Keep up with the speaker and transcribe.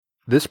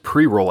This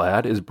pre-roll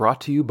ad is brought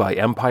to you by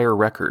Empire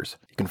Wreckers.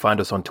 You can find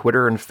us on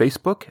Twitter and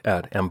Facebook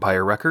at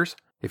Empire Wreckers.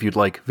 If you'd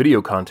like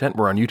video content,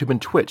 we're on YouTube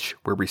and Twitch,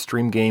 where we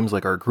stream games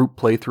like our group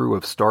playthrough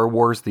of Star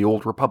Wars The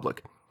Old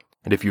Republic.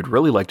 And if you'd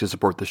really like to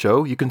support the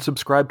show, you can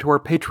subscribe to our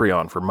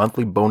Patreon for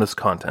monthly bonus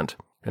content.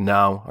 And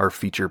now, our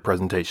feature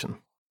presentation.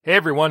 Hey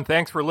everyone,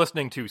 thanks for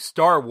listening to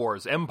Star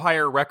Wars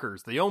Empire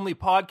Wreckers, the only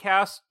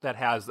podcast that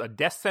has a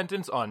death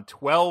sentence on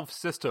 12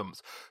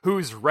 systems.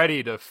 Who's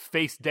ready to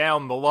face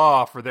down the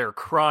law for their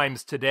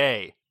crimes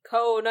today?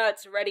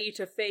 Conut's ready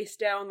to face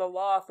down the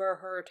law for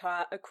her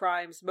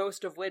crimes,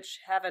 most of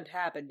which haven't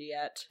happened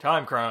yet.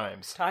 Time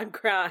crimes. Time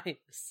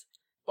crimes.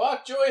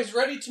 Bok Joy's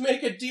ready to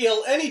make a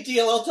deal. Any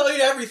deal, I'll tell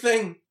you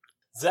everything.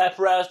 Zap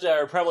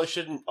Razdar probably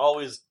shouldn't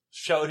always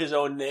shout his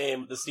own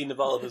name at the scene of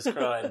all of his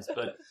crimes,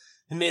 but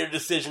he made a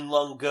decision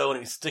long ago and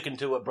he's sticking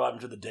to what brought him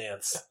to the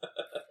dance.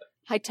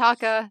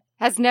 Haitaka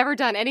has never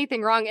done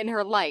anything wrong in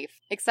her life,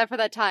 except for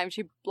that time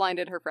she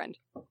blinded her friend.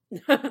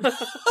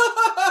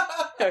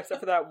 Except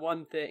for that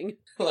one thing.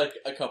 Like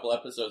a couple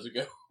episodes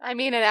ago. I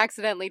mean, and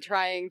accidentally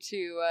trying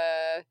to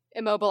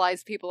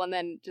immobilize people and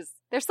then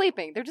they're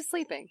sleeping. They're just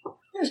sleeping.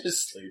 They're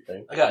just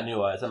sleeping. I got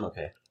new eyes, I'm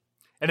okay.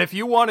 And if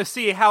you want to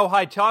see how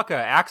Haitaka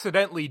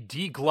accidentally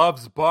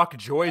degloves Bok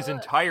Joy's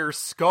entire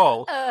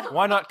skull,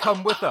 why not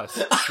come with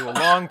us to a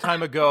long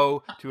time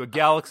ago, to a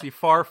galaxy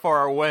far,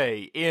 far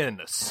away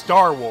in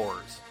Star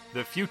Wars?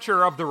 The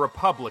future of the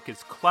Republic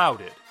is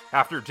clouded.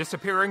 After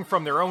disappearing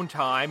from their own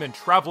time and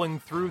traveling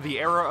through the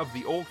era of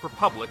the Old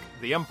Republic,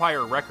 the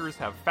Empire Wreckers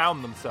have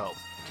found themselves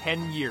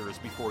 10 years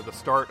before the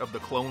start of the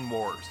Clone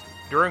Wars.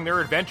 During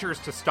their adventures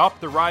to stop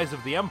the rise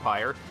of the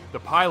Empire, the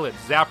pilot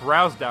Zap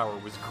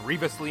Razdauer was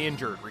grievously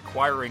injured,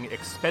 requiring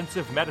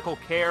expensive medical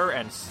care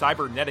and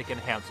cybernetic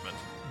enhancement.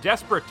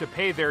 Desperate to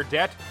pay their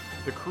debt,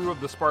 the crew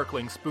of the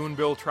Sparkling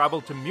Spoonbill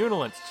traveled to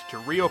Munilinst to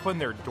reopen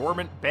their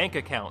dormant bank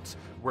accounts,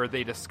 where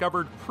they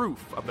discovered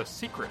proof of a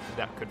secret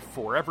that could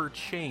forever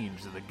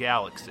change the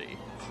galaxy.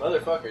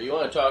 Motherfucker, you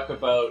want to talk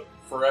about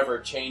forever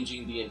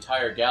changing the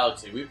entire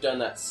galaxy? We've done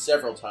that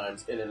several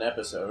times in an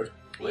episode.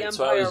 The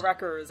Empire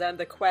Wreckers and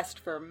the quest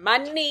for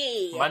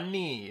money!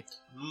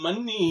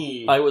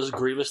 Money! I was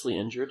grievously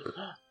injured.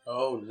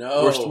 Oh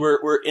no.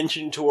 We're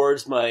inching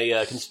towards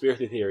my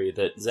conspiracy theory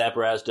that Zap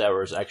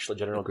Razdauer is actually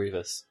General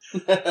Grievous.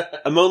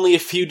 I'm only a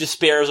few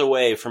despairs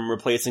away from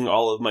replacing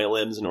all of my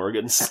limbs and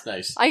organs.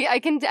 Nice. I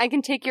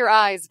can take your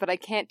eyes, but I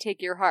can't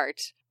take your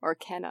heart. Or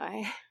can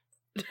I?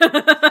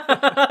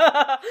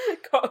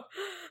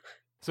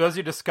 So as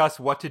you discuss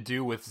what to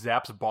do with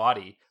Zap's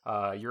body,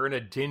 you're in a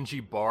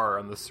dingy bar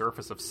on the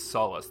surface of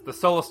Sullust. The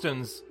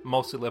Sullustans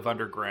mostly live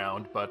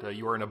underground, but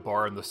you are in a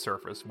bar on the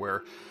surface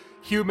where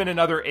human and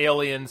other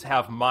aliens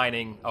have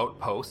mining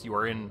outposts. You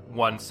are in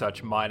one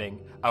such mining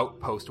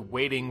outpost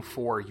waiting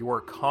for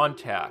your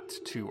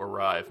contact to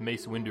arrive.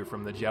 Mace Windu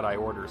from the Jedi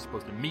Order is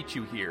supposed to meet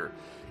you here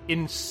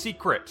in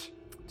secret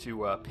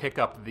to pick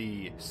up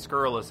the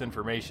scurrilous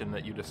information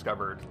that you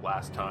discovered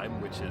last time,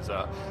 which is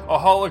a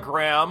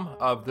hologram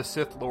of the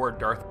Sith Lord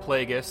Darth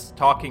Plagueis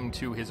talking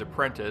to his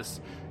apprentice,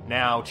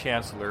 now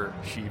Chancellor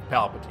Sheev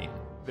Palpatine.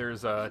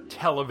 There's a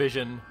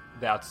television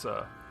that's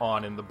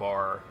on in the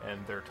bar,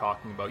 and they're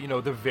talking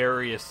about, the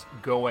various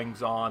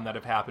goings-on that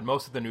have happened.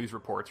 Most of the news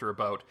reports are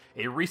about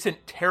a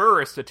recent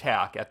terrorist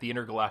attack at the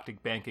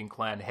Intergalactic Banking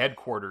Clan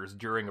headquarters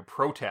during a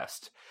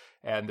protest.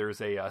 And there's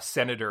a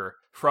senator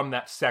from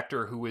that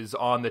sector who is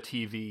on the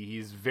TV.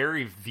 He's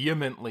very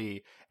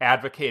vehemently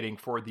advocating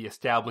for the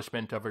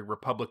establishment of a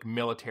Republic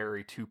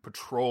military to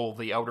patrol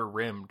the Outer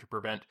Rim to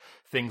prevent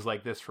things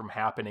like this from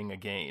happening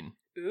again.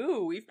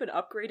 Ooh, we've been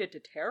upgraded to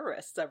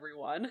terrorists,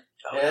 everyone.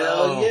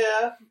 Hell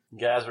yeah.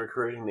 Guys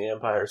recruiting the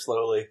Empire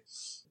slowly.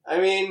 I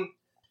mean,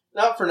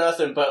 not for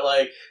nothing, but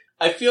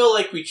I feel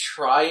like we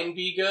try and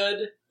be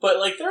good, but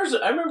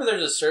I remember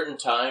there's a certain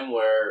time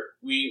where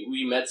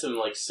we met some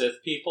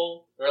Sith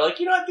people. We're like,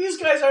 you know what, these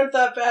guys aren't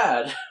that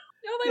bad.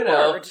 No, they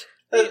weren't.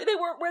 They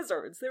weren't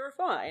wizards. They were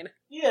fine.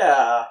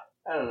 Yeah,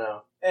 I don't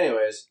know.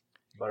 Anyways.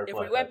 If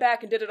we went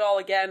back and did it all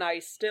again, I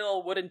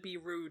still wouldn't be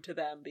rude to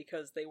them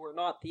because they were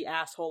not the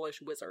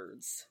asshole-ish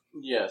wizards.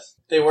 Yes,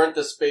 they weren't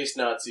the space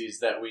Nazis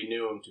that we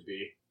knew them to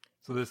be.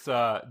 So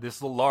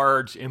this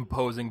large,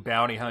 imposing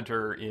bounty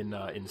hunter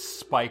in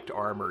spiked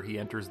armor, he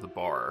enters the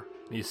bar.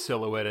 And he's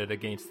silhouetted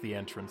against the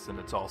entrance, and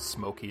it's all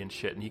smoky and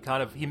shit. And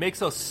he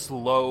makes a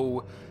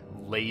slow,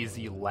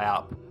 lazy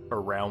lap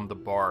around the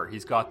bar.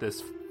 He's got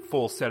this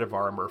full set of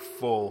armor,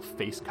 full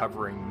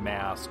face-covering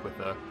mask with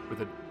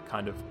a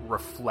kind of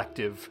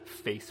reflective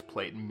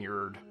faceplate,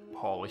 mirrored,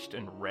 polished,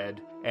 and red.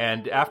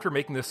 And after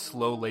making this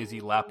slow, lazy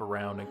lap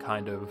around and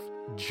kind of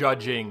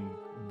judging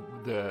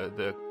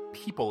the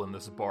people in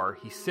this bar,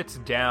 he sits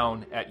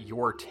down at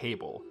your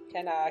table.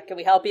 Can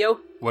we help you?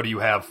 What do you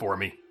have for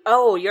me?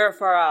 Oh, you're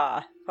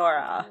for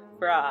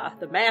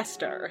the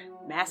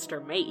Master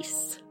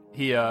Mace.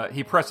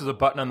 He presses a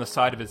button on the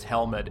side of his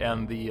helmet,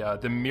 and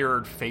the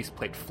mirrored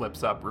faceplate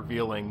flips up,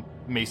 revealing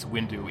Mace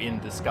Windu in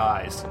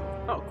disguise.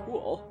 Oh,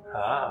 cool.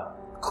 Ah,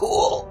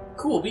 cool.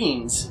 Cool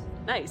beans.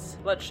 Nice.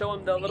 Let's show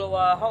him the little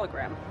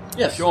hologram.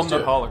 Yes, Show him let's the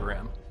do it.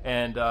 hologram.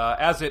 And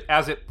as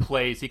it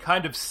plays, he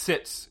kind of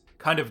sits,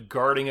 kind of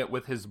guarding it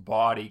with his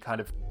body, kind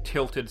of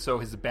tilted so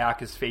his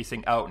back is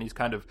facing out, and he's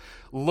kind of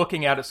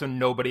looking at it so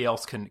nobody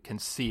else can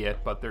see it.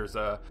 But there's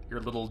your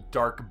little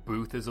dark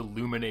booth is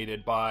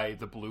illuminated by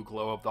the blue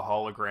glow of the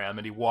hologram,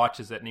 and he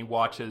watches it, and he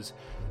watches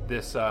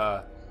this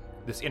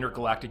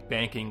intergalactic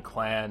banking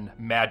clan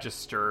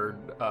magister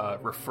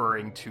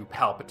referring to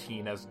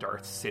Palpatine as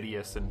Darth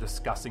Sidious and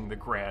discussing the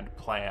grand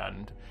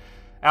plan.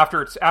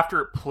 After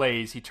it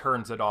plays, he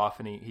turns it off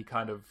and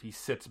he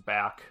sits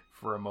back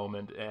for a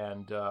moment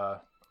and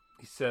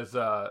he says,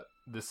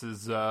 "This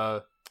is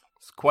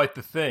it's quite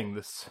the thing.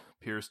 This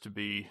appears to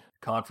be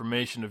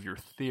confirmation of your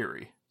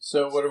theory."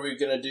 So what are we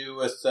gonna do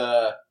with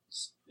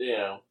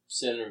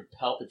Senator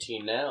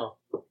Palpatine now?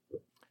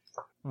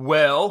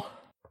 Well,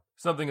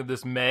 something of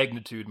this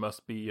magnitude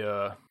must be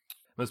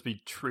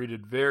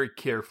treated very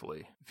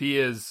carefully. If he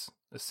is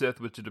a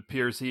Sith, which it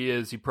appears he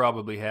is, he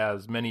probably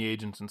has many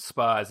agents and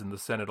spies in the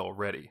Senate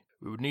already.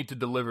 We would need to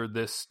deliver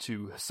this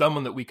to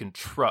someone that we can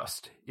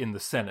trust in the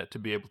Senate to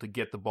be able to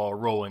get the ball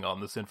rolling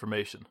on this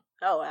information.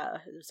 Oh,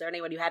 is there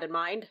anyone you had in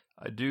mind?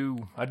 I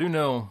do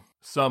know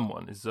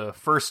someone. He's a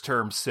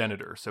first-term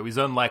senator, so he's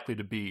unlikely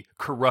to be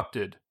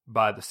corrupted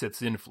by the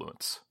Sith's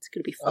influence. It's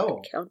gonna be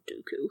fucking Count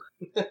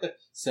Dooku.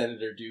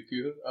 Senator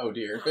Dooku? Oh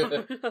dear.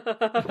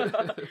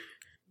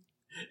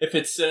 If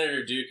it's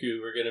Senator Dooku,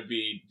 we're going to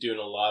be doing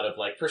a lot of,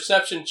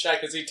 perception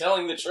check. Is he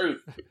telling the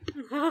truth?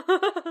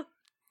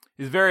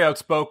 He's very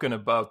outspoken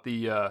about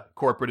the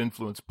corporate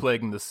influence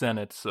plaguing the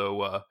Senate,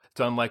 so it's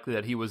unlikely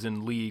that he was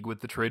in league with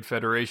the Trade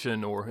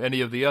Federation or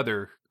any of the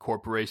other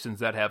corporations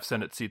that have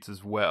Senate seats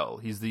as well.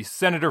 He's the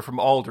senator from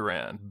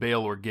Alderaan,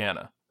 Bail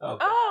Organa.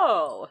 Okay.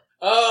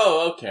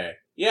 Oh, okay.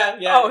 Yeah.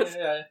 Yeah,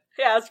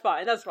 that's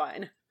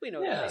fine. We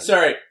know Yeah. that.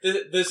 Sorry,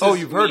 this is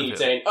you've heard me of it.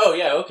 saying, oh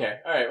yeah, okay.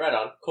 Alright, right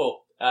on.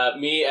 Cool.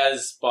 Me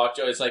as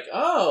Bokjo is like,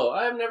 oh,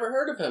 I've never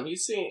heard of him.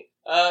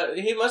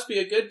 He must be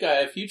a good guy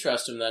if you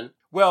trust him then.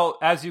 Well,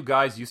 as you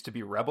guys used to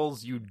be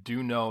rebels, you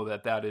do know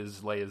that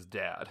is Leia's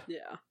dad.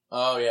 Yeah.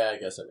 Oh yeah, I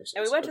guess that makes sense.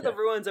 And we went to the Okay.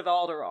 ruins of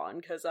Alderaan,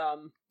 because,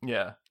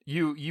 Yeah.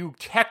 You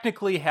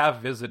technically have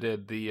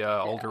visited the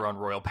Alderaan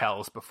Royal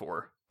Palace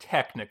before.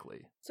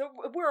 Technically. so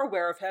we're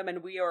aware of him,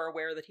 and we are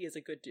aware that he is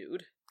a good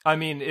dude. I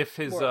mean, if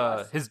his More or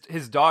less.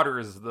 his daughter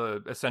is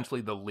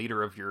essentially the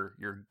leader of your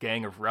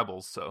gang of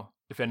rebels, so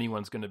if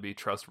anyone's going to be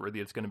trustworthy,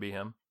 it's going to be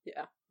him.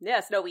 Yeah.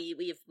 Yes, no,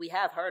 we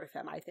have heard of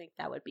him. I think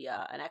that would be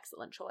an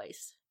excellent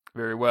choice.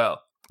 Very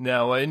well.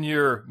 Now, in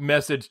your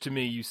message to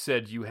me, you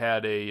said you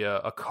had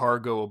a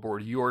cargo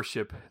aboard your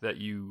ship that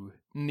you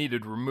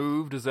needed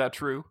removed. Is that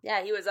true?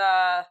 Yeah, he was,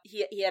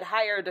 he had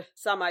hired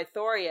some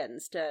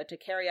Ithorians to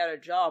carry out a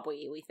job,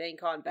 we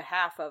think, on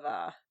behalf of,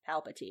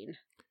 Palpatine.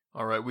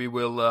 All right, we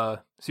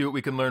will see what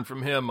we can learn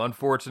from him.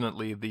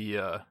 Unfortunately,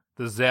 the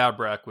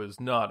Zabrak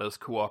was not as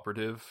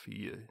cooperative.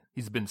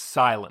 He's been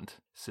silent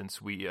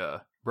since we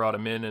brought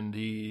him in, and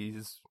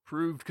he's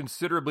proved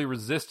considerably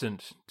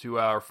resistant to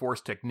our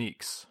force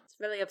techniques. It's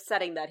really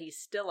upsetting that he's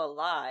still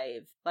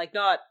alive. Like,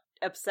 not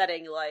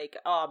upsetting like,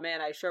 oh man,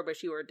 I sure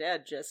wish you were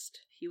dead, just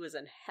he was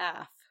in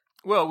half.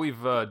 Well,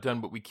 we've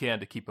done what we can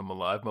to keep him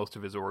alive. Most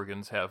of his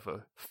organs have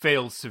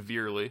failed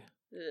severely.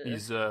 Ugh.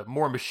 He's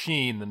more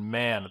machine than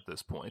man at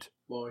this point.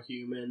 More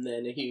human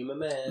than a human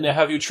man. Now,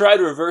 have you tried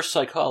reverse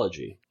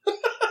psychology?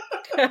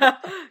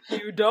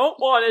 You don't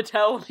want to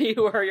tell me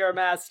where your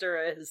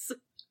master is.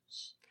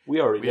 We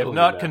already We know have who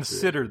not the master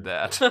considered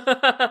that.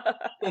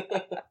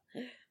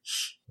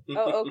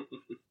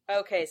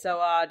 Okay,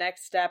 so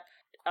next step,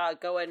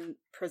 go and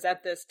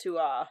present this to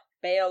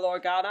Bail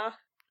Organa.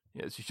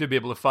 Yes, you should be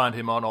able to find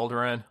him on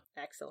Alderaan.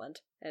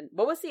 Excellent. And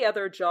what was the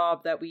other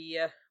job that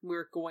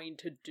we're going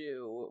to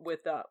do with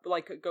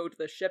go to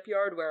the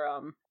shipyard where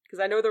because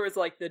I know there was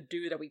the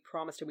dude that we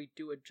promised him we'd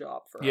do a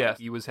job for. Yeah,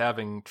 he was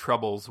having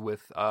troubles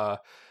with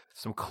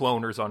some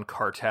cloners on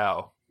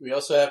Kartau. We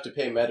also have to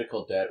pay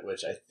medical debt,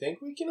 which I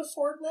think we can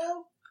afford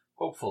now.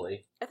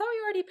 Hopefully. I thought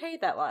we already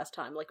paid that last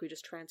time. We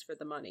just transferred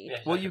the money. Yeah.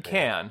 Well, you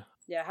can.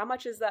 Yeah, how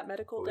much is that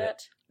medical Yeah.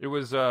 debt? It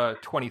was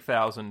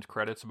 20,000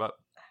 credits, about.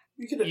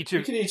 We could Each we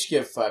of- could each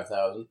give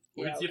 5,000.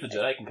 We Yeah, can see if the okay.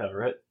 Jedi can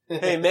cover it.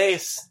 Hey,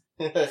 Mace.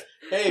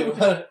 Hey,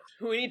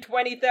 We need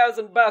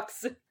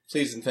 $20,000.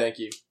 please and thank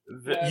you.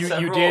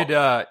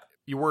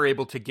 You were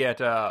able to get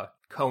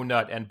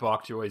Konut and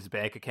Bokjoy's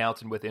bank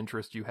accounts, and with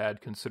interest you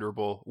had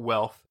considerable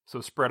wealth,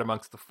 so spread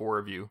amongst the four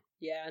of you.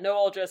 Yeah, no,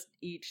 I'll just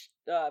each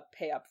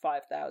pay up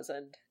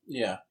 5,000.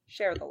 Yeah.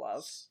 Share the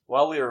love.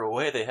 While we were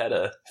away, they had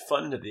a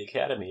fund at the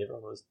academy.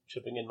 Everyone was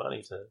chipping in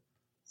money to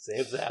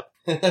save Zap.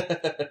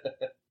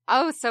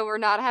 Oh, so we're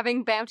not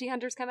having bounty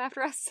hunters come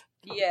after us?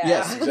 Yeah.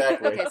 Yes,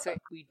 exactly. Okay, sweet.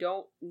 We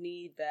don't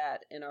need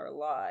that in our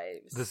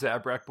lives. The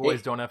Zabrak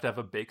boys don't have to have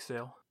a bake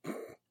sale.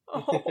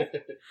 Oh,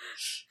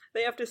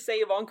 they have to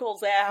save Uncle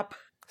Zap.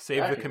 Save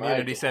Back the in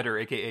community my day. center,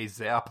 aka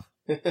Zap.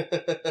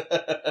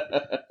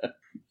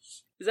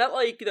 Is that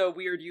like the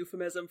weird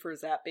euphemism for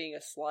Zap being a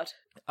slut?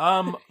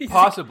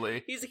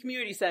 Possibly. He's a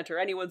community center.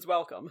 Anyone's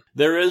welcome.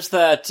 There is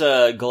that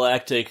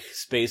Galactic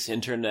Space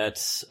Internet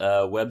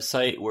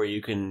website where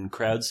you can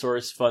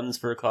crowdsource funds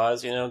for a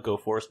cause, Go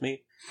Force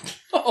Me.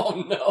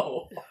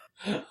 Oh,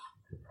 no.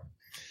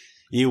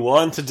 You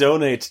want to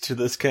donate to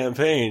this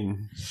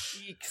campaign.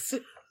 Eeks.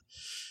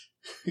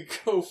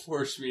 Go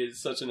Force Me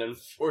is such an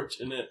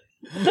unfortunate...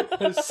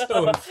 It's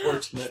so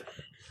unfortunate.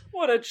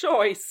 What a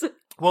choice.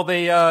 Well,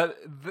 they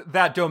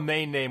that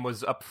domain name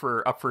was up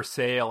for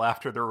sale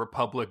after the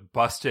Republic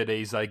busted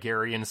a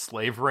Zygerian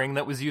slave ring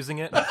that was using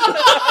it.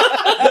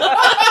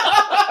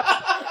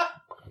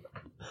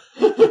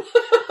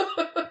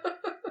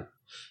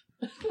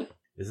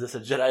 Is this a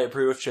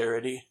Jedi-approved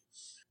charity?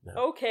 No.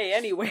 Okay,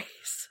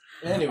 anyways.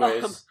 Now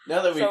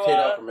that we've paid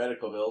off our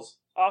medical bills.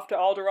 Off to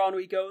Alderaan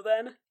we go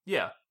then?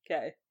 Yeah.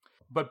 Okay.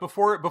 But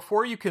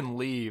before you can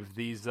leave,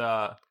 these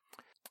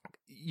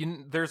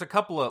there's a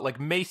couple of, like,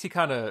 Macy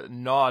kind of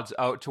nods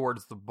out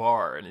towards the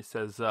bar, and he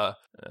says,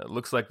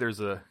 looks like there's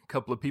a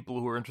couple of people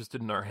who are interested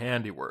in our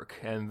handiwork,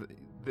 and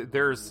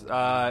there's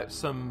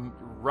some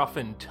rough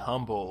and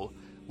tumble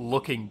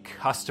looking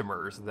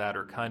customers that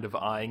are kind of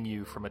eyeing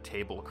you from a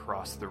table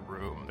across the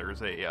room.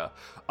 There's a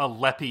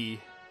Lepi,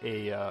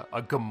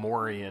 a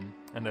Gamorrean,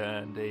 and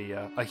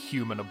a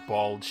human, a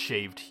bald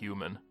shaved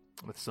human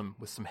with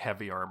some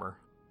heavy armor.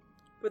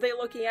 Were they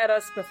looking at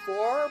us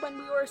before when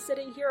we were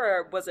sitting here,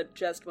 or was it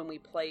just when we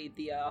played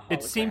the hologram?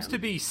 It seems to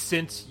be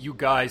since you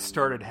guys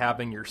started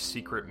having your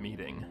secret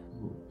meeting.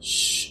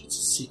 Shh, it's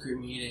a secret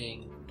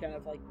meeting. Kind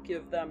of like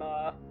give them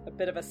a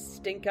bit of a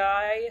stink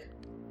eye.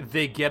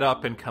 They get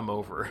up and come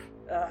over.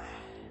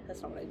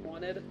 That's not what I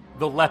wanted.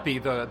 The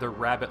Lepi, the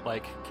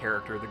rabbit-like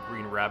character, the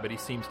green rabbit, he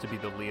seems to be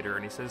the leader,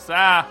 and he says,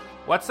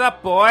 what's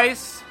up,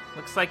 boys?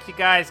 Looks like you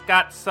guys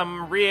got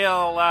some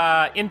real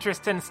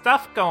interesting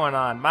stuff going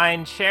on.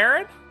 Mind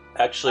sharing?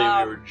 Actually,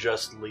 we were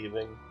just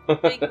leaving. I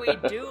think we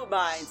do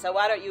mind, so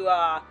why don't you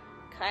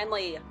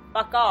kindly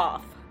fuck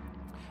off?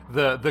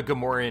 The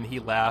Gamorrean, he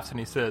laughs and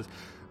he says,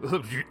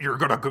 we're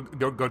gonna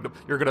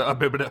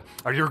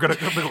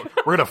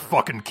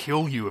fucking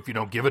kill you if you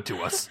don't give it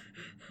to us.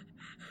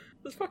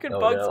 This fucking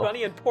Bugs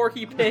Bunny and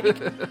Porky Pig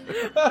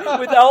with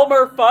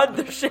Elmer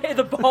Fudd,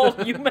 the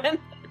bald human.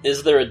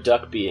 Is there a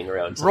duck being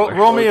around somewhere?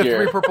 Roll me a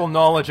 3 purple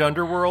knowledge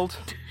underworld.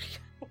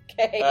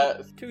 Okay,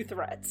 2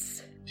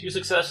 threats. 2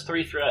 success,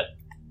 3 threat.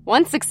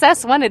 1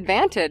 success, 1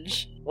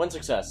 advantage. 1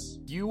 success.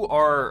 You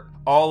are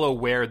all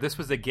aware this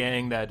was a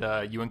gang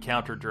that you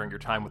encountered during your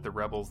time with the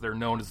rebels. They're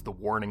known as the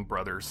Warning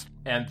Brothers,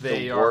 and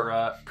they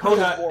are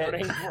Konut.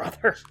 Warning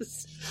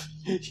Brothers.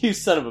 You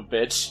son of a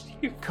bitch.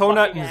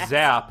 Konut and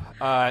Zap.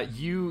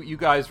 You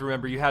guys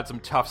remember you had some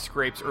tough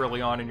scrapes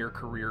early on in your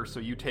career, so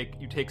you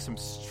take some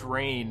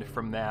strain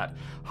from that.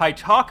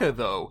 Haitaka,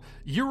 though,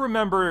 you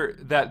remember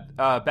that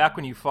back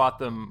when you fought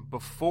them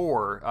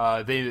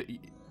before, they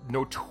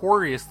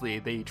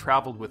notoriously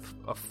traveled with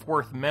a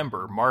 4th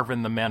member,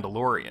 Marvin the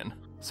Mandalorian.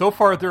 So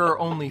far, there are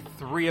only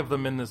 3 of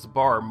them in this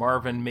bar.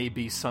 Marvin may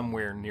be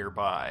somewhere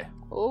nearby.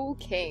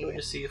 Okay. Can we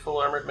just see a full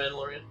armored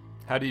Mandalorian?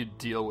 How do you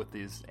deal with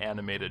these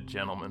animated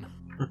gentlemen?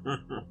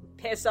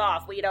 Piss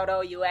off, we don't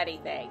owe you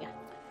anything.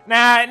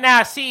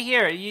 Nah, see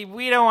here,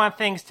 we don't want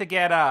things to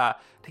get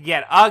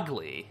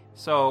ugly.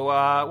 So,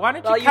 why don't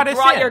you cut us in? Well, you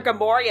brought your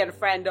Gamorrean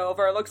friend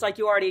over. It looks like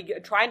you already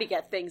trying to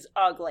get things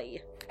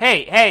ugly.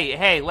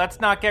 Hey, let's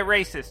not get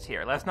racist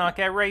here.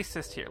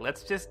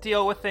 Let's just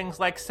deal with things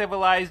like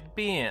civilized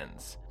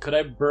beings. Could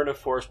I burn a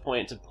force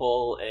point to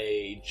pull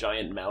a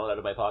giant mallet out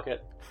of my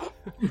pocket?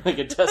 Like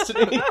a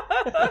Destiny?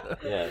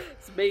 Yeah.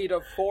 It's made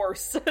of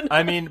force.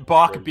 I mean,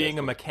 Bach, being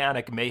a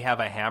mechanic, may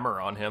have a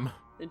hammer on him.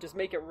 And just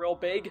make it real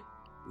big.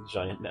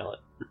 Giant mallet.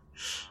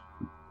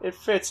 It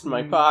fits in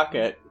my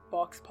pocket.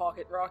 Bach's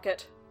pocket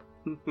rocket.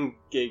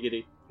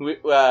 Giggity.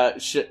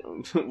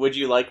 Would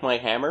you like my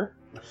hammer?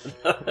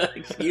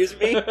 Excuse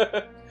me?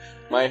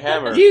 My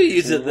hammer. You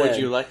use it then. Would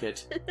you like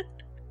it?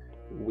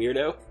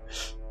 Weirdo.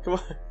 Come on.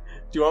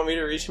 Do you want me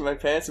to reach in my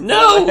pants and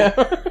No! pull out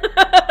my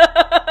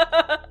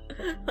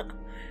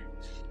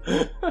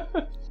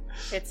hammer?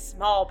 It's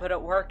small, but it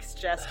works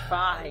just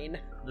fine.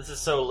 This is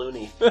so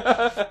loony.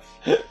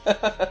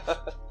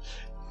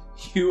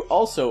 You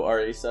also are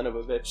a son of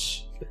a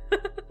bitch.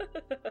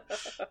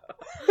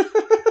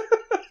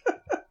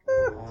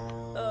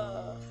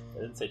 I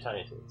didn't say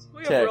Tiny Toons.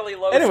 We have really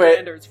low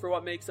standards for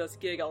what makes us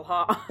giggle,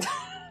 huh?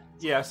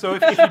 Yeah, so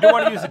if you do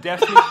want to use a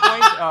destiny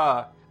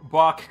point,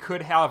 Bach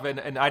could have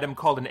an item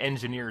called an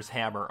engineer's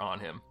hammer on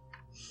him.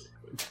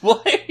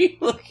 Why are you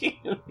looking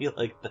at me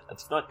like that?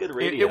 It's not good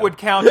radio. It would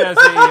count as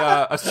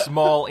a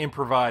small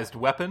improvised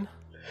weapon.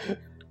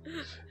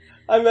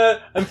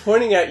 I'm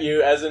pointing at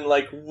you as in,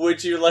 like,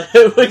 would you like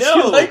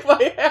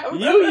my hammer?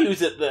 You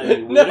use it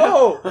then.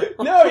 No,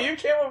 you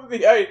came up with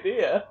the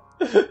idea.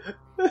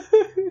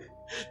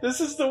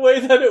 This is the way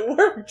that it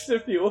works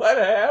if you want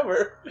a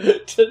hammer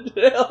to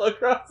nail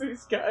across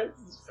these guys'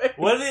 face.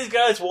 What do these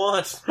guys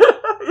want?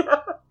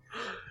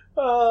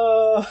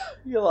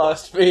 You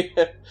lost me.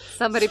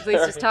 Somebody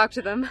please just talk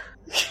to them.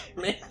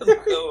 Make them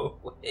go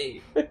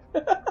away.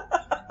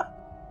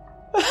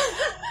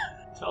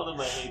 Tell them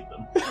I hate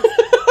them.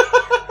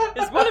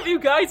 Is one of you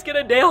guys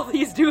gonna nail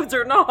these dudes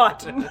or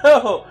not?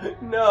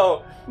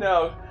 No.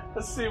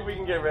 Let's see if we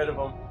can get rid of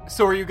them.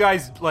 So are you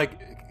guys,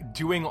 like,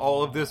 doing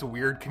all of this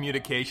weird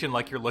communication,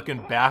 like you're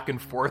looking back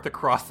and forth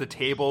across the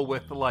table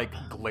with, like,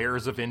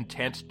 glares of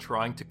intent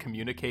trying to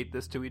communicate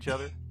this to each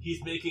other?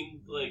 He's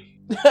making, like...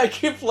 I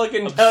keep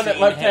looking down at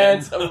my Obscene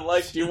pants. hand. I'm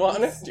like, do you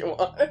want it? Do you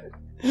want it?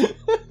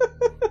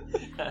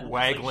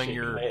 Waggling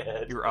shaking your my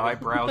head. your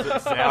eyebrows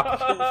at Zap.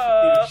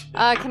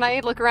 Can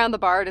I look around the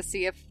bar to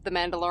see if the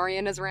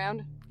Mandalorian is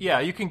around? Yeah,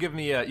 you can give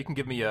me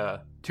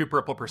a 2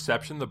 purple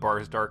perception. The bar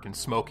is dark and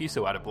smoky,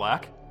 so add a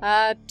black.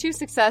 2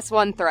 success,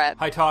 1 threat.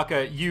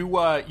 Haitaka,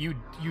 you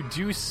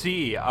do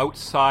see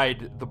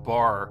outside the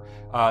bar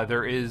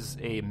there is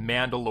a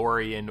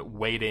Mandalorian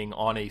waiting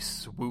on a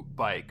swoop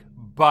bike,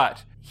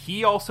 but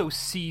he also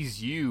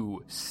sees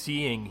you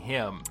seeing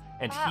him,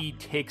 and he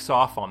takes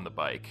off on the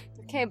bike.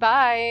 Okay,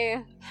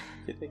 bye.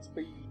 Thanks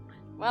for you.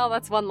 Well,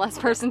 that's one less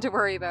person to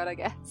worry about, I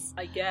guess.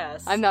 I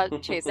guess. I'm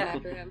not chasing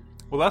after him.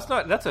 Well,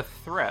 that's a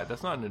threat.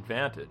 That's not an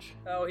advantage.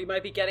 Oh, he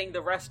might be getting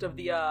the rest of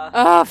the,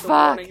 Oh, the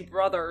fuck. Warning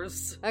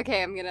Brothers.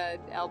 Okay, I'm gonna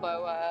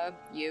elbow,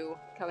 you,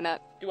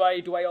 Coconut. Do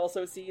I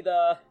also see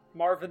the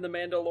Marvin the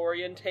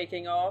Mandalorian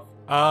taking off?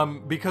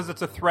 Because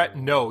it's a threat,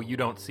 no, you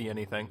don't see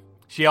anything.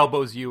 She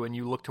elbows you, and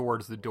you look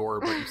towards the door,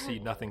 but you see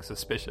nothing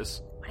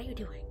suspicious. What are you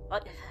doing?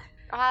 What?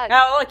 Ah,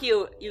 Now, look,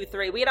 you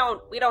three. We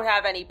don't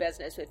have any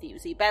business with you.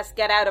 So you best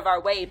get out of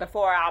our way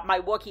before my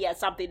Wookiee has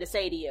something to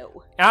say to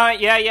you.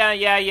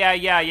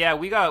 Yeah.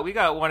 We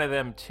got one of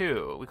them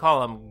too. We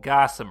call him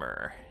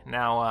Gossamer.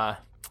 Now,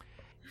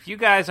 if you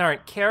guys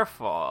aren't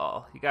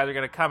careful, you guys are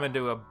gonna come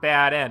into a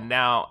bad end.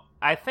 Now,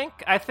 I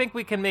think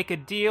we can make a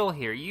deal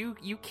here.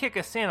 You kick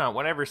us in on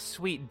whatever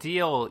sweet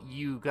deal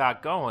you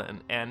got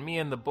going, and me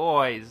and the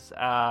boys,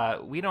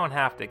 we don't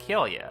have to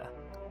kill you.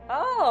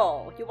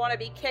 Oh, you want to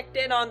be kicked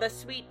in on the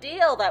sweet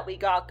deal that we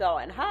got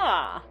going,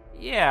 huh?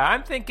 Yeah,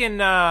 I'm thinking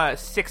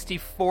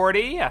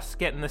 60-40. Yes,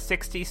 getting the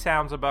 60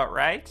 sounds about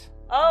right.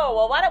 Oh,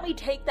 well, why don't we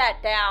take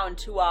that down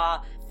to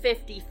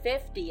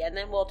 50-50 and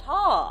then we'll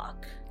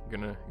talk?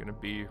 Gonna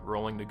be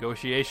rolling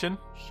negotiation.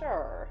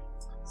 Sure.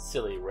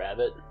 Silly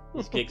rabbit.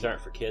 These gigs aren't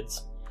for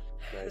kids.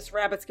 This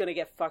rabbit's gonna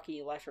get fucking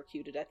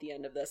electrocuted at the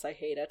end of this. I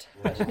hate it.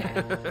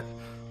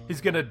 He's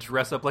gonna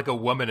dress up like a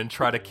woman and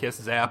try to kiss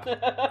Zap.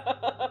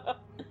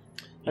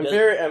 I'm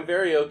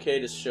very okay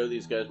to show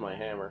these guys my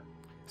hammer.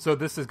 So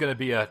this is gonna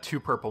be a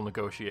 2 purple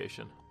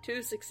negotiation.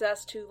 2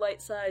 success, 2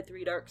 light side,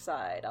 3 dark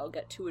side. I'll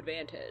get 2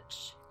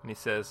 advantage. And he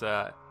says,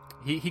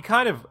 he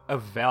kind of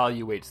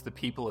evaluates the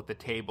people at the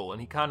table, and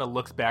he kind of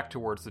looks back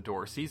towards the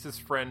door, sees his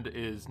friend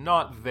is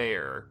not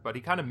there, but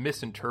he kind of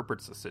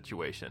misinterprets the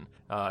situation.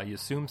 He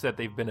assumes that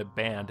they've been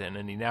abandoned,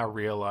 and he now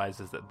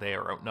realizes that they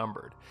are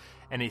outnumbered.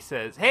 And he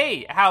says,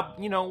 hey,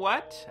 you know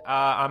what?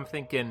 I'm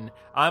thinking,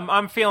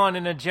 I'm feeling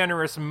in a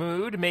generous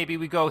mood. Maybe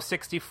we go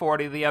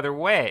 60-40 the other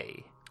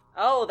way.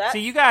 Oh, that's... See,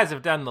 you guys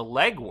have done the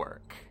legwork.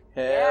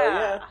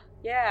 Hell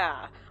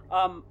Yeah.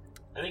 I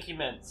think he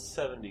meant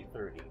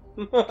 70-30.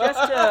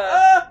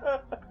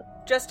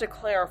 Just to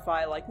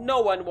clarify, like, no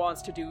one in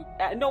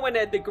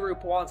the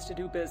group wants to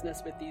do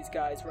business with these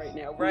guys right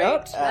now, right?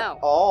 Not at No.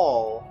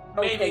 all.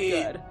 Okay, Maybe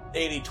good.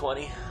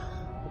 80-20.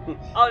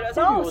 Oh, it's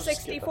Maybe we'll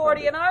skip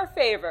 60-40 in our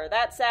favor.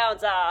 That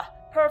sounds,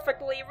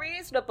 perfectly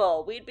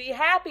reasonable. We'd be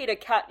happy to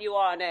cut you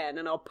on in,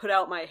 and I'll put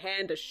out my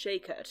hand to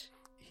shake it.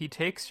 He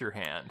takes your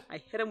hand. I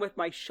hit him with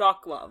my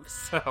shock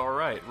gloves. All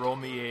right, roll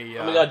me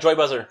a Oh my god, Joy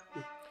Buzzer.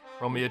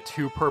 roll me a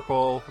 2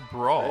 purple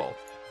brawl.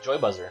 Joy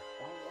Buzzer.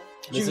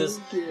 This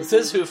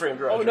is Who Framed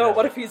Roger Oh no,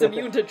 what if he's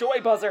immune to joy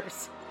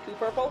buzzers? 2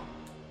 purple?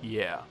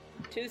 Yeah.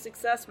 2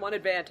 success, 1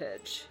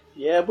 advantage.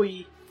 Yeah,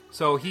 boy.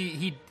 So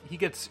he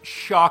gets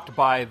shocked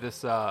by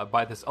this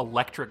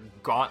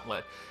electric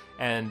gauntlet,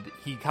 and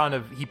he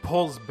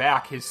pulls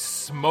back his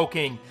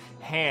smoking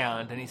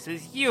hand, and he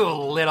says, "You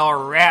little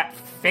rat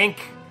fink!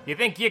 You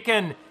think you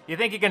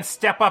can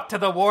step up to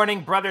the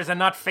Warning Brothers and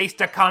not face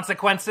the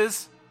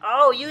consequences?"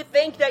 Oh, you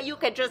think that you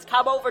can just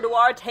come over to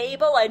our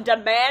table and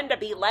demand to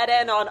be let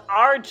in on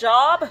our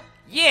job?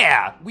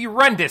 Yeah, we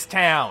run this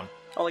town.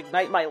 I'll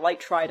ignite my light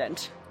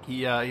trident.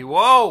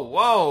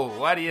 Whoa,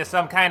 what are you,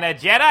 some kind of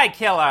Jedi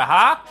killer,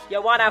 huh?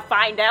 You wanna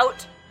find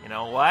out? You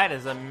know what?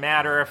 As a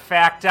matter of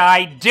fact,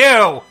 I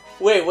do!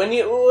 Wait, when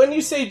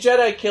you say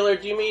Jedi killer,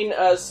 do you mean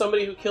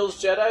somebody who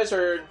kills Jedis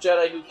or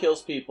Jedi who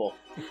kills people?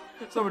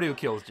 Somebody who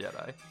kills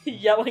Jedi.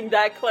 Yelling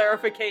that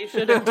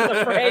clarification into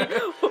the fray.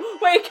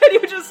 Wait, can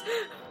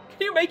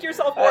you make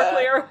yourself more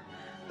clear?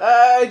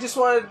 I just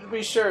wanted to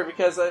be sure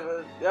because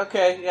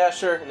okay, yeah,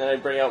 sure. And then I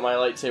bring out my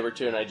lightsaber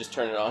too, and I just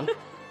turn it on.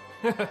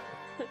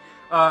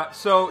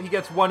 So he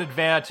gets one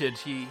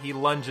advantage. He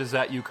lunges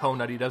at you,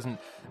 Conut. He doesn't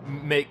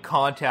make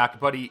contact,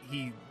 but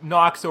he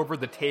knocks over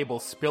the table,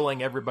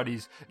 spilling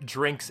everybody's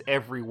drinks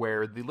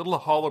everywhere. The little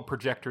holo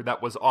projector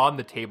that was on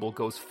the table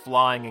goes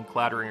flying and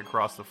clattering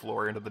across the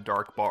floor into the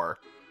dark bar.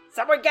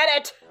 Someone get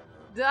it!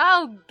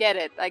 I'll get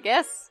it, I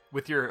guess.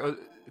 With your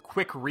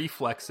quick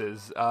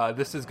reflexes,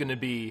 this is going to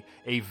be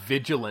a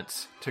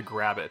vigilance to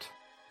grab it.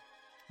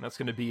 And that's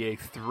going to be a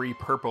 3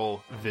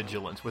 purple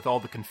vigilance. With all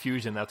the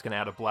confusion, that's going to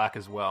add a black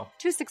as well.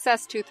 2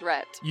 success, 2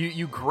 threat.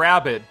 You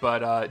grab it,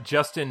 but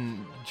just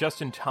in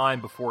time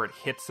before it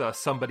hits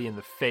somebody in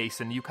the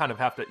face, and you kind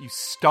of you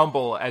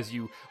stumble as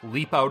you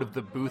leap out of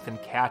the booth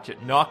and catch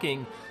it,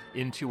 knocking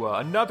into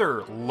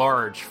another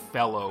large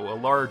fellow, a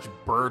large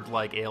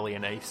bird-like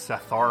alien, a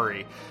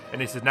Sathari.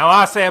 And he says, "Now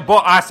I say, boy,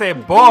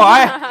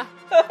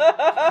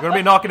 you're gonna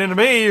be knocking into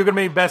me. You're gonna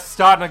be best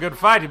starting a good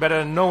fight. You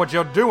better know what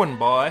you're doing,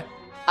 boy."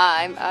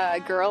 I'm a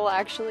girl,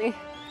 actually.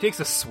 He takes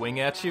a swing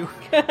at you.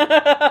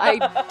 I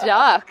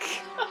duck.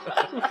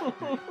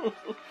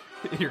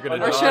 You're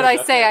gonna. Or should I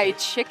say I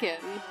chicken?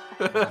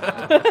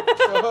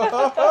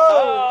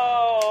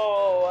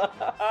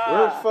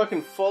 We're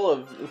fucking full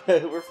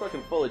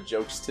of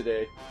jokes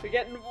today. We're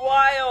getting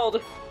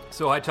wild.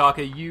 So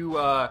Haitaka, you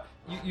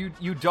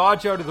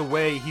dodge out of the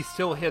way. He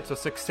still hits a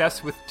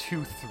success with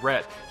 2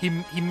 threat.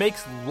 He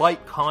makes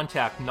light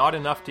contact, not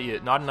enough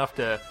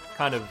to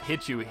kind of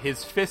hit you.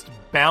 His fist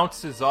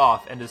bounces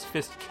off, and his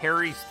fist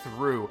carries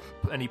through,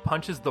 and he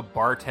punches the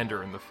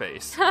bartender in the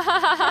face.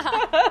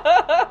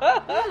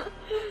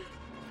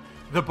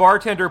 The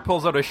bartender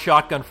pulls out a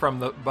shotgun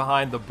from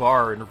behind the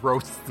bar and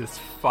roasts this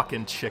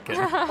fucking chicken.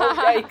 Oh,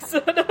 yikes.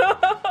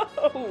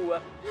 No.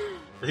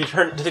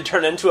 Did he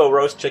turn into a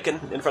roast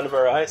chicken in front of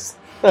our eyes?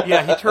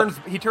 Yeah, he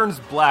turns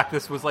black.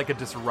 This was like a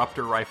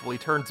disruptor rifle. He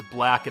turns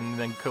black and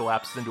then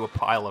collapses into a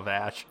pile of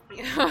ash.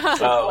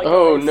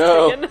 Oh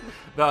no. Chicken.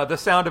 The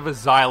sound of a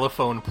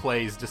xylophone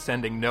plays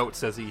descending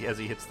notes as he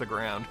hits the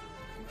ground.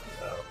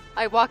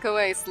 I walk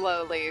away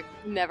slowly,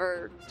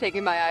 never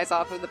taking my eyes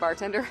off of the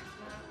bartender.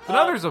 So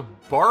now there's a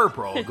bar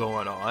brawl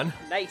going on.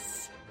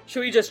 Nice. Should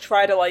we just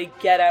try to,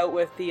 get out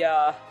with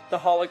the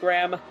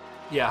hologram?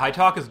 Yeah,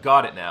 Haitaka's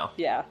got it now.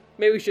 Yeah.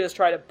 Maybe we should just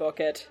try to book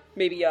it.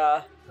 Maybe,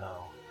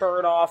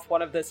 burn off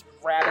one of this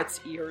rabbit's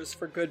ears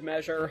for good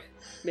measure.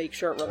 Make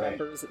sure it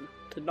remembers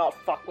to not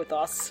fuck with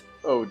us.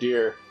 Oh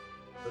dear.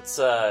 Let's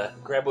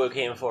grab what we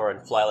came for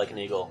and fly like an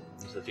eagle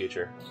into the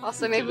future.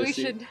 Also, maybe we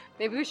should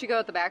go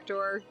out the back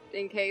door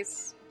in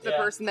case the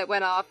person that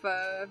went off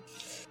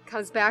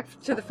comes back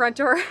to the front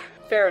door.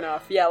 Fair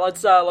enough. Yeah,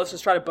 let's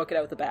just try to book it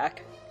out the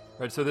back.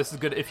 Right, so this is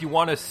good. If you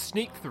want to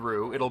sneak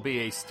through, it'll be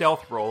a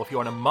stealth roll. If you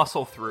want to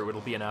muscle through, it'll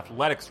be an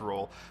athletics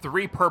roll.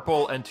 3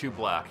 purple and 2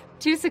 black.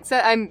 2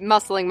 success. I'm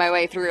muscling my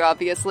way through,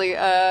 obviously.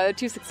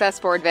 2 success,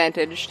 4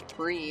 advantage.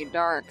 3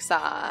 dark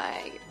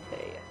side.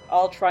 Okay.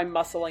 I'll try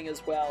muscling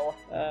as well.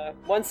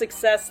 1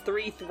 success,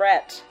 3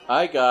 threat.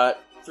 I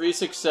got 3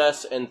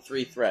 success and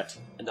 3 threat.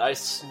 And I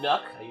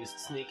snuck. I used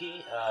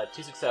sneaky.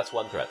 2 success,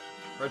 1 threat.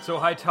 Right, so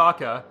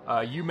Haitaka,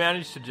 you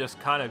managed to just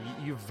kind of,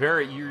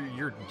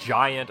 you're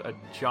giant, a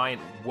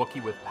giant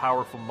Wookiee with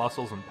powerful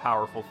muscles and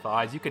powerful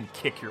thighs. You can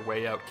kick your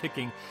way out,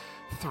 kicking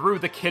through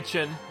the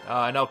kitchen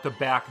and out the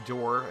back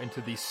door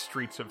into the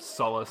streets of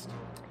Sullust.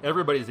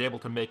 Everybody's able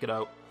to make it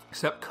out.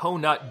 Except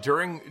Conut,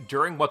 during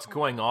what's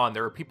going on,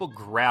 there are people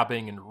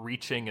grabbing and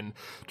reaching and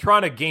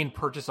trying to gain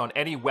purchase on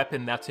any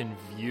weapon that's in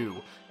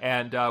view.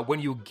 And when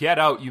you get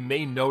out, you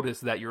may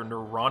notice that your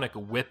neuronic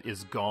whip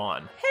is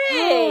gone.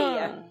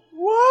 Hey!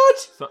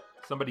 What?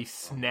 Somebody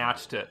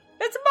snatched it.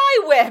 It's my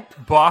whip!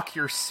 Bach,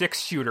 your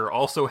 6-shooter,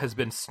 also has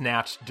been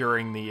snatched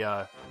during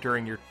your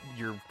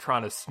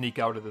trying to sneak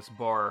out of this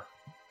bar.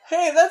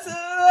 Hey, that's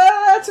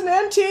an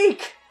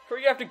antique! Are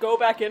we gonna have to go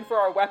back in for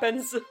our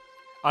weapons?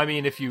 I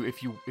mean, if you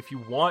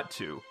want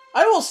to.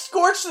 I will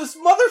scorch this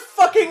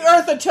motherfucking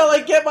earth until I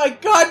get my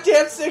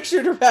goddamn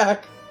 6-shooter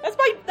back!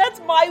 That's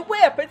my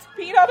whip! It's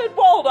peanut and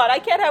walnut! I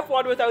can't have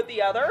one without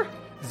the other!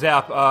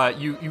 Zap,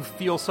 you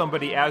feel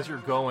somebody as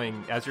you're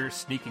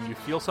sneaking, you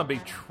feel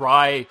somebody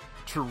try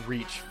to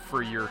reach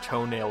for your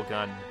toenail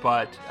gun,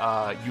 but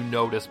you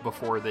notice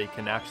before they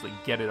can actually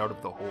get it out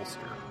of the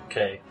holster.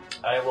 Okay.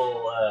 I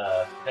will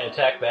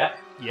attack back.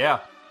 Yeah.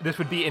 This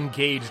would be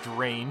engaged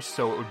range,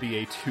 so it would be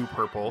a 2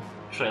 purple.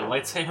 Should I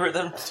lightsaber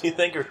them, do you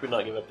think, or should we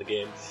not give up the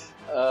game?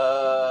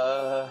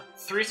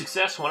 3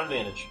 success, 1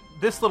 advantage.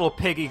 This little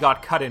piggy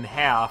got cut in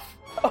half.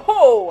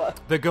 Oh!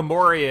 The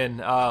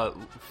Gamorrean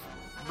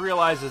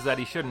realizes that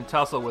he shouldn't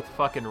tussle with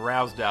fucking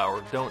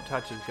Rousdower. Don't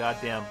touch his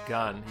goddamn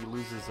gun. He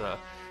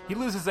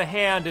loses a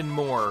hand and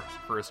more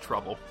for his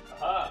trouble.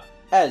 Aha.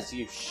 As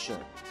you should.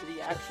 Did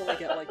he actually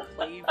get,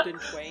 claved in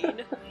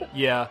twain?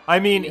 Yeah, I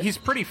mean, he's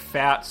pretty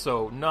fat,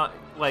 so not,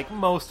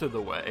 most of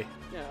the way.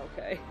 Yeah,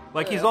 okay.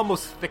 He's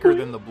almost thicker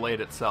than the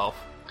blade itself.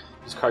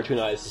 His cartoon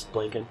eyes just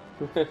blinking.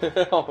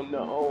 Oh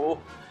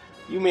no.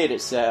 You made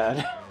it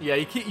sad. Yeah,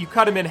 you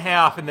cut him in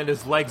half, and then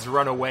his legs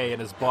run away, and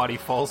his body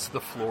falls to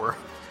the floor.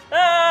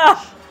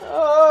 Ah!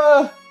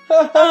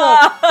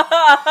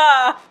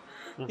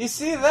 You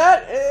see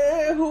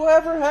that?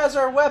 Whoever has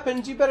our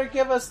weapons, you better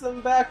give us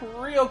them back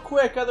real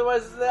quick,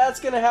 otherwise that's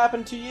gonna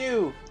happen to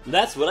you.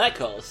 That's what I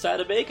call a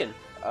side of bacon.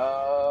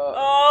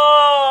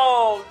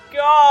 Oh,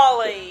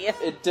 golly!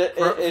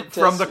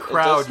 From the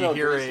crowd, you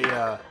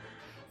hear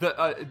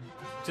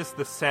just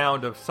the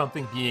sound of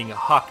something being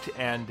hucked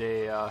and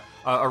a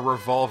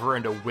revolver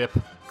and a whip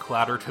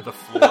clatter to the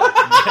floor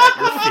at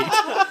your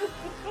feet.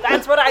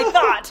 That's what I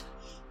thought.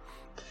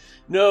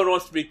 No one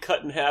wants to be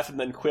cut in half and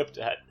then quipped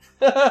at.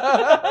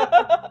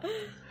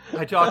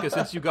 Hijaka,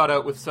 since you got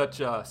out with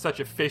such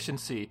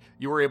efficiency,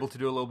 you were able to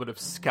do a little bit of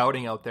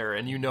scouting out there,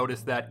 and you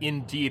noticed that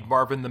indeed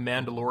Marvin the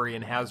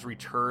Mandalorian has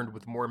returned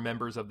with more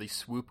members of the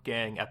Swoop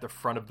Gang at the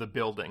front of the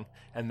building,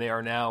 and they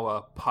are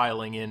now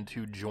piling in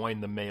to join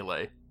the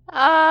melee.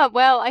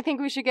 Well, I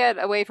think we should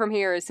get away from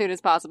here as soon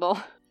as possible.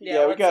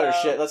 Yeah, we got our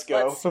shit. Let's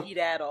go. Let's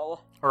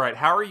skedaddle. All right,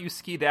 how are you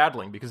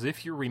ski-daddling? Because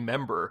if you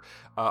remember,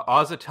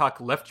 Azatuk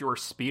left your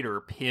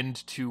speeder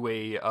pinned to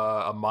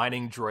a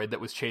mining droid that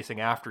was chasing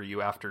after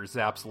you after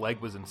Zap's leg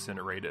was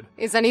incinerated.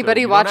 Is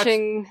anybody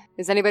watching?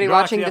 Is anybody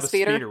watching the have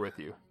speeder? A speeder with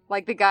you?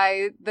 Like the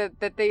guy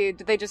that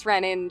they just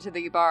ran into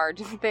the bar,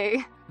 didn't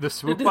they? The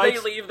swoop Did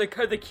bikes? they leave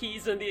the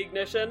keys in the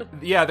ignition?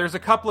 Yeah, there's a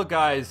couple of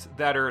guys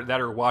that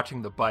are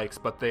watching the bikes,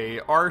 but they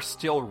are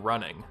still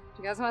running.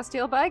 Do you guys want to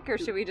steal a bike, or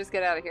should we just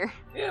get out of here?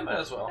 Yeah, might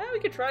as well. Yeah, we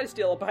could try to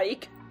steal a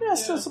bike. Yeah,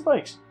 steal some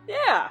bikes.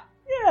 Yeah.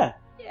 Yeah.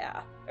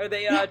 Yeah. Are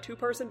they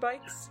two-person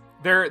bikes?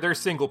 They're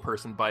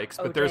single-person bikes,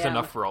 but there's damn.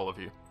 enough for all of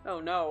you. Oh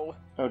no.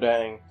 Oh,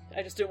 dang.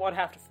 I just didn't want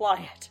to have to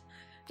fly it.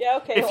 Yeah,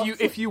 okay.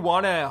 If you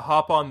want to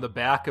hop on the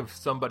back of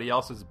somebody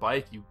else's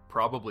bike, you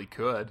probably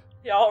could.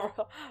 Yeah,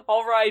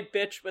 I'll ride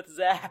bitch with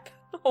Zap.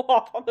 I'll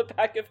hop on the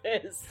back of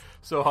his.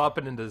 So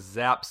hopping into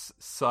Zap's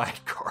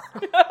sidecar.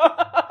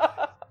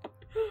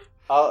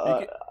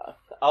 I'll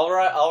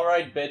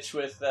ride bitch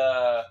with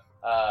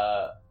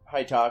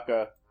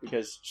Haitaka,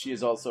 because she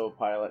is also a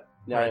pilot.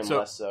 Now Right, I am so-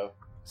 less so.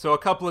 So a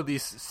couple of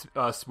these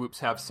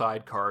swoops have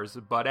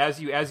sidecars, but as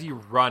you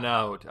run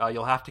out,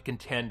 you'll have to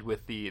contend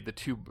with the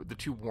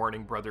two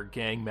Warning Brother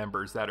gang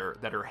members that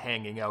are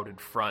hanging out in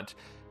front.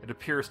 It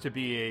appears to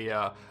be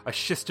a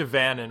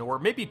Shistavanen, or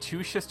maybe two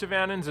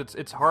Shistavanens.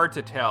 It's hard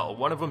to tell.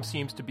 One of them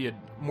seems to be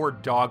more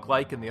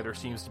dog-like, and the other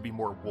seems to be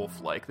more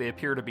wolf-like. They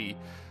appear to be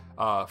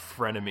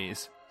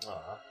frenemies.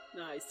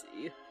 I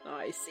see.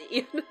 I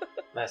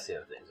see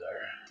how things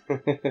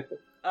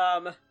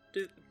are.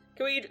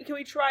 Can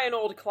we try an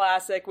old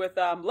classic with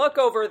look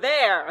over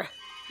there?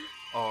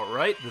 All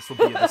right, this will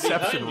be a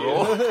deception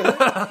roll.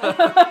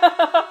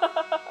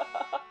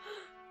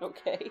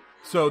 Okay.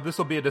 So this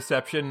will be a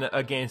deception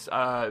against,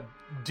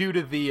 due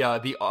to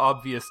the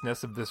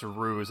obviousness of this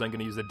ruse, I'm going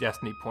to use a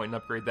destiny point and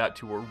upgrade that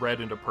to a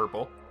red and a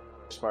purple.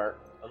 Smart.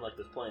 Unlike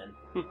this plan.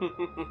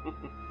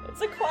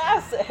 It's a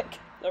classic.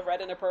 A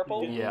red and a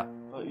purple. Yeah.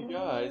 Oh, you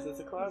guys, it's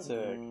a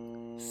classic.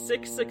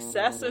 6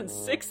 success and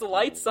 6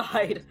 light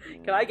side.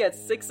 Can I get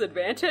 6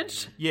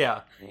 advantage?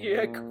 Yeah.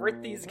 Yeah,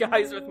 crit these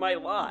guys with my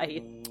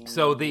lie.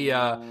 So the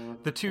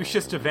two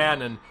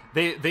Shistavanen,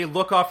 they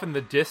look off in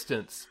the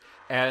distance,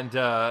 and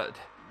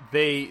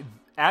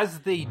as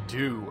they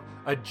do,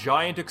 a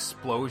giant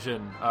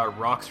explosion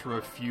rocks from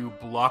a few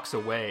blocks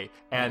away,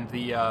 and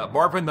the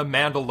Marvin the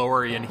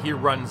Mandalorian, he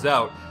runs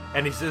out,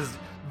 and he says,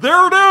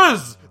 "There it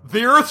is!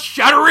 The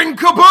earth-shattering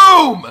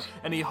kaboom!"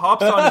 And he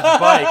hops on his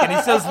bike, and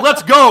he says,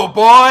 "Let's go,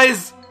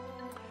 boys!"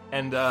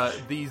 And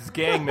these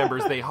gang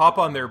members, they hop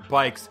on their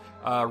bikes,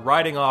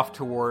 riding off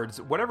towards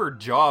whatever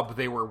job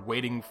they were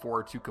waiting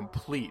for to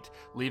complete,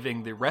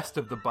 leaving the rest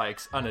of the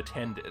bikes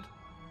unattended.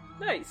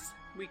 Nice.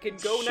 We can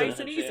go Shouldn't nice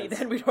and have easy, chance.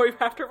 then we don't even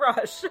have to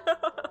rush.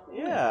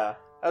 Yeah.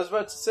 I was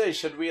about to say,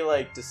 should we,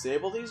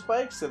 disable these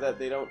bikes so that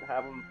they don't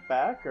have them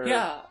back? Or...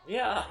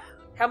 Yeah.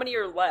 How many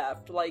are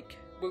left?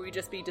 Would we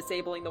just be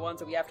disabling the ones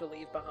that we have to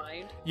leave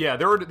behind? Yeah,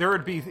 there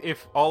would be,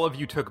 if all of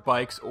you took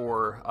bikes,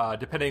 or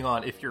depending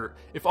on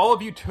if all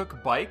of you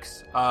took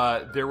bikes,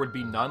 there would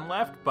be none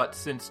left. But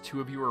since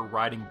 2 of you are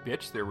riding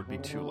bitch, there would be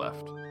 2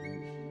 left.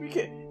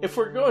 If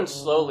we're going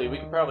slowly, we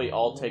can probably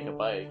all take a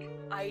bike.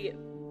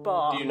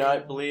 Bob. Do you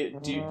not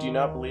believe? Do you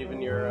not believe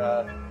in your?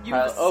 You've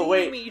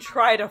pilot? seen me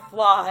try to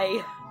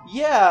fly.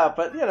 Yeah,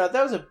 but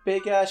that was a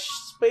big ass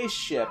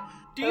spaceship.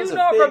 Do That you was a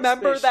not big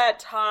remember space- that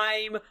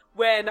time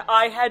when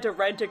I had to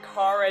rent a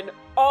car and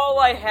all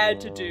I had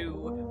to do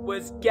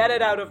was get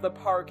it out of the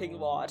parking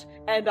lot,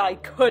 and I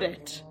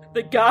couldn't?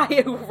 The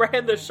guy who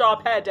ran the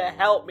shop had to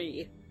help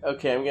me.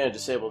 Okay, I'm gonna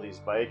disable these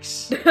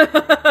bikes.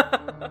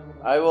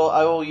 I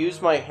will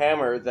use my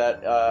hammer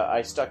that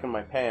I stuck in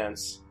my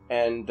pants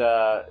and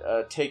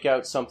take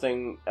out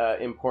something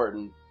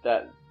important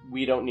that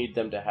we don't need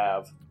them to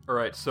have. All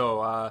right,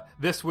 so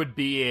this would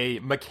be a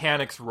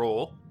mechanics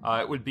roll.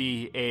 It would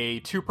be a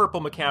 2 purple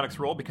mechanics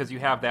roll because you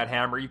have that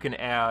hammer. You can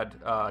add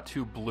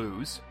 2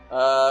 blues.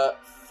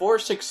 4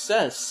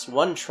 success,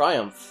 1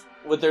 triumph.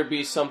 Would there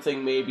be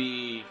something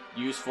maybe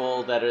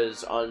useful that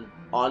is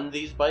on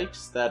these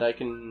bikes that I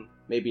can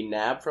maybe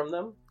nab from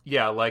them?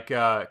 Yeah,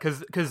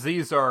 because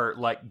these are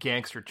like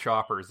gangster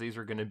choppers. These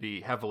are going to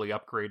be heavily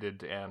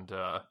upgraded and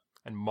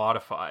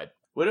modified.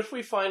 What if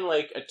we find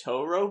a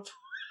tow rope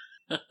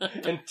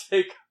and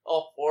take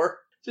all 4?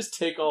 Just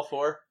take all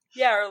 4.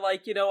 Yeah, or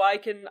I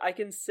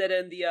can sit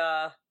in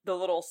the the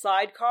little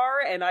sidecar,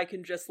 and I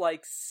can just,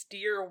 like,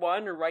 steer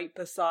one right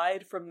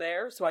beside from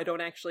there, so I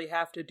don't actually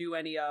have to do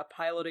any,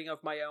 piloting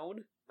of my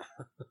own.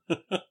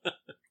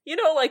 You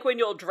know, like when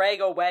you'll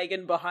drag a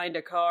wagon behind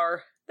a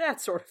car?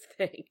 That sort of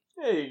thing.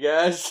 Hey, you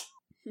guys.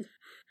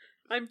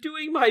 I'm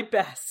doing my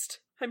best.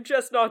 I'm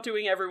just not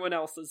doing everyone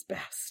else's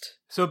best.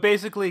 So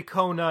basically,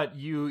 Conut,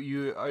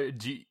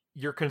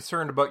 you're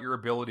concerned about your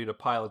ability to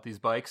pilot these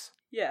bikes?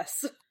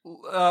 Yes.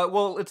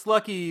 Well, it's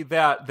lucky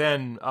that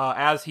then,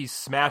 as he's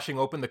smashing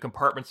open the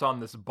compartments on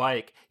this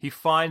bike, he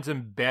finds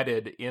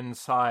embedded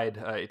inside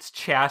its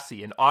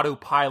chassis an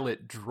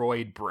autopilot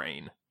droid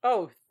brain.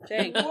 Oh,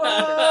 thank God.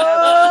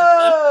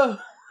 Whoa!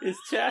 His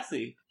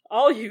chassis.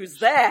 I'll use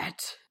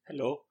that.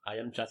 Hello, I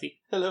am Chassis.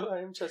 Hello, I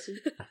am Jesse.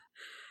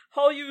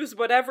 I'll use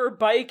whatever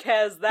bike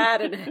has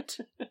that in it.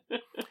 Yeah.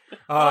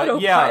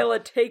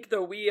 Autopilot, take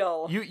the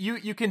wheel.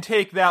 You can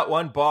take that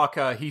one. Bach,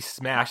 he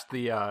smashed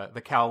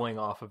the cowling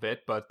off of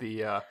it, but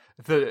the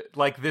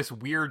like this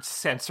weird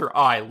sensor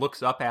eye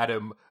looks up at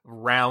him,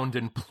 round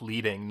and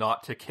pleading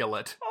not to kill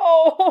it.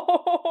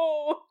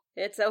 Oh,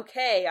 it's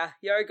okay.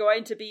 You're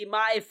going to be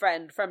my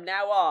friend from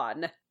now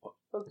on.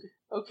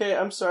 Okay,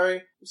 I'm sorry.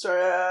 I'm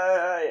sorry.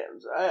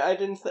 I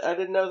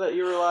didn't know that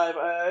you were alive.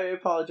 I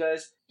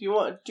apologize. Do you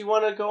want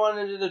to go on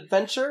an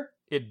adventure?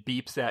 It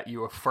beeps at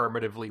you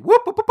affirmatively.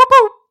 Whoop, whoop, whoop, whoop,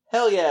 whoop.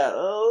 Hell yeah!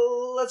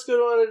 Let's go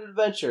on an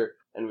adventure.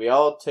 And we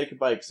all take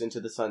bikes into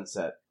the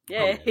sunset.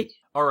 Yay.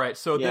 All right,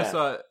 so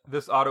Yeah.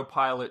 this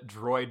autopilot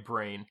droid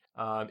brain,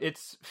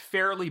 it's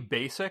fairly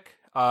basic.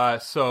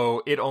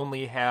 So it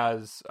only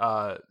has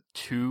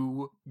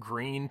 2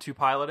 green to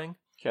piloting.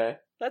 Okay.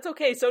 That's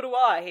okay, so do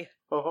I.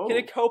 Oh. Can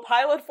it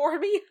co-pilot for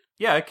me?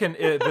 Yeah, it can.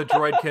 The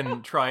droid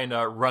can try and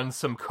run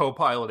some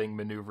co-piloting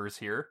maneuvers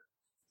here.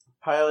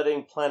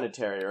 Piloting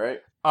planetary,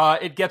 right?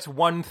 It gets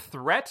 1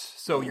 threat,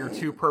 so your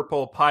 2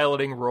 purple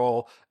piloting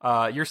roll.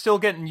 You're still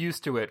getting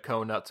used to it,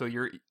 Conut. So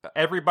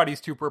everybody's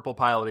 2 purple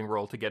piloting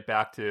roll to get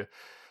back to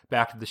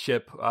the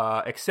ship,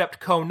 except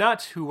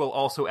Conut, who will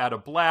also add a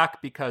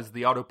black because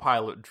the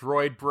autopilot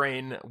droid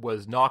brain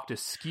was knocked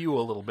askew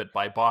a little bit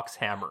by box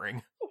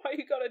hammering. Why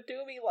you gotta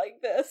do me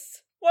like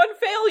this? 1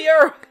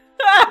 failure!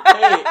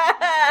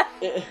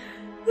 Hey.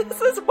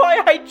 This is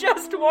why I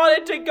just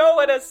wanted to go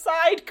in a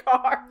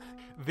sidecar!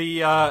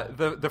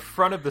 The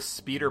front of the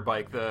speeder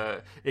bike,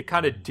 it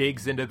kind of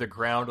digs into the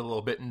ground a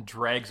little bit and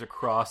drags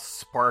across,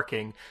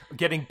 sparking,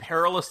 getting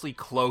perilously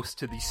close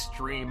to the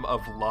stream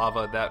of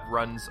lava that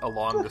runs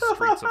along the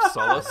streets of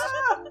Sullust.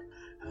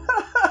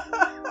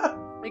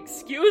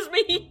 Excuse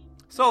me?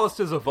 Sullust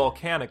is a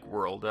volcanic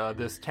world.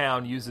 This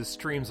town uses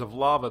streams of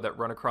lava that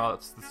run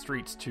across the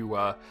streets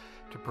to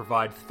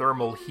provide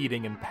thermal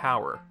heating and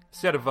power.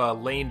 Instead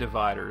of lane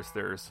dividers,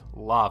 there's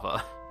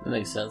lava. That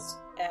makes sense.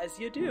 As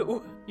you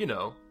do. You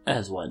know.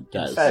 As one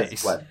does.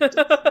 Face. What? How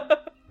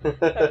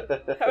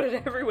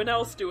did everyone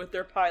else do with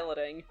their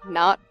piloting?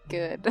 Not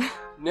good.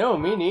 No,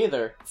 me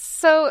neither.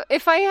 So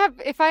if I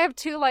have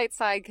 2 light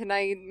side, can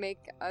I make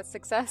a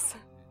success?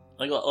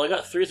 I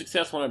got 3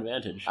 success, 1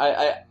 advantage.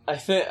 I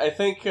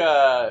think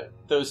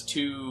those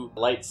 2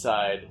 light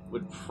side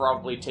would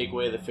probably take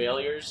away the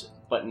failures,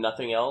 but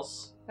nothing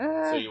else.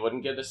 So you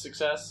wouldn't get a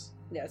success.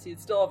 Yes,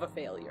 you'd still have a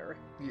failure.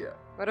 Yeah.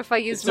 What if I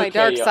used It's my okay,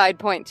 dark yeah. side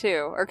point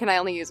too? Or can I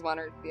only use one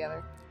or the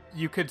other?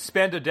 You could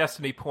spend a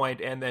destiny point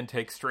and then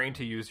take strain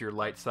to use your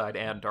light side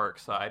and dark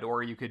side,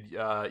 or you could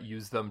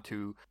use them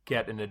to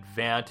get an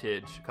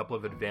advantage, a couple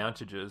of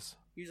advantages.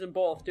 Use them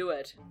both, do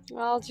it.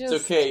 I'll just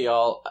It's okay,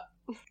 y'all.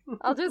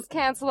 I'll just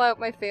cancel out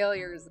my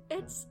failures.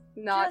 It's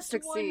Not just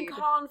succeed. one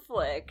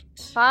conflict.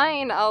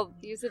 Fine, I'll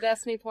use a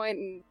destiny point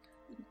and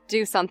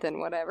do something,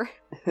 whatever.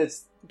 Get a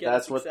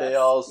That's what they success.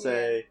 all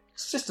say.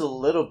 It's just a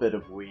little bit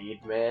of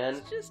weed, man.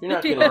 It's just- You're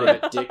not gonna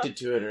get addicted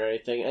to it or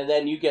anything, and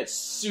then you get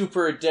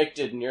super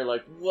addicted, and you're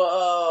like,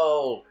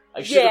 "Whoa!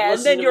 I should have Yeah, and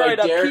listened then to you're my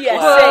at a dare PSA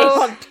class."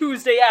 on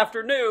Tuesday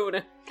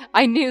afternoon.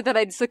 I knew that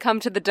I'd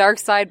succumb to the dark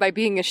side by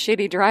being a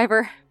shitty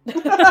driver.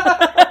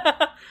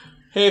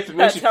 Hey, if it makes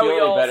That's you how feel we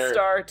any all better,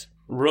 start.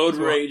 Road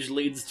rage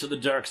leads to the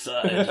dark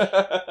side.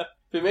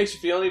 if it makes you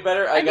feel any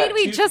better, I got mean,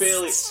 we 2 just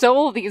failures.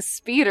 stole these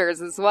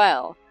speeders as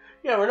well.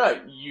 Yeah, we're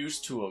not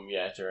used to them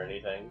yet or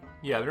anything.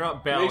 Yeah, they're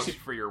not balanced you-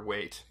 for your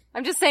weight.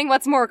 I'm just saying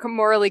what's more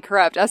morally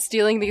corrupt, us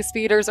stealing these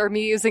speeders or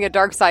me using a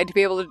dark side to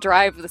be able to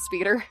drive the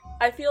speeder.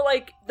 I feel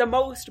like the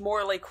most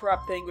morally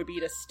corrupt thing would be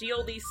to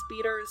steal these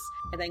speeders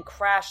and then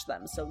crash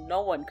them so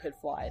no one could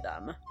fly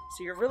them.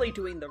 So you're really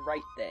doing the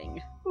right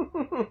thing.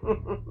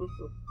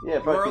 Yeah,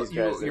 fuck these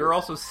guys. You're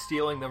also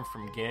stealing them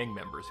from gang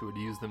members who would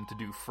use them to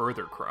do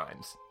further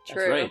crimes.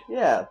 True. That's right.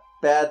 Yeah,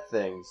 bad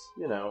things,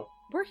 you know.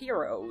 We're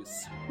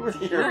heroes. We're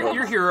heroes.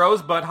 You're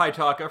heroes, but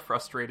Haitaka,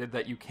 frustrated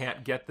that you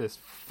can't get this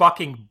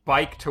fucking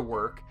bike to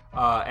work,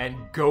 and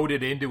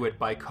goaded into it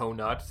by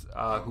Conut,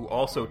 who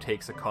also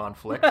takes a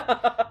conflict.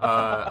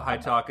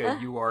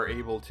 Haitaka, you are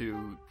able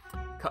to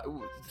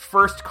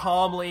first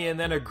calmly and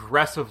then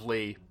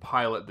aggressively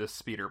pilot this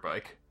speeder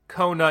bike.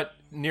 Conut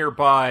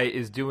nearby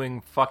is doing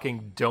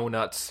fucking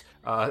donuts,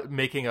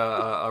 making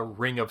a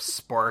ring of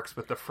sparks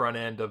with the front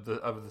end of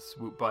the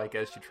swoop bike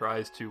as she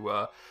tries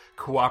to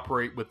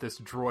cooperate with this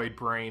droid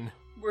brain.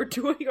 We're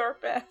doing our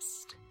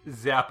best.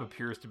 Zap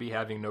appears to be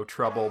having no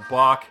trouble.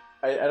 Bach.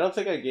 I don't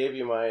think I gave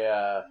you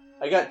my.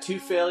 I got 2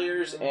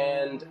 failures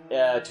and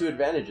 2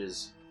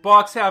 advantages.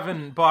 Bach's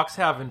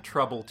having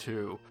trouble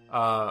too.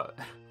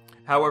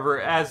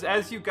 However,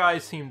 as you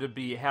guys seem to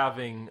be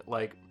having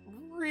like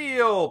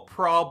real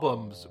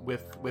problems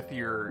with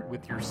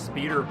your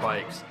speeder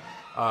bikes,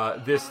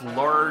 this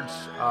large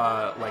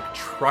like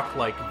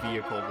truck-like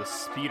vehicle, the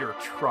speeder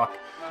truck,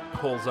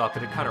 pulls up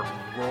and it kind of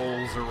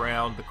rolls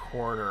around the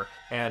corner,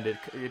 and it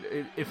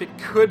if it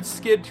could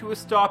skid to a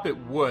stop, it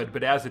would,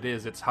 but as it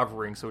is, it's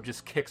hovering, so it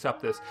just kicks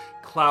up this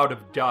cloud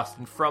of dust,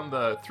 and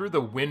through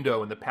the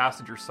window in the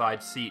passenger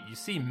side seat, you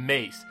see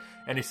Mace,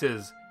 and he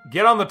says,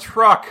 "Get on the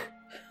truck."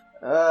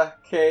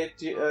 Okay.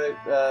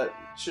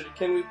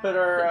 Can we put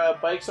our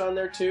bikes on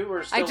there too?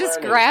 We're still I just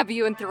learning. grab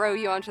you and throw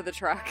you onto the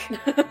truck.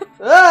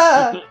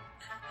 Ah!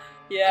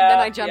 Yeah. And then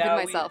I jump in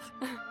myself.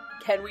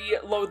 Can we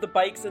load the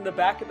bikes in the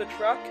back of the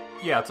truck?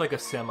 Yeah, it's like a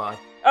semi.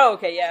 Oh,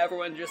 okay, yeah,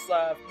 everyone just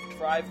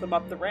drive them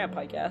up the ramp,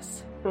 I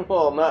guess.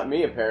 Well, not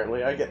me,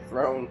 apparently. I get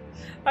thrown.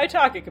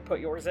 Itaka could put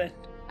yours in.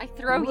 I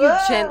throw you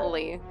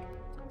gently.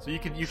 So you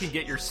can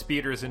get your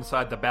speeders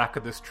inside the back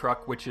of this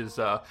truck, which is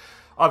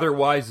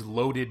otherwise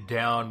loaded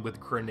down with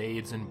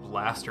grenades and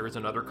blasters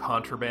and other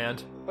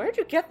contraband. Where'd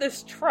you get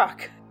this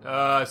truck?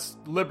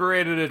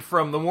 Liberated it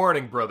from the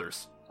Warning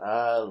Brothers.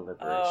 Liberation.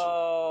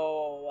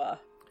 Oh.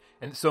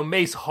 And so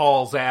Mace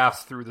hauls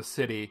ass through the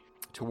city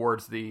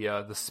towards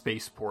the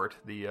spaceport,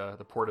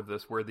 the port of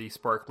this, where the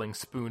Sparkling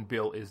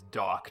Spoonbill is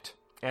docked.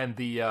 And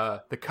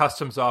the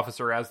customs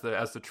officer, as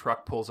the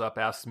truck pulls up,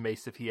 asks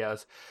Mace if he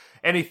has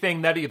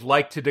anything that he'd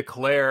like to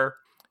declare.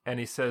 And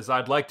he says,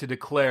 "I'd like to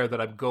declare that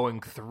I'm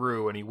going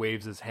through," and he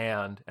waves his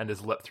hand and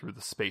is let through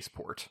the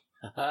spaceport.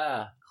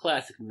 Haha,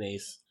 classic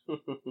Mace.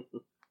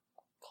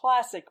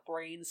 Classic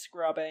brain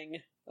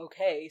scrubbing.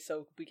 Okay,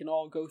 so we can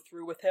all go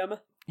through with him?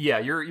 Yeah,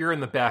 you're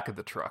in the back of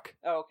the truck.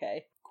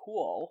 Okay,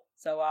 cool.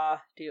 So,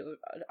 do you,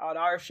 on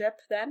our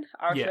ship, then?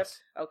 Our ship? Yes.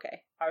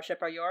 Okay. Our ship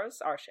or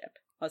yours? Our ship.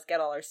 Let's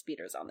get all our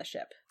speeders on the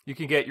ship. You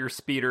can get your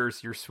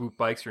speeders, your swoop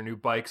bikes, your new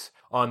bikes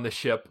on the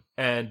ship,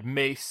 and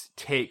Mace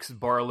takes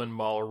Barlin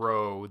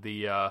Malraux,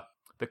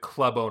 the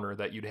club owner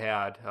that you'd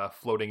had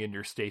floating in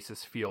your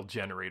stasis field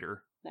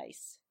generator.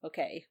 Nice.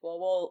 Okay,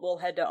 well, we'll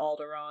head to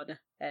Alderaan,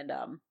 and,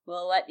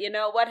 we'll let you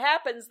know what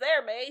happens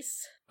there,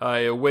 Mace. I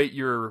await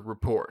your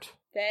report.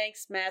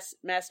 Thanks,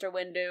 Master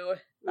Windu.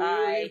 We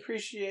Bye.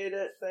 appreciate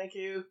it. Thank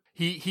you.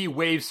 He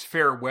waves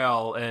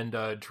farewell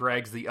and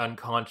drags the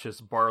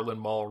unconscious Barlin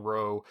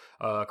Malraux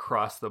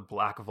across the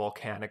black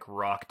volcanic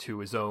rock to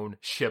his own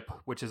ship,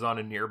 which is on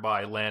a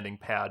nearby landing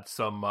pad. It's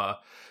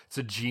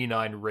a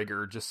G9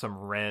 rigger, just some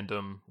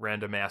random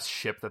ass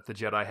ship that the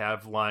Jedi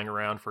have lying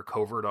around for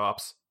covert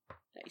ops.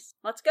 Nice.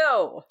 Let's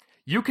go.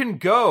 You can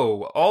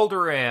go.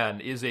 Alderaan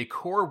is a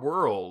core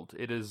world.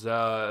 It is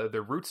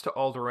the routes to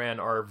Alderaan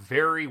are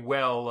very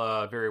well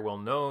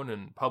known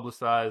and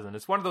publicized, and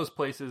it's one of those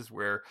places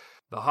where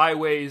the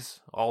highways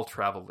all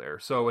travel there.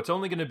 So it's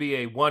only going to be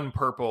a 1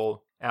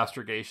 purple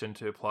astrogation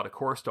to plot a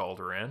course to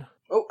Alderaan.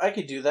 Oh, I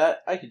could do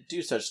that. I could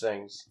do such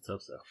things. Let's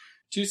hope so.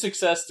 2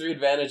 success, 3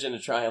 advantage, and a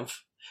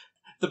triumph.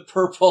 The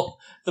purple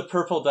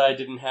die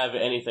didn't have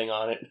anything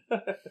on it.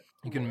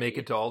 You can make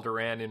it to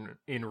Alderaan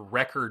in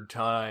record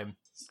time.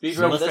 Speed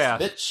So run this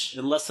fast. bitch.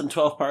 In less than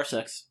 12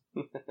 parsecs.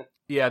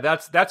 Yeah,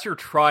 that's your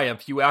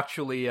triumph. You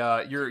actually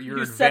you're You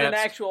advanced. set an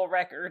actual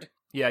record.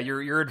 Yeah,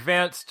 your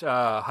advanced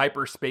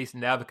hyperspace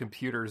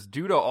navicomputers,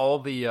 due to all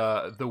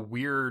the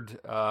weird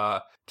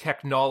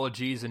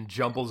technologies and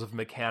jumbles of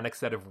mechanics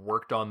that have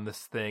worked on this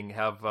thing,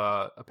 have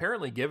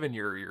apparently given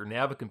your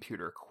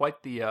navicomputer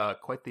quite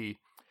the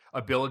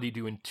ability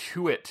to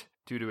intuit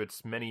due to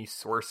its many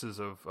sources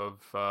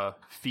of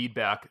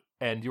feedback,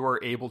 and you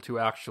are able to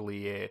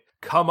actually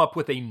come up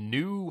with a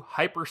new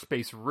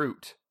hyperspace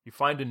route. You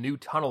find a new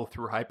tunnel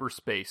through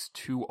hyperspace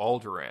to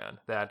Alderaan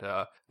that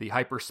the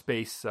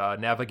Hyperspace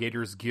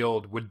Navigators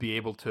Guild would be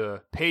able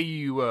to pay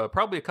you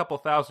probably a couple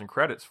thousand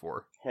credits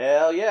for.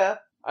 Hell yeah.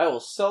 I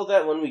will sell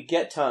that when we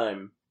get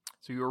time.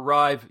 So you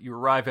arrive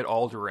at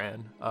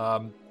Alderaan.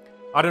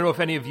 I don't know if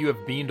any of you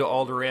have been to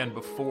Alderaan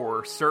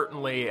before.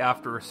 Certainly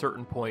after a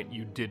certain point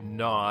you did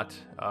not.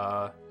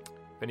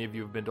 If any of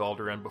you have been to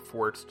Alderaan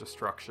before its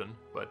destruction,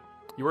 but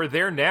you are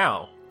there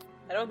now.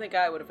 I don't think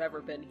I would have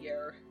ever been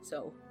here,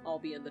 so I'll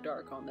be in the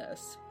dark on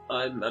this.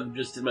 I'm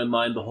just in my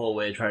mind the whole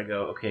way trying to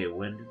go, okay,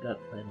 when did that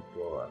planet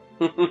blow up?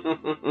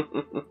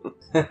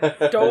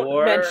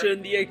 Don't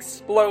mention the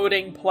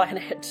exploding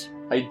planet.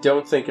 I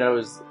don't think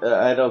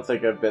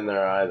I've been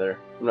there either.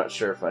 I'm not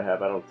sure if I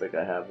have. I don't think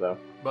I have, though.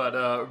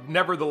 But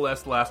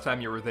nevertheless, last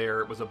time you were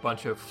there, it was a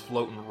bunch of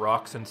floating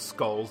rocks and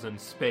skulls in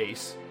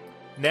space.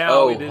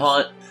 Now it is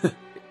Haunt.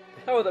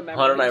 Oh, the memories.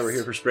 Haunt and I were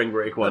here for spring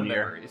break the one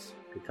year. memories.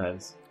 Good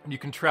times. You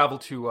can travel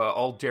to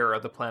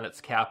Aldera, the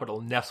planet's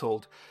capital,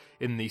 nestled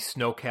in the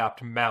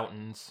snow-capped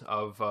mountains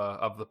of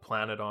the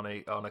planet on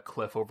a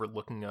cliff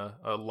overlooking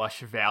a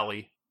lush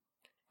valley.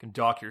 You can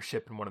dock your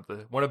ship in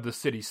one of the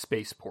city's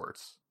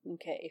spaceports.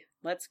 Okay,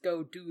 let's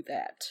go do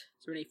that.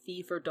 Is there any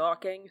fee for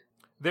docking?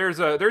 There's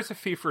a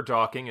fee for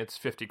docking. It's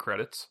 50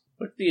 credits.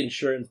 What's the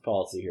insurance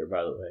policy here,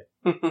 by the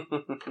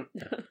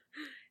way?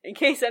 In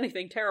case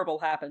anything terrible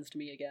happens to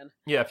me again.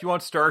 Yeah, if you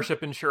want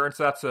Starship insurance,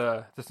 that's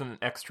an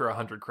extra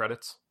 100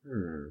 credits.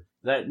 Does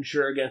that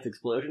insure against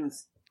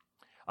explosions?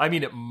 I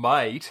mean, it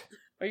might.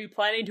 Are you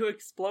planning to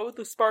explode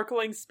the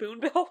sparkling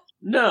spoonbill?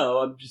 No,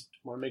 I just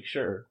want to make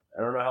sure.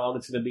 I don't know how long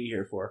it's going to be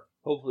here for.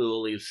 Hopefully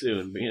we'll leave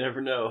soon, but you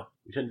never know.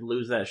 We tend to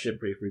lose that ship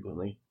pretty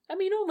frequently. I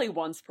mean, only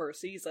once per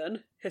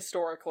season,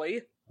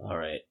 historically.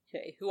 Alright.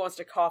 Okay, who wants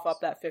to cough up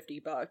that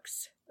 $50?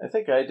 I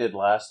think I did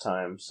last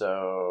time, I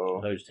so...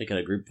 thought I was taking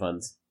out group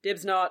funds.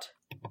 Dibs not.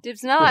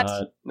 Dibs not.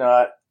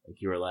 Not...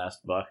 Like you were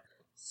last, Buck.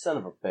 Son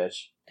of a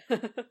bitch.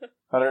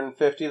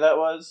 150 that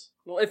was?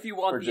 Well, if you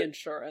want Or the ju-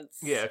 insurance.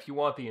 Yeah, if you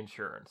want the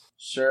insurance.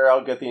 Sure,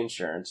 I'll get the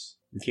insurance.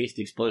 In case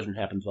the explosion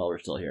happens while we're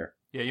still here.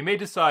 Yeah, you may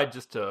decide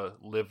just to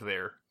live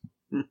there.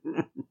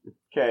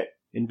 Okay.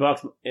 In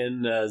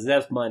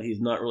Zap's mind,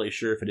 he's not really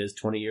sure if it is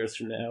 20 years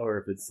from now or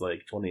if it's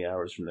like 20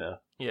 hours from now.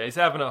 Yeah, he's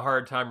having a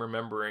hard time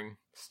remembering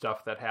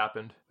stuff that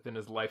happened within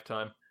his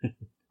lifetime.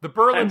 The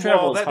Berlin Time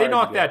travel Wall, is they hard,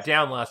 knocked yes. that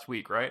down last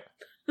week, right?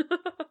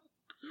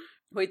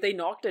 Wait, they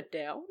knocked it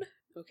down?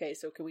 Okay,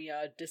 so can we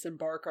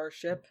disembark our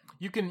ship?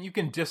 You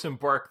can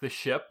disembark the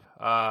ship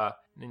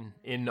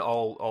in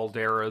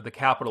Aldera, the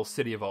capital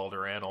city of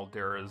Alderaan.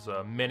 Aldera's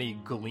many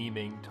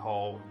gleaming,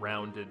 tall,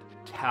 rounded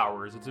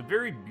towers. It's a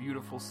very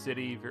beautiful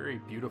city, very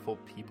beautiful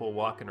people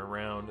walking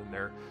around in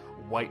their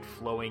white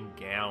flowing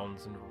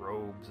gowns and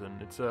robes,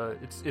 and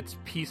it's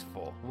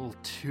peaceful, a little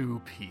too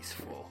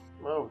peaceful.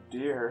 Oh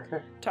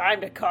dear.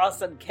 Time to cause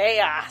some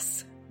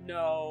chaos!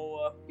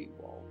 No, we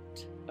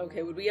won't.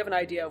 Okay, would we have an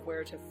idea of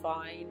where to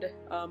find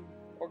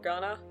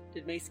Organa?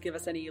 Did Mace give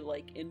us any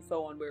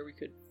info on where we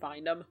could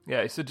find him?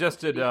 Yeah, he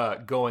suggested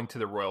going to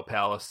the Royal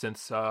Palace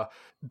since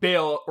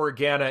Bail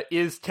Organa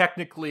is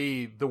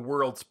technically the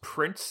world's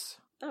prince.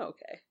 Oh,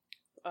 okay.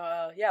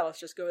 Yeah, let's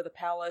just go to the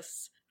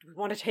palace. Do we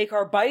want to take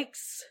our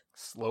bikes?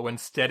 Slow and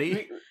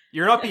steady.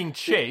 You're not being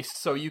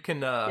chased, so you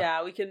can...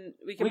 Yeah, we can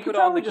we put could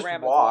on probably the just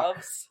grandma walk.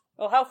 gloves.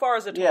 Well, how far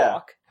is it to Yeah.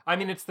 walk? I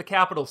mean, it's the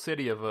capital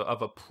city of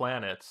a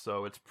planet,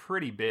 so it's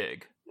pretty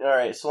big.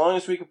 Alright, so long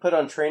as we can put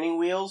on training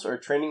wheels or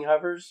training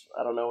hovers,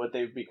 I don't know what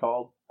they'd be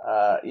called.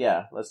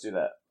 Yeah, let's do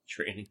that.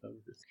 Training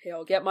hovers. Okay,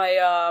 I'll get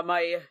my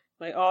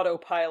my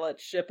autopilot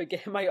ship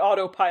again. My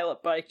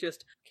autopilot bike.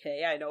 Just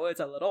okay. I know it's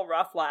a little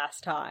rough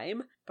last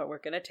time, but we're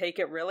gonna take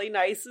it really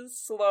nice and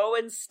slow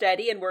and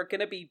steady, and we're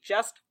gonna be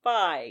just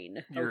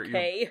fine.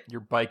 Okay.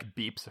 Your bike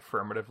beeps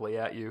affirmatively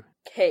at you.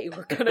 Okay,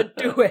 we're gonna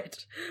do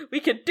it. We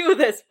can do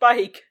this,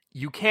 bike.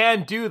 You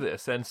can do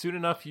this, and soon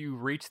enough you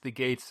reach the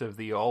gates of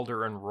the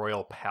Alderaan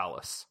Royal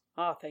Palace.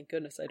 Oh, thank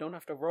goodness I don't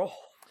have to roll.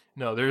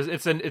 No,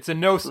 it's a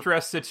no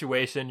stress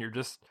situation. You're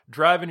just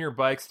driving your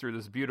bikes through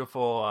this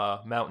beautiful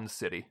mountain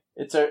city.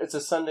 It's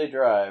a Sunday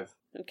drive.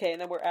 Okay,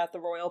 and then we're at the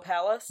Royal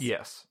Palace?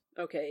 Yes.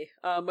 Okay,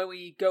 when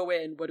we go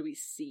in, what do we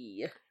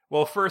see?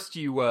 Well, first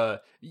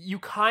you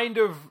kind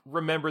of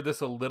remember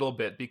this a little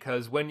bit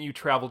because when you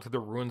traveled to the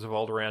ruins of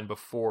Alderaan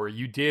before,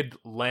 you did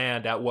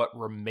land at what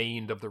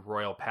remained of the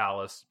Royal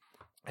Palace.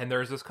 And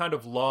there's this kind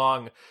of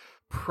long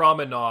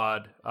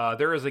promenade.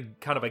 There is a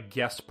kind of a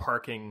guest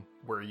parking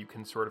where you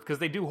can sort of, because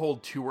they do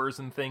hold tours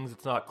and things.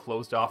 It's not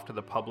closed off to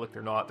the public.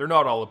 They're not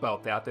all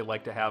about that. They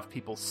like to have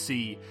people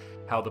see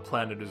how the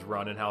planet is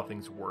run and how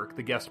things work.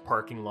 The guest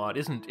parking lot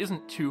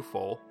isn't too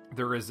full.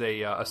 There is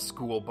a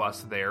school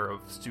bus there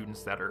of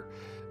students that are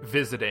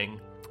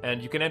visiting,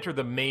 and you can enter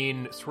the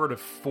main sort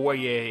of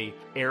foyer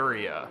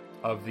area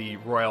of the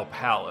Royal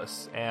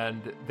Palace,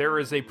 and there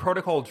is a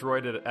protocol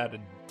droid at a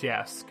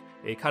desk,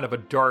 a kind of a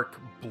dark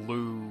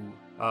blue,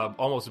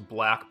 almost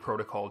black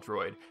protocol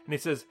droid. And he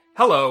says,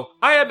 "Hello,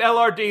 I am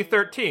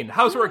LRD-13,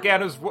 House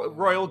Organa's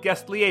Royal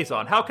Guest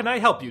Liaison. How can I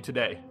help you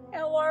today?"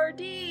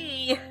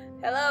 LRD!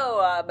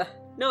 Hello,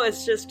 no,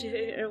 it's just,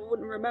 it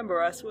wouldn't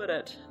remember us, would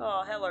it?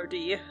 Oh,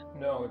 LRD.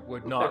 No, it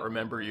would not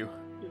remember you.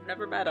 You've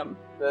never met him.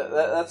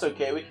 That's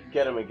okay, we can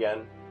get him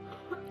again.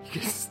 You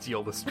can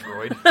steal this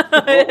droid.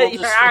 We'll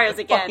Your just ours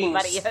again, fucking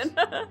buddy.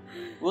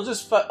 We'll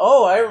just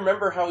oh, I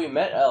remember how we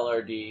met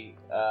LRD.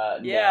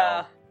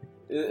 Yeah.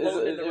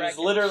 It in the was wreckage.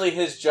 literally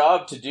his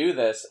job to do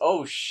this.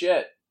 Oh,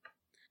 shit.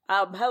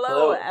 Hello,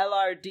 Hello.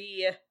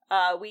 LRD.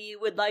 We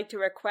would like to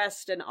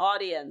request an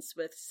audience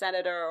with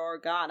Senator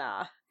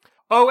Organa.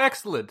 Oh,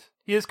 excellent.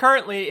 He is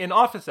currently in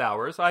office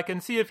hours. I can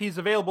see if he's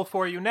available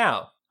for you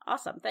now.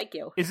 Awesome, thank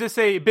you. Is this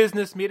a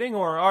business meeting,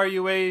 or are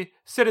you a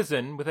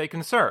citizen with a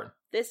concern?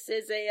 This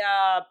is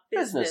a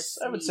business.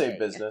 I would say meeting.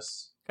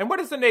 business. And what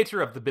is the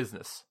nature of the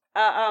business?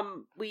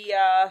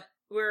 We're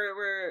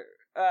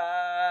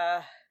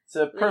It's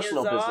a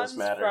personal liaisons business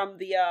matter. from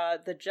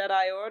the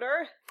Jedi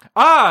Order.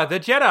 Ah, the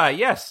Jedi,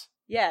 yes.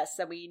 Yes,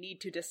 and we need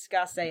to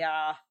discuss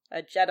a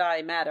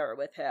Jedi matter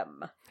with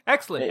him.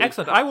 Excellent, Hey.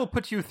 excellent. I will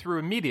put you through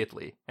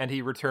immediately. And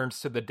he returns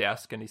to the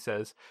desk and he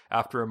says,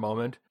 after a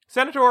moment,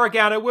 Senator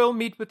Organa will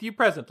meet with you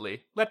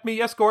presently. Let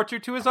me escort you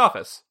to his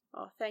office.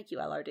 Oh, thank you,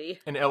 LRD.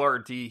 In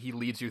LRD, he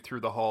leads you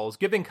through the halls,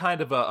 giving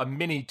kind of a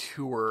mini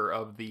tour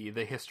of the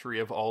history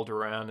of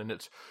Alderaan and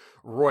its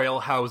royal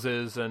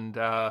houses, and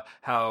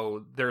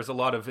how there's a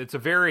lot of... It's a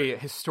very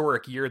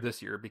historic year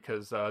this year,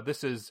 because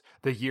this is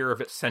the year of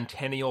its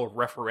centennial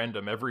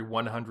referendum. Every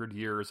 100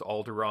 years,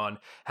 Alderaan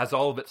has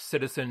all of its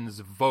citizens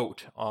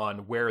vote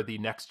on where the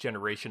next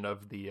generation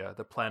of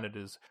the planet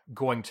is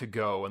going to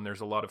go, and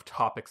there's a lot of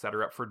topics that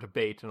are up for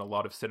debate, and a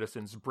lot of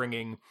citizens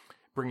bringing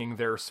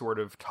their sort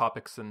of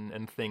topics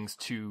and things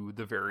to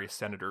the various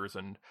senators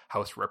and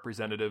House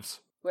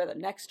representatives. Where the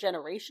next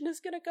generation is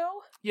gonna go?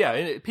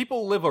 Yeah,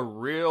 people live a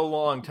real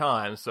long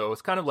time, so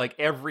it's kind of like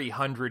every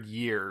 100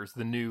 years,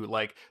 the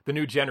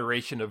new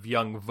generation of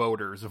young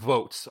voters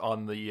votes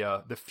on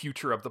the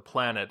future of the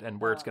planet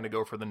and where it's going to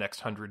go for the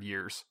next 100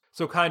 years.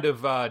 So kind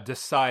of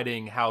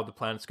deciding how the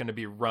planet's going to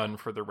be run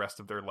for the rest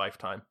of their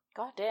lifetime.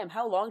 God damn,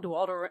 how long do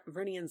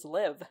Alderaanians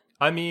live?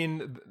 I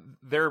mean,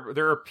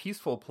 they're a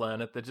peaceful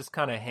planet that just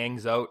kind of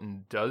hangs out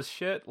and does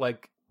shit.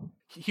 Like,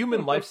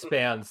 human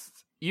lifespans,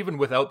 even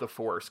without the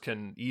Force,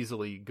 can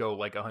easily go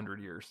like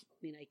 100 years.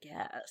 I mean, I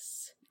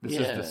guess.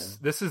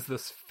 This is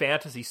this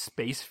fantasy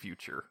space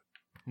future.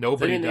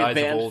 Nobody Is it dies of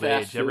advanced old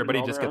fast age. food Everybody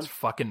all just around? gets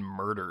fucking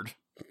murdered.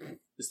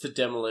 It's the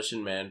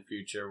Demolition Man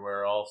future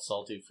where all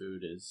salty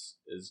food is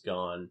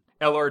gone.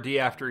 LRD,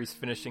 after he's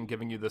finishing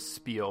giving you the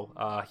spiel,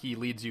 he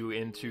leads you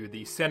into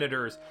the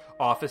senator's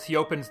office. He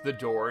opens the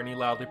door and he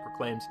loudly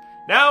proclaims,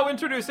 "Now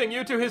introducing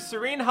you to His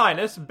Serene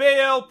Highness,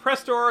 Bael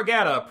Prestor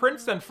Organa,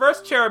 Prince and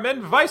First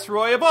Chairman,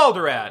 Viceroy of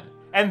Alderaan.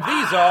 And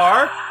these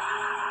are..."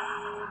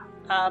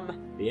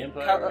 The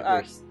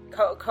Empire.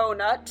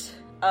 Conut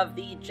of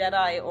the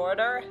Jedi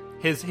Order.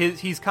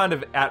 He's kind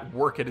of at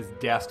work at his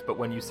desk, but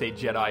when you say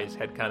Jedi, his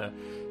head kind of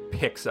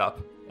picks up.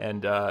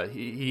 And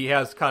he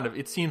has kind of...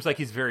 It seems like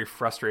he's very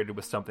frustrated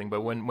with something,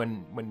 but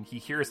when he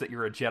hears that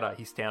you're a Jedi,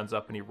 he stands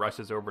up and he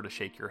rushes over to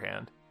shake your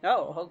hand.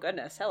 Oh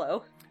goodness,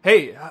 hello.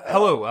 Hey,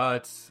 hello.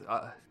 It's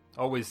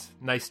always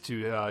nice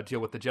to deal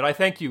with the Jedi.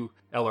 Thank you,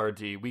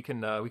 LRD. We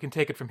can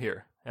take it from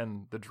here.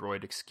 And the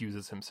droid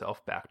excuses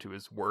himself back to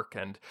his work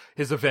and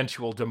his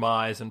eventual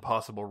demise and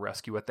possible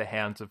rescue at the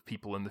hands of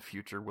people in the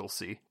future. We'll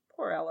see.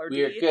 Poor LRD.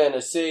 We're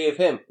gonna save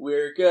him.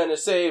 We're gonna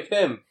save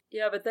him.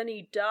 Yeah, but then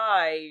he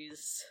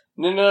dies.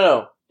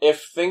 No.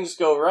 If things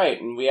go right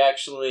and we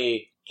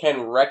actually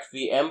can wreck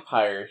the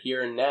Empire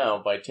here and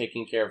now by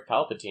taking care of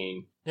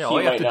Palpatine, Yeah, all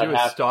he you have might to do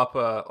not is stop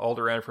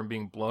Alderaan from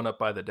being blown up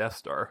by the Death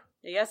Star.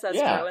 I guess that's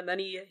Yeah. true, and then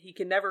he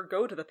can never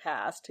go to the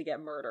past to get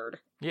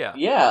murdered. Yeah.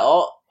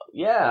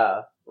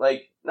 Yeah.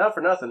 Like, not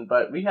for nothing,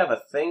 but we have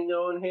a thing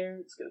going here.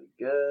 It's gonna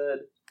be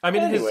good. I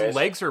mean, his Anyways.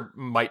 legs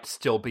might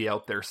still be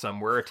out there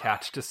somewhere,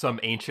 attached to some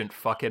ancient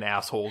fucking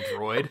asshole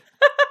droid.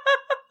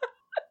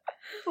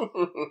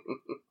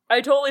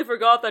 I totally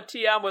forgot that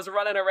TM was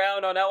running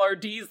around on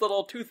LRD's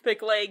little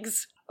toothpick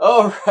legs.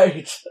 Oh,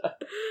 right.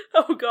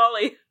 Oh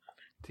golly.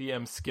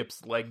 TM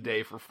skips leg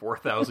day for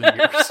 4,000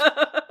 years.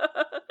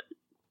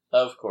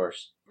 Of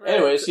course.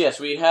 Anyways, yes,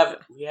 we have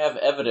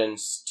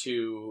evidence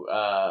to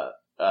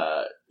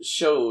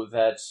show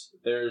that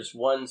there's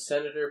one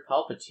Senator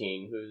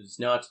Palpatine who's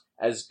not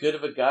as good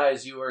of a guy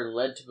as you are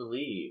led to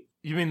believe.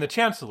 You mean the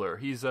Chancellor?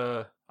 He's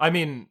I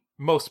mean,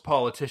 most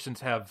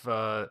politicians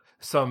have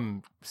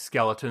some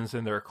skeletons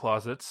in their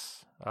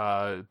closets,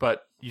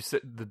 but you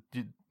said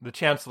the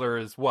Chancellor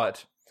is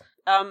what?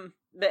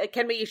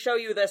 Can we show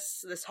you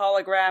this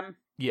hologram?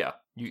 Yeah,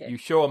 Okay. you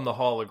show him the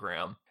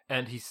hologram,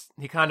 and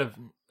he kind of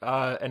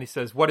and he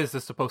says, "What is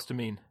this supposed to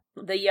mean?"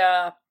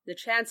 The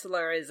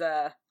Chancellor is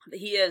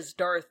he is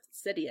Darth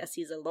Sidious.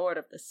 He's a Lord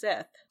of the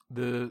Sith.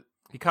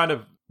 He kind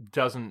of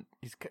doesn't.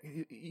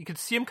 You could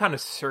see him kind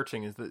of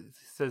searching. He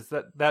says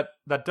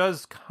that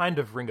does kind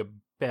of ring a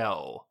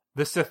bell.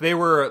 The Sith, they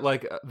were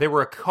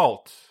a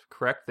cult,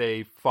 correct?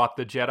 They fought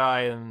the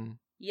Jedi, and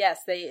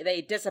Yes,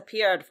 they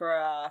disappeared for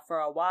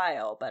a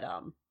while, but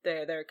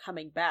they're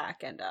coming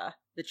back, and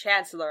the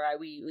Chancellor,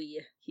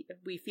 we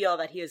feel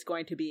that he is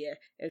going to be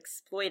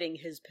exploiting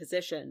his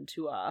position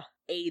to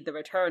aid the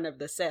return of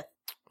the Sith.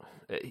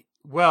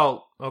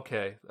 well,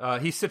 okay.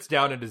 He sits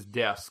down at his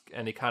desk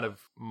and he kind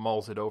of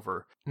mulls it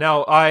over.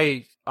 Now,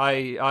 I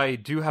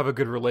do have a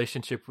good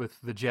relationship with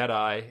the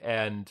Jedi,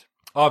 and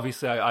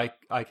obviously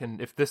I can,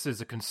 if this is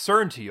a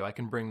concern to you, I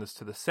can bring this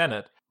to the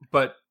Senate.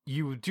 But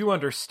you do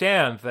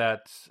understand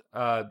that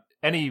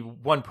any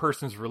one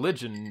person's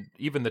religion,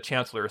 even the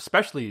Chancellor,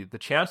 especially the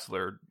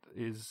Chancellor,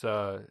 is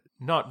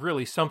not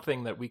really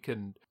something that we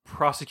can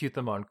prosecute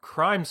them on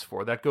crimes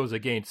for. That goes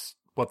against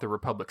what the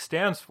Republic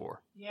stands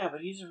for. Yeah,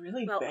 but he's a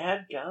really Well,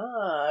 bad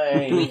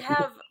guy.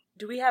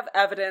 Do we have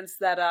evidence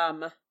that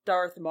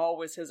Darth Maul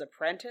was his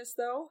apprentice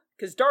though?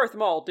 Because Darth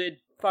Maul did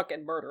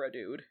fucking murder a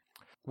dude.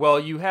 Well,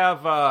 you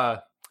have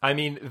I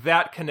mean,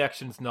 that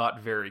connection's not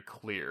very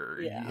clear.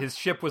 Yeah. His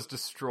ship was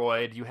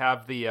destroyed. You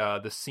have the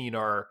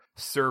CNR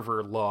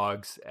server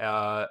logs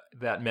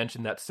that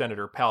mention that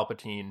Senator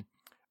Palpatine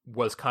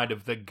was kind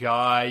of the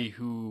guy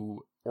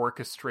who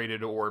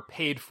orchestrated or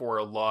paid for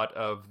a lot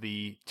of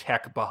the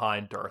tech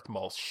behind Darth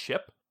Maul's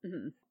ship.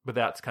 Mm-hmm. But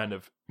that's kind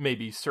of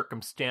maybe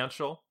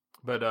circumstantial.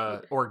 But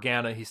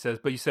Organa, he says,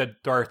 but you said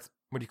Darth,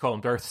 what do you call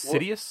him? Darth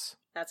Sidious?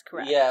 That's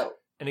correct. Yeah.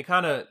 And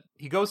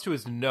he goes to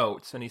his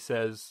notes and he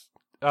says,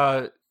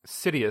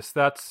 Sidious,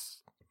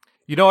 that's,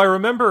 I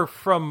remember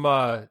from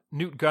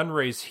Newt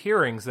Gunray's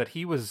hearings that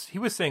he was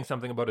saying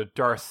something about a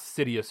Darth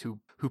Sidious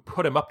who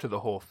put him up to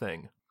the whole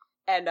thing.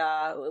 And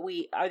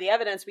the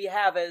evidence we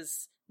have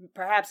is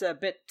perhaps a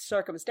bit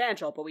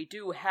circumstantial, but we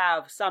do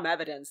have some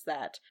evidence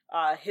that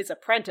his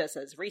apprentice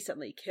has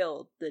recently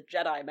killed the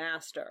Jedi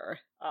Master,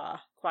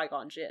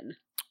 Qui-Gon Jinn.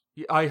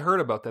 I heard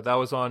about that. That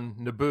was on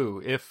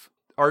Naboo.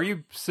 Are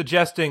you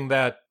suggesting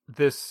that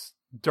this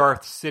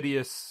Darth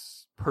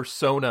Sidious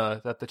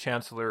persona that the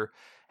Chancellor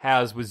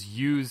has was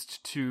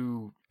used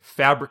to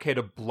fabricate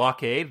a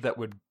blockade that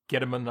would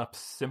get him enough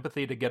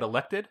sympathy to get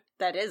elected?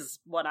 That is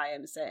what I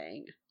am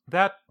saying.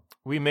 That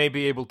we may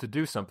be able to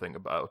do something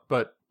about.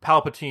 But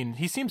Palpatine,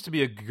 he seems to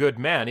be a good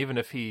man, even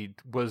if he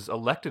was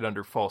elected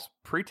under false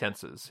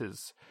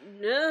pretenses.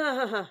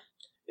 No.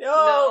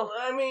 No,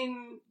 I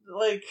mean,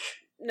 like...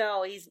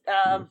 No, he's,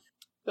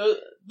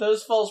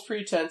 Those false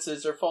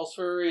pretenses are false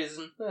for a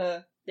reason.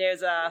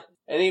 There's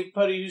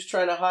Anybody who's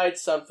trying to hide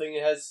something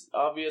has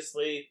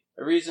obviously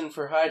a reason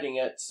for hiding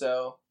it,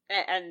 so...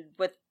 And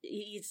with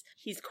he's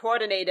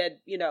coordinated,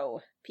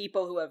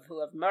 people who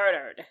have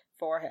murdered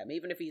for him,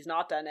 even if he's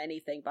not done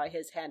anything by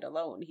his hand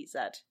alone. He's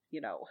at,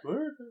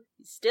 Murder?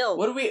 He's still...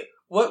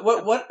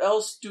 What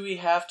else do we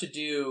have to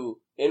do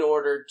in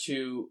order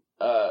to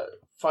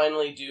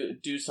finally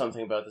do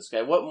something about this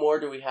guy? What more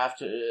do we have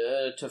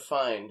to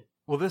find?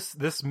 Well,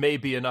 this may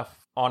be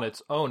enough on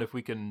its own if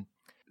we can...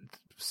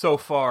 So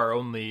far,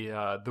 only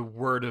the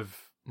word of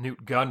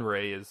Newt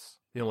Gunray is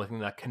the only thing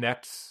that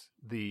connects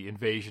the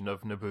invasion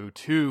of Naboo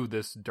to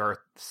this Darth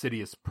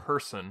Sidious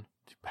person,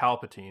 to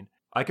Palpatine.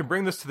 I can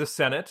bring this to the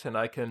Senate, and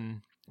I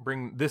can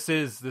bring... This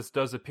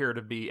does appear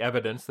to be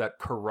evidence that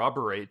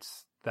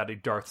corroborates that a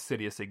Darth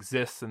Sidious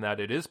exists and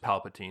that it is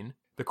Palpatine.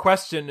 The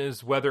question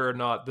is whether or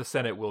not the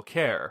Senate will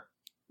care.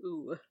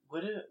 Ooh.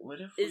 What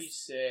if we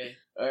say...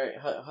 Alright,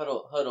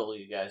 huddle,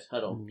 you guys,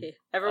 huddle. Okay,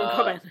 everyone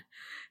come in.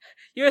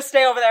 You just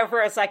stay over there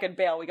for a second,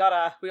 Bale. We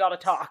gotta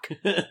talk.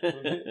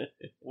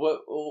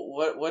 What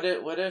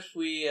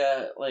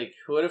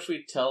if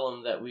we tell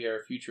them that we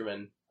are future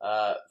men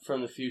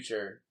from the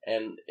future,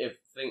 and if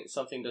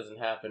something doesn't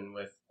happen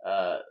with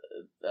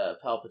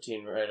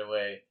Palpatine right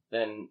away,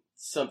 then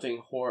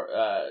something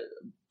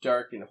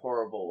dark and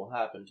horrible will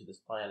happen to this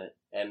planet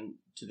and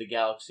to the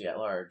galaxy at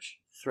large.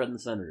 Threaten the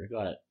Senator.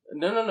 Got it.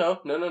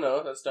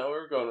 No. That's not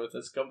where we're going with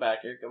this. Come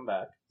back here. Come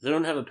back. They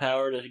don't have a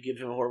power to give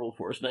him horrible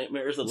force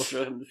nightmares that'll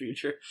show him the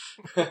future.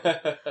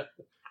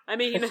 I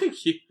mean, I think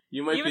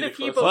you might even be if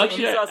the he closest.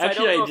 believes us, I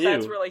don't know if I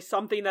that's do. really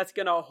something that's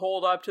gonna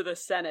hold up to the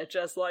Senate.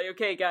 Just like,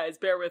 okay, guys,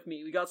 bear with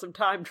me. We got some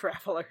time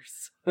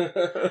travelers.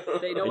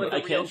 They know what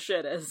the real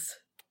shit is.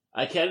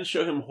 I can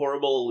show him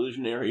horrible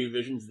illusionary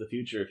visions of the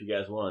future if you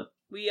guys want.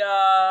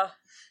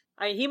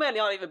 I mean, he might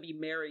not even be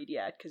married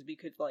yet, because we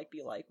could,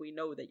 be like, we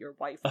know that your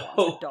wife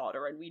wants a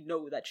daughter, and we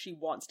know that she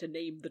wants to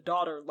name the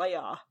daughter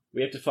Leia.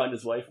 We have to find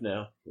his wife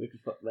now. We have to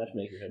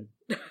matchmaker him.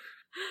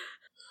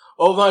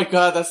 Oh my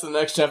god, that's the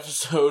next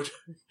episode.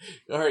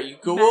 Alright, you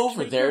go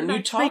over there and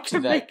you talk to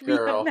that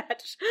girl.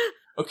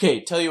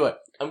 Okay, tell you what.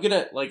 I'm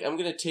gonna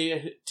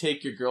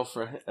take your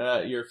girlfriend,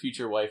 your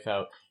future wife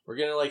out. We're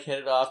gonna hit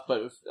it off,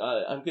 but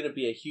I'm gonna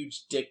be a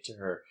huge dick to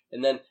her.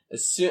 And then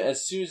as soon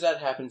as that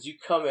happens, you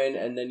come in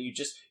and then you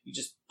just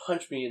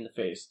punch me in the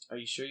face. Are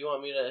you sure you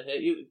want me to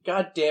hit you?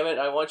 God damn it!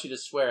 I want you to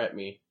swear at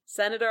me.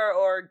 Senator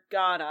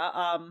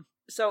Organa.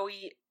 So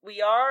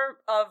we are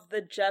of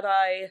the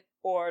Jedi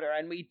Order,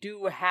 and we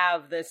do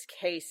have this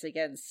case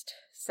against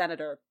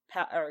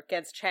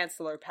against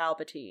Chancellor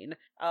Palpatine.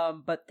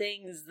 But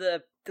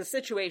the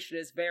situation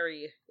is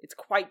it's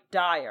quite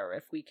dire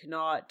if we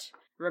cannot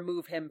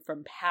remove him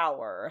from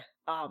power.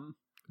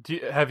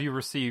 Have you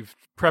received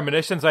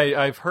premonitions?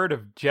 I've heard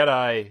of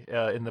Jedi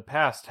in the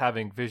past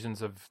having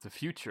visions of the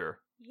future.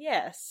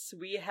 Yes,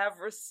 we have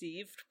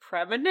received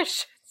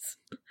premonitions.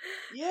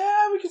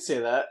 Yeah, we can say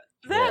that.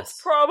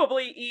 That's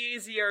probably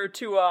easier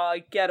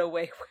to get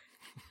away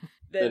with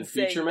than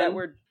saying future that men?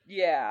 we're...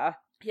 Yeah.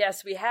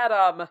 Yes, we had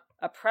a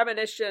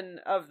premonition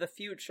of the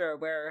future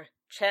where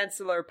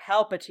Chancellor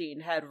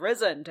Palpatine had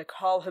risen to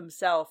call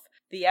himself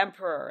the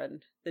Emperor,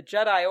 and the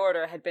Jedi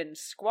Order had been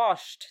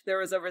squashed. There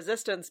was a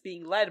resistance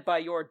being led by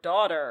your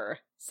daughter,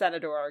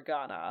 Senator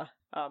Organa.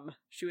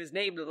 She was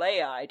named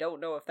Leia. I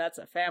don't know if that's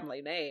a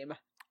family name.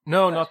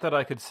 No, not that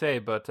I could say,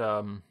 but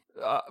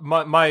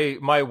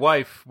my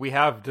wife, we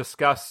have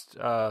discussed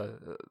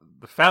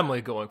the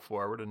family going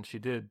forward, and she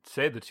did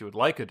say that she would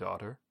like a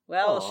daughter.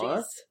 Well,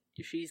 Aww.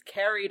 she's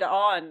carried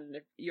on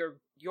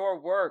your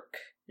work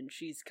and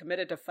she's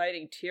committed to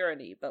fighting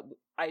tyranny, but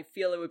I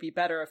feel it would be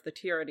better if the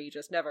tyranny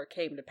just never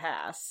came to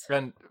pass.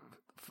 And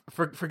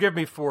forgive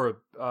me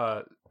for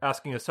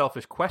asking a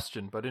selfish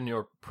question, but in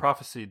your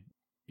prophecy,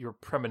 your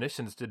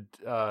premonitions, do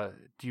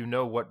you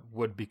know what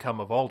would become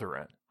of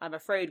Alderaan? I'm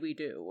afraid we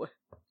do.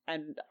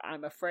 And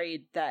I'm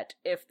afraid that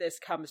if this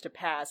comes to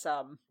pass,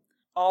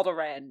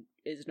 Alderaan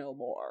is no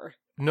more.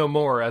 No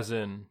more, as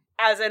in...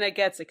 As in it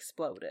gets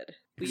exploded.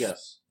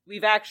 Yes.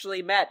 We've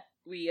actually met.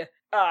 We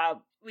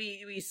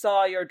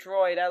saw your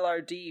droid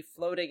LRD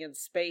floating in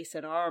space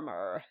in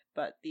armor,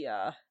 but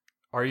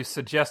Are you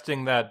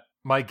suggesting that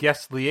my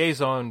guest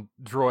liaison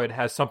droid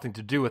has something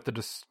to do with the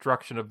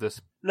destruction of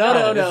this?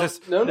 No. Is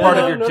this part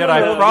of your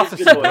Jedi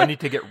prophecy? Do I need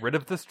to get rid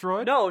of this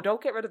droid? No,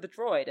 don't get rid of the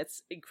droid.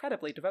 It's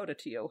incredibly devoted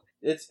to you.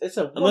 It's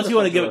a Unless you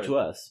want to give it droid. to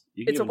us.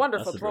 You can It's a give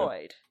wonderful us the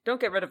droid.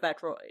 Don't get rid of that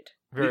droid.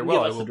 Very You can well,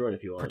 give I us the will droid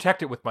if you want.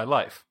 protect it with my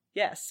life.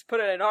 Yes, put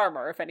it in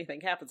armor if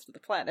anything happens to the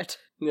planet.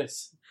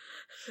 Yes.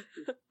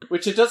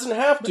 Which it doesn't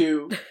have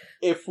to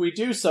if we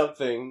do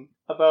something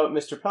about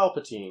Mr.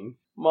 Palpatine,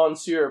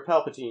 Monsieur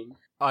Palpatine.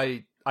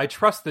 I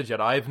trust the Jedi.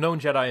 I've known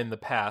Jedi in the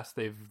past.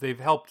 They've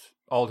helped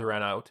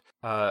Alderaan out.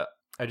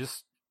 I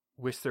just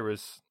wish there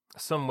was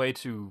some way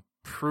to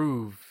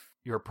prove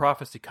your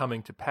prophecy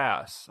coming to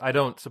pass. I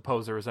don't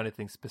suppose there was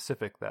anything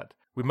specific that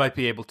we might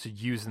be able to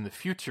use in the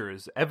future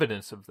as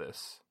evidence of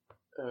this.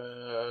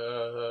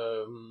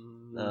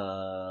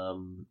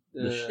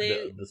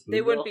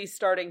 They wouldn't be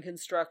starting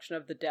construction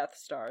of the Death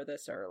Star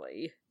this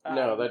early.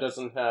 No, that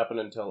doesn't happen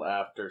until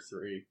after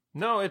 3.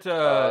 No,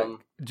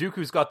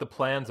 Dooku's got the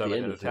plans of the it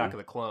end in of Attack three.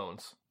 of the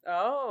Clones.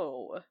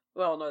 Oh.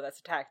 Well, no,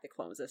 that's Attack of the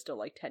Clones. That's still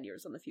like 10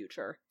 years in the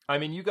future. I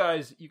mean, you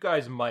guys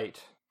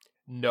might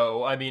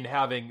know. I mean,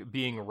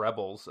 being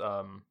rebels,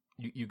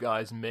 you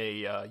guys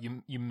may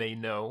you may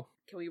know.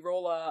 Can we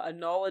roll a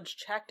knowledge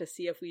check to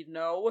see if we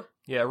know?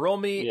 Yeah, roll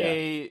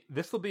me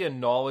this will be a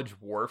knowledge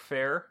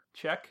warfare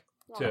check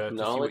to see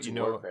what you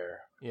know. warfare.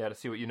 Yeah, to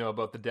see what you know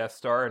about the Death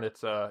Star and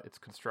its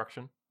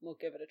construction. We'll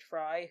give it a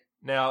try.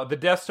 Now, the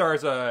Death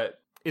Star's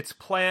its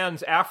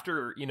plans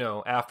after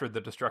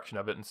the destruction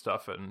of it and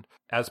stuff, and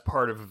as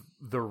part of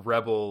the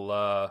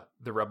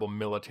rebel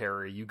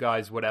military, you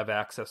guys would have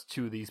access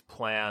to these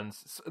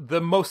plans.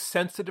 The most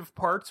sensitive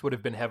parts would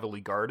have been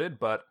heavily guarded,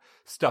 but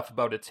stuff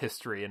about its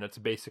history and its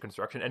basic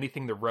construction,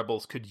 anything the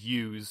rebels could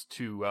use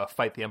to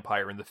fight the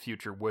Empire in the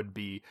future would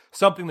be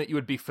something that you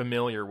would be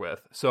familiar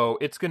with. So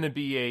it's going to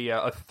be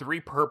a 3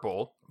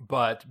 purple,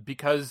 but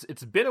because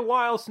it's been a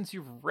while since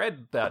you've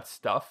read that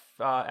stuff,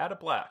 add a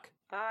black.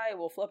 I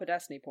will flip a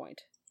destiny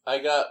point. I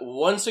got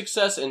 1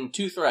 success and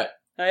 2 threat.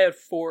 I had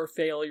 4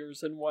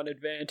 failures and 1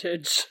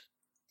 advantage.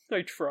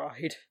 I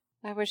tried.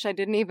 I wish I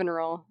didn't even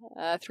roll.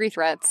 3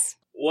 threats.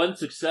 1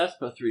 success,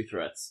 but 3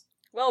 threats.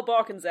 Well,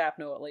 Balk and Zap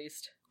know at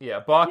least. Yeah,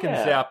 Bach and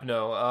Yeah. Zap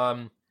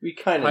know. We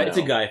kind of It's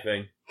a guy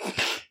thing.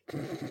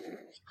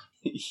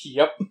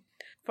 Yep.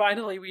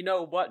 Finally, we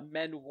know what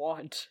men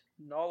want.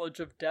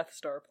 Knowledge of Death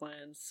Star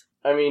plans.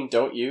 I mean,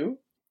 don't you?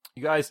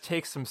 You guys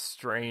take some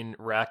strain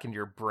racking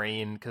your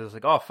brain because it's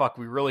like, oh fuck,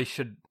 we really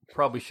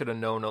probably should have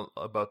known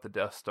about the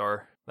Death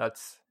Star. That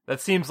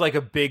seems like a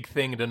big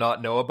thing to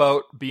not know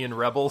about, being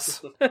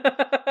rebels.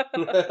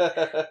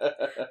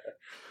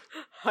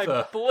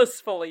 I'm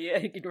blissfully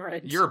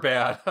ignorant. You're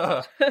bad.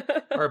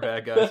 We're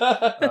bad guys.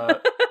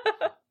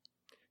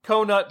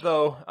 Conut,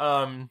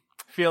 though,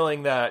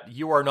 feeling that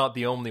you are not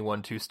the only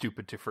one too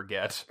stupid to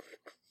forget.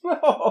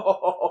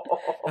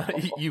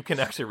 You can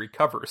actually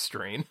recover a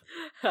strain.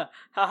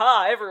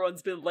 Haha,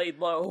 everyone's been laid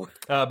low.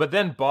 But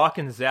then Bach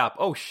and Zap,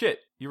 oh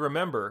shit, you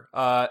remember.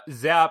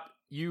 Zap,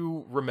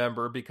 you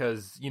remember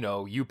because,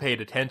 you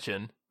paid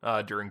attention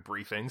during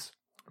briefings.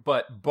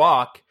 But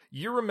Bach,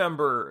 you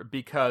remember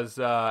because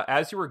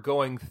as you were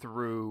going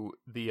through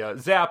the...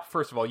 Zap,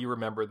 first of all, you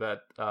remember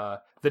that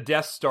the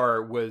Death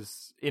Star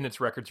was, in its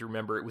records, you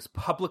remember, it was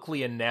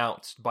publicly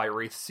announced by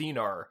Wraith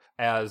Sinar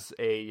as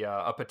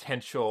a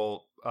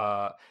potential...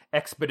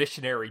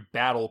 expeditionary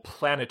battle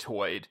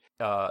planetoid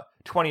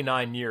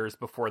 29 years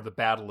before the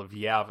Battle of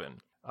Yavin.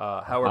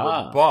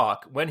 However,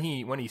 Bach, when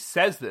he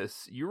says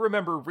this, you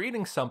remember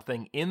reading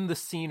something in the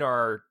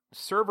Sinar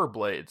server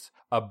blades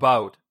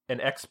about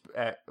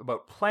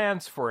about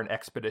plans for an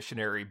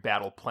expeditionary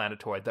battle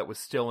planetoid that was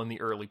still in the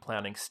early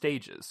planning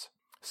stages.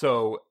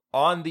 So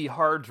on the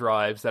hard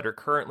drives that are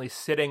currently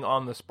sitting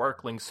on the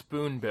Sparkling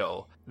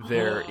Spoonbill,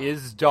 there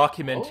is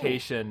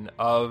documentation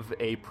of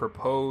a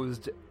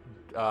proposed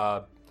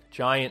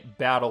giant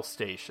battle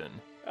station.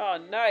 Oh,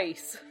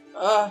 nice.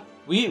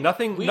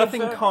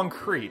 Nothing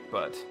concrete,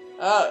 but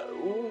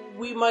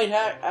we might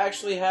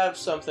actually have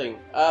something.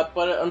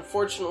 But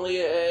unfortunately,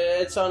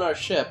 it's on our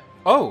ship.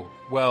 oh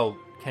well,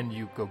 can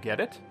you go get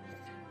it?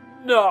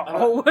 No. Can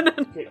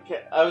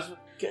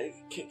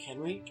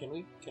we go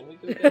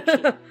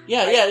get it?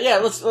 Yeah.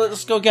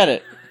 Let's go get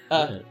it.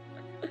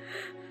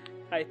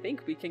 I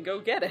think we can go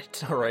get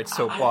it. All right,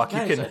 so Bach,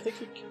 I think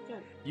we can get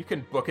it. you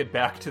can book it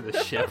back to the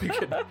ship. You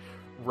can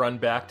run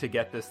back to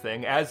get this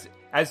thing. As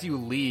as you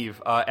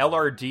leave,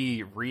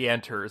 LRD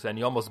re-enters, and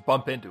you almost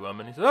bump into him,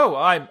 and he says, "Oh,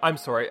 I'm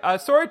sorry.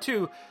 Sorry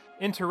to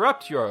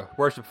interrupt your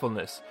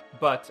worshipfulness,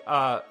 but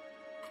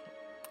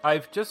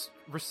I've just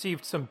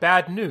received some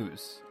bad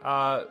news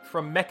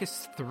from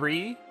Mechas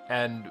 3."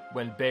 And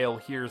when Bale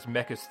hears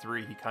Mechas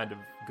 3, he kind of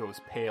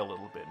goes pale a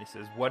little bit, and he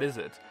says, "What is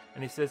it?"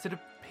 And he says, "It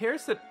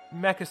appears that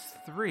Mechas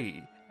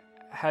 3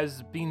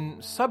 has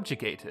been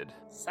subjugated."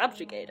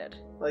 Subjugated?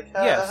 Like,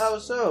 Yes. how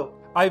so?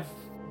 I've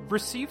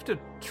received a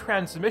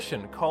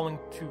transmission calling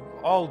to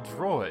all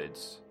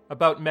droids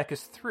about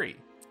Mechas 3.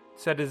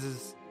 Said it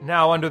is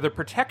now under the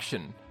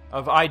protection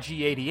of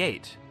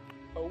IG-88.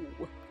 Oh.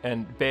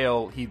 And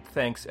Bale, he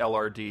thanks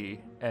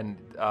LRD, and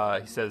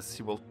he says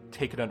he will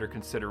take it under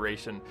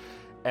consideration.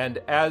 And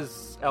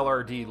as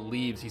LRD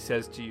leaves, he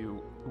says to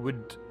you,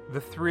 "Would the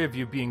three of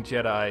you being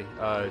Jedi,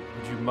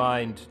 would you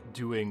mind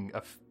doing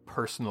a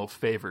personal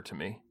favor to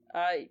me?"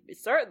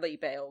 Certainly,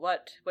 Bale.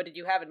 What did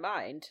you have in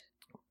mind?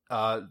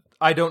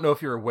 I don't know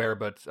if you're aware,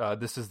 but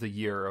this is the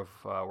year of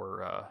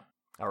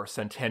our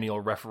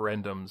centennial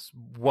referendums.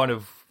 One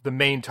of the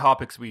main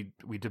topics we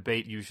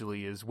debate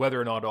usually is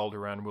whether or not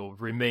Alderaan will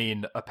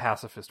remain a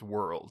pacifist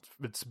world.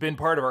 It's been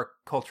part of our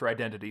culture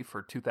identity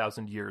for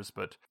 2,000 years,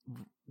 but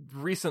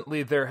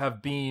recently there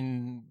have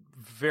been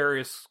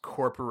various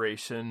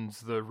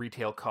corporations, the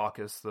Retail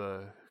Caucus,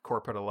 the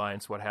Corporate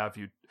Alliance, what have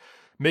you,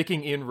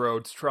 making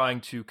inroads,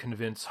 trying to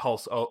convince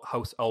House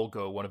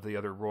Ulgo, one of the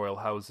other royal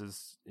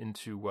houses,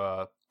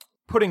 into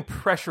putting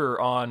pressure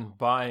on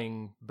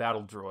buying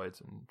battle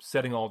droids and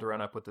setting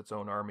Alderaan up with its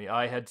own army.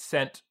 I had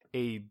sent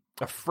a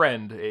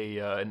friend,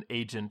 an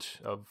agent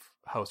of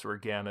House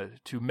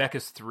Organa, to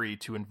Mechas 3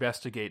 to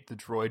investigate the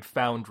droid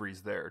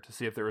foundries there, to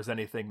see if there was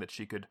anything that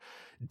she could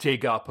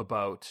dig up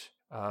about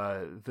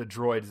the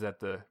droids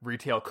that the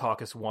Retail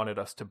Caucus wanted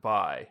us to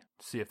buy,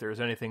 to see if there was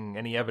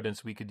any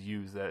evidence we could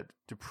use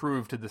to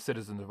prove to the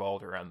citizens of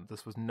Alderaan that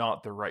this was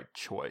not the right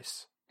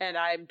choice. And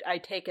I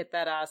take it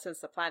that since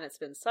the planet's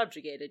been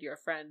subjugated, your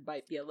friend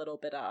might be a little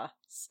bit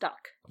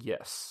stuck.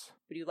 Yes.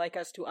 Would you like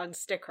us to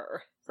unstick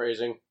her?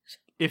 Phrasing.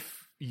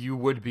 If you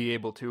would be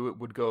able to, it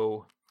would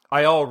go...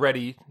 I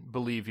already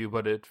believe you,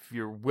 but if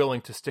you're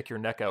willing to stick your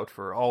neck out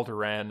for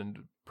Alderaan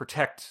and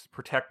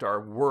protect our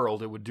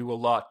world, it would do a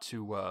lot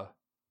to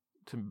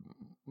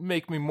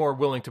make me more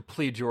willing to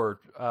plead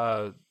your,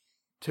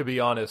 to be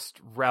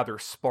honest, rather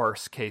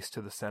sparse case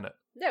to the Senate.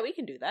 Yeah, we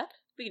can do that.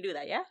 We can do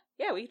that, yeah?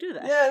 Yeah, we can do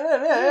that.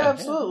 Yeah,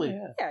 absolutely.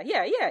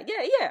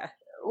 Yeah.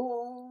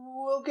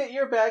 We'll get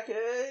your back.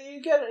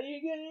 You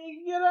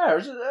get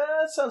ours.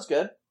 That sounds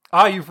good.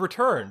 Ah, you've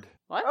returned.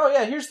 What? Oh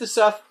yeah, here's the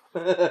stuff.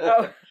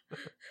 Oh.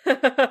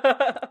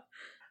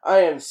 I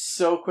am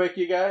so quick,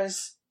 you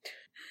guys.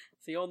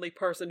 It's the only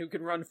person who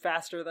can run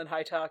faster than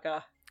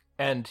Haitaka.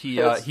 And he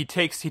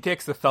takes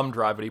the thumb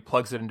drive and he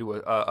plugs it into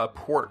a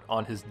port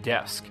on his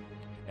desk,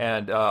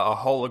 and a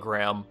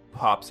hologram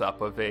pops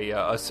up of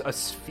a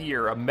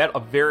sphere, a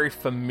very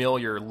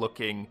familiar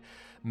looking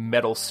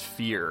metal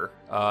sphere.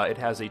 It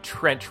has a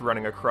trench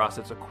running across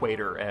its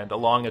equator, and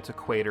along its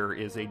equator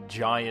is a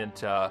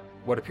giant,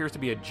 what appears to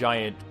be a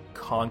giant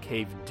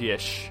concave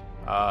dish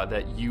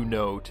that you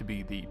know to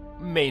be the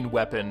main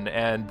weapon.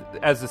 And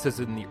as this is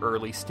in the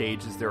early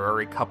stages, there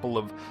are a couple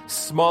of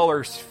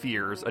smaller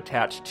spheres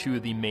attached to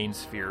the main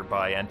sphere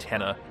by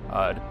antenna.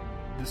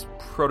 This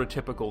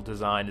prototypical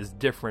design is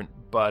different,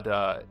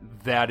 but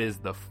that is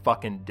the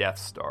fucking Death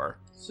Star.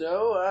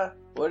 So,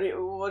 what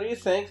do you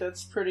think?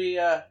 That's pretty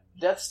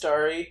Death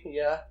Star-y,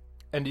 yeah.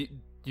 And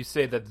you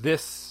say that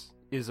this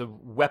is a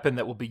weapon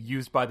that will be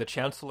used by the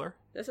Chancellor?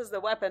 This is the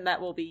weapon that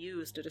will be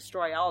used to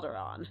destroy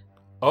Alderaan.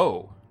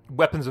 Oh,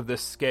 weapons of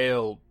this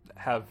scale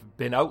have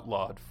been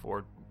outlawed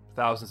for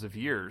thousands of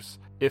years.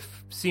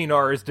 If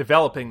CNR is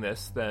developing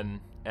this,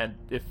 then, and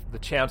if the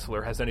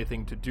Chancellor has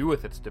anything to do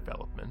with its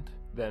development,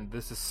 then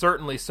this is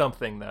certainly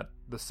something that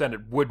the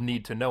Senate would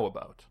need to know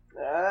about.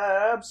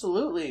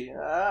 Absolutely.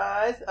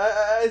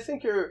 I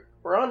think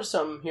we're onto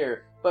something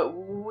here. But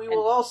we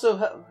will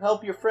also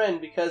help your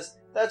friend, because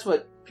that's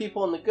what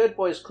people in the Good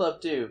Boys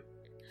Club do.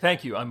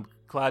 Thank you. I'm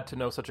glad to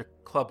know such a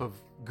club of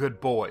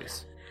good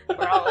boys.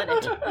 We're all in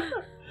it.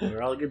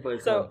 We're all good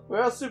boys. So,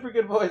 we're all super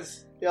good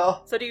boys,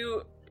 y'all. So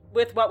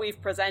with what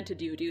we've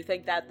presented you, do you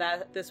think that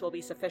this will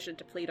be sufficient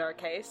to plead our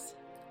case?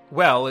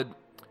 Well,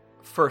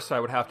 first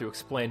I would have to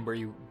explain where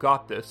you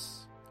got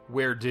this.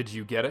 Where did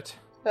you get it?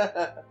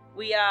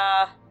 We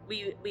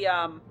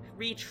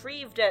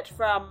retrieved it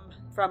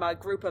from a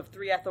group of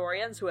 3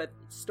 Ethorians who had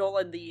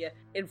stolen the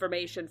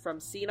information from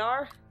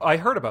CNR. I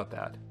heard about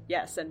that.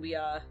 Yes, and we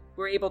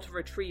were able to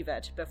retrieve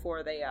it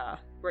before they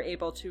were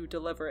able to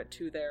deliver it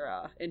to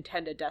their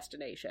intended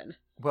destination.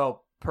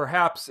 Well,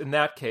 perhaps in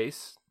that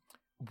case,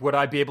 would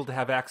I be able to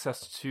have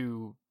access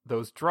to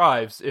those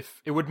drives?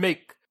 If it would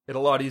make it a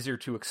lot easier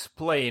to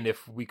explain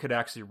if we could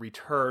actually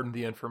return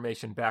the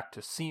information back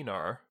to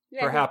CNR.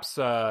 Yeah, perhaps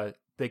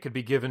they could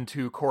be given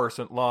to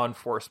Coruscant law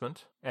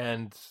enforcement,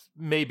 and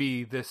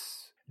maybe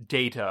this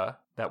data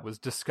that was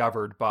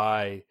discovered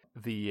by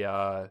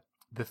the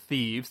the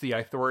thieves, the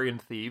Ithorian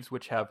thieves,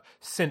 which have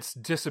since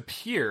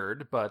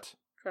disappeared, but...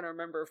 Trying to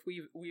remember if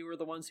we were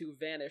the ones who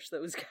vanished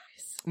those guys.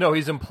 No,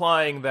 he's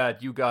implying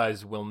that you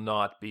guys will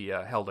not be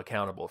held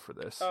accountable for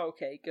this.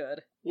 Okay,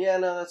 good. Yeah,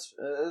 no,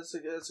 that's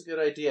a good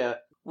idea.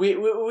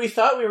 We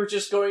thought we were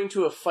just going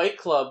to a fight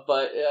club,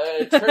 but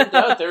it turned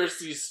out there was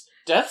these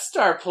Death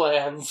Star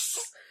plans.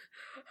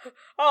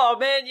 Oh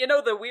man, you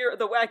know the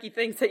wacky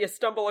things that you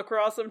stumble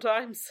across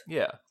sometimes?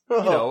 Yeah.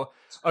 You know,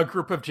 a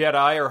group of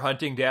Jedi are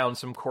hunting down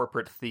some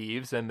corporate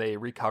thieves, and they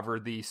recover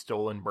the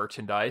stolen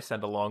merchandise,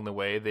 and along the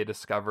way they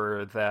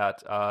discover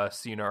that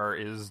Cinar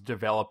is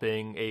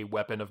developing a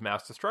weapon of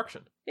mass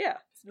destruction. Yeah,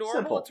 it's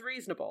normal, Simple. It's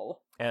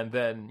reasonable. And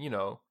then, you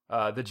know,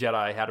 the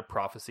Jedi had a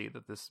prophecy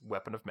that this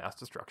weapon of mass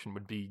destruction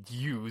would be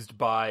used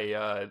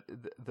by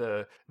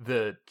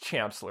the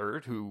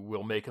Chancellor, who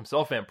will make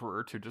himself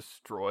Emperor, to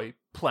destroy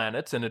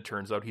planets, and it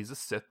turns out he's a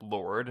Sith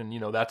Lord, and, you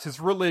know, that's his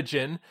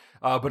religion,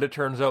 but it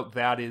turns out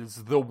that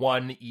is the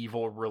one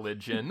evil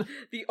religion.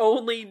 The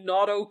only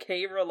not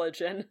okay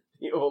religion.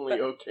 The only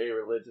okay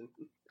religion.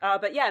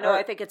 But yeah, no,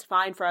 I think it's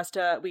fine for us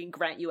we can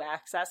grant you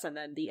access, and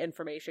then the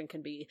information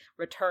can be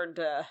returned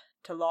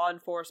to law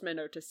enforcement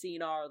or to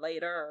CNR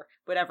later, or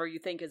whatever you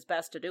think is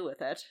best to do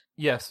with it.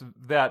 Yes,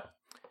 that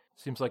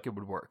seems like it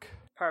would work.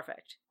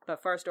 Perfect.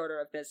 But first order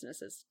of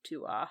business is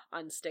to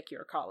unstick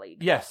your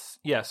colleague. Yes,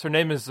 her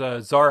name is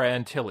Zara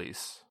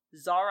Antilles.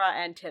 Zara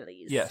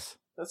Antilles. Yes.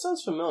 That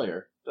sounds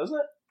familiar, doesn't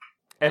it?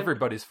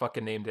 Everybody's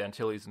fucking named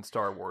Antilles in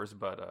Star Wars,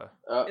 but...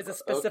 Is it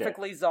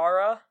specifically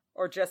Zara,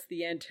 or just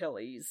the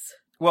Antilles?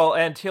 Well,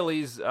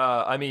 Antilles,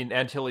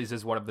 Antilles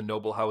is one of the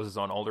noble houses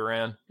on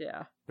Alderaan.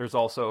 Yeah. There's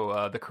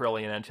also the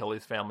Corellian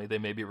Antilles family. They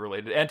may be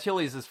related.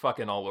 Antilles is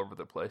fucking all over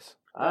the place.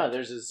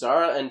 There's a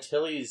Zara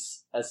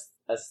Antilles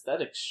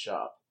aesthetics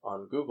shop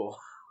on Google.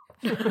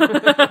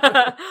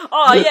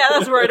 Oh, yeah,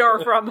 that's where I know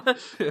her from.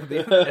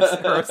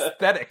 Her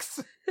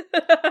aesthetics.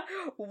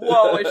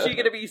 Whoa, is she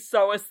going to be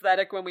so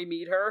aesthetic when we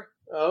meet her?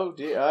 Oh,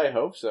 dear, I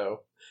hope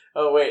so.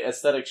 Oh, wait,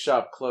 aesthetic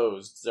shop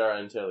closed. Zara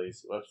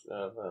Antilles. Whoops.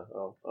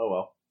 Oh,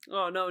 well.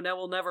 Oh, no, now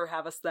we'll never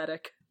have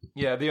aesthetic.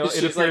 Yeah, it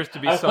She's appears like, to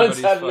be I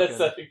somebody's once had an fucking...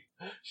 aesthetic.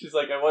 She's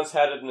like, I once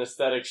had an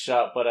aesthetic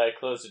shop, but I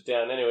closed it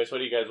down. Anyways, what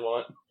do you guys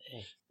want?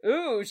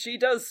 Ooh, she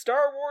does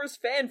Star Wars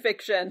fan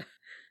fiction.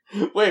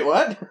 Wait,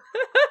 what?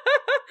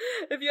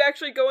 If you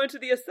actually go into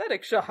the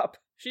aesthetic shop.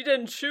 She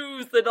didn't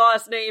choose the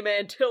last name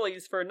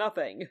Antilles for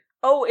nothing.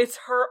 Oh, it's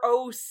her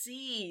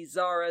OC,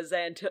 Zara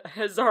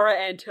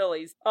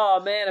Antilles.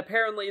 Oh man,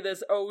 apparently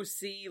this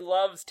OC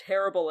loves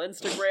terrible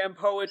Instagram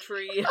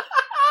poetry.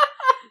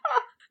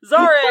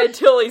 Zara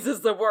Antilles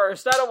is the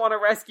worst. I don't want to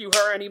rescue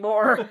her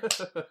anymore.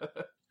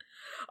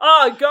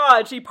 Oh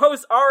god, she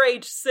posts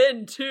RH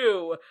Sin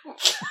too.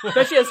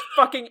 Bet she has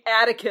fucking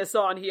Atticus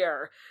on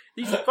here.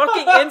 These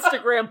fucking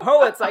Instagram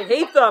poets, I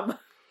hate them.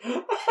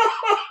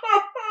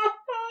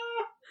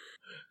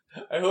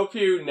 I hope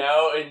you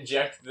now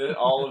inject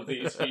all of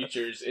these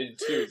features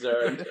into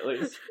Zara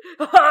Antilles.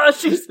 Oh,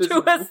 she's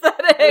too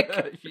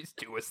aesthetic. She's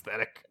too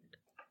aesthetic.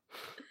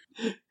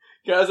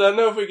 Guys, I don't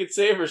know if we could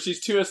save her.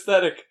 She's too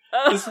aesthetic.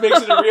 This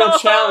makes it a real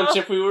challenge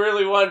if we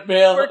really want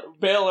Bail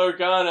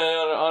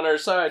Organa on our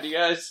side, you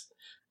guys.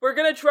 We're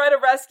gonna try to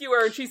rescue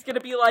her, and she's gonna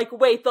be like,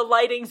 "Wait, the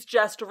lighting's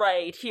just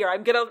right. Here,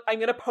 I'm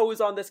gonna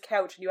pose on this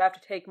couch, and you have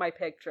to take my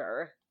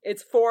picture.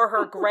 It's for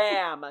her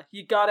gram.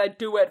 You gotta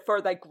do it for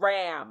the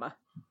gram."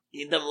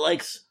 Need them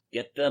likes.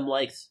 Get them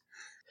likes.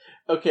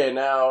 Okay,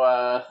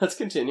 now let's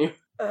continue.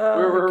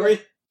 Where were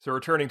we? So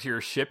returning to your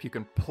ship, you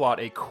can plot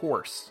a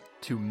course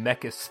to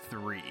Mechas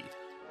 3.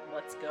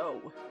 Let's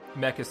go.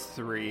 Mechas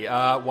 3.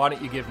 Why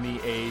don't you give me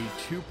a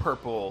 2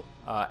 purple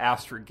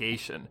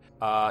astrogation?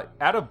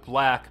 Add a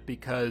black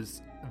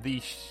because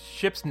the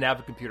ship's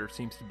navicomputer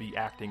seems to be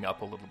acting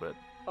up a little bit.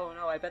 Oh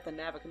no, I bet the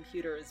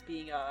navicomputer is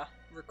being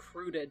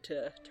recruited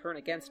to turn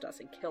against us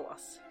and kill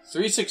us.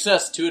 3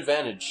 success, 2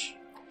 advantage.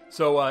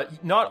 So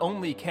not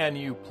only can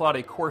you plot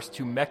a course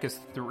to Mechas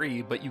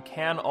 3, but you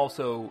can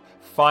also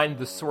find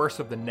the source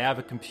of the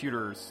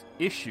navicomputer's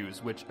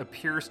issues, which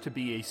appears to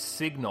be a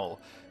signal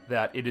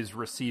that it is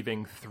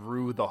receiving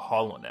through the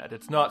HoloNet.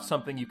 It's not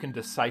something you can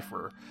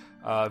decipher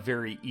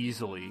very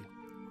easily,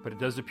 but it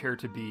does appear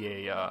to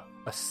be a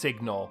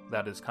signal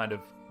that is kind of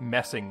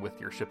messing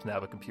with your ship's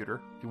navicomputer.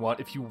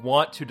 If you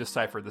want to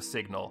decipher the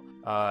signal,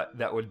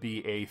 that would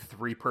be a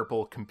 3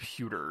 purple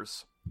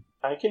computers.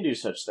 I can do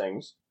such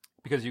things.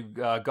 Because you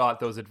got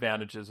those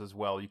advantages as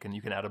well, you can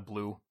add a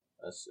blue.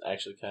 That's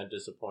actually kind of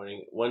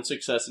disappointing. 1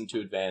 success and 2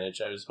 advantage.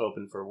 I was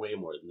hoping for way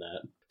more than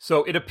that.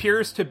 So it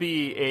appears to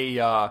be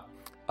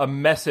a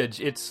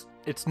message. It's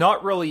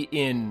not really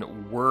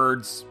in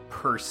words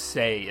per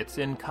se. It's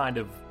in kind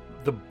of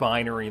the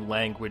binary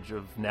language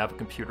of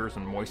navicomputers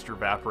and moisture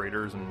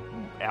evaporators and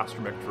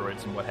astromech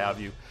droids and what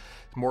have you.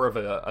 It's more of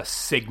a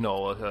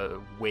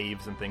signal,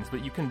 waves and things.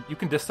 But you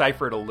can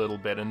decipher it a little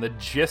bit, and the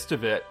gist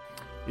of it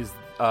is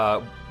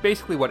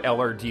basically what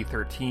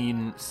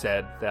LRD-13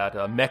 said, that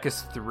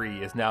Mechas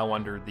 3 is now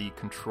under the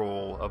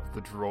control of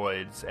the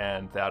droids,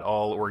 and that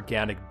all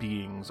organic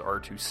beings are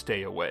to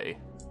stay away.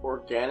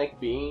 organic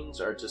beings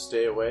are to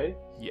stay away?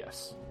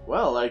 Yes.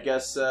 Well, I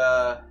guess, Mission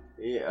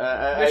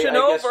I guess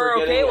over, we're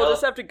okay, getting we'll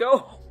just have to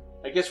go.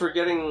 I guess we're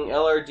getting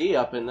LRD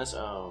up in this.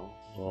 Oh.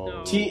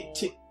 No.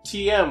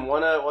 TM,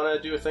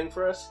 wanna do a thing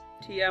for us?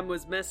 TM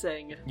was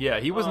missing. Yeah,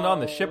 he wasn't on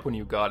the Oh. ship when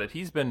you got it.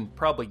 He's been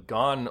probably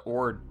gone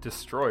or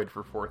destroyed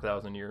for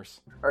 4,000 years.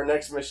 Our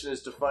next mission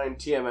is to find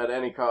TM at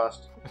any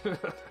cost.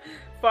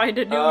 Find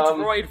a new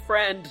Um, droid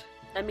friend.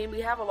 I mean, we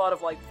have a lot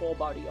of, like, full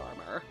body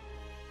armor.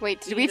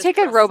 Wait, did You we just take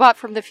a press- robot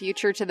from the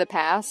future to the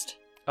past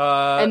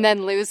and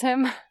then lose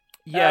him?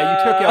 Yeah,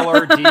 you took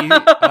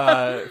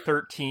LRD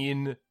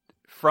 13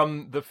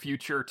 from the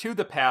future to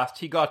the past.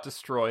 He got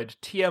destroyed.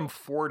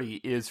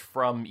 TM40 is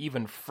from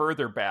even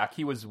further back.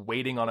 He was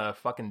waiting on a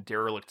fucking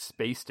derelict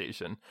space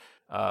station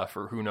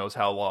for who knows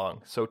how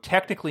long. So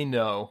technically,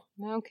 no.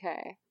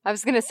 Okay. I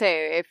was gonna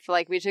say, if,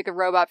 like, we took a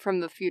robot from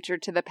the future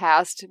to the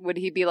past, would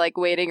he be, like,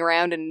 waiting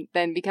around and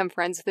then become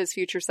friends with his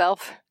future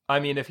self? I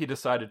mean, if he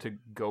decided to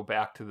go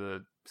back to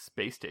the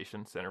space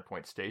station,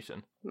 Centerpoint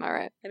Station.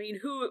 Alright. I mean,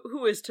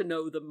 who is to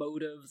know the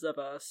motives of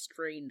a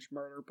strange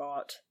murder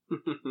bot?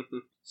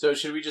 So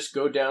should we just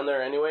go down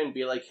there anyway and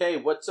be like, hey,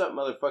 what's up,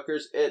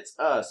 motherfuckers? It's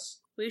us.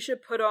 We should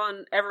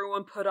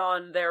everyone put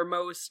on their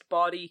most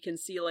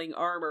body-concealing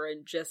armor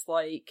and just,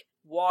 like,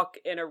 walk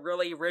in a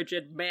really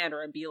rigid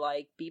manner and be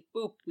like, beep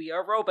boop, we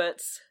are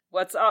robots.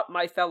 What's up,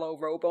 my fellow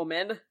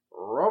Robomen?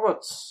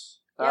 Robots.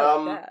 Yeah,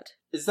 like that.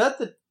 Is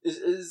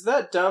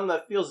that dumb?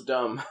 That feels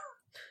dumb.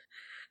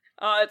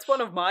 It's one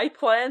of my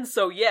plans,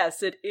 so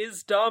yes, it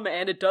is dumb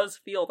and it does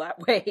feel that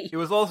way. It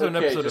was also an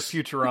Okay, episode just-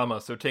 of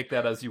Futurama, so take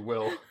that as you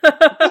will.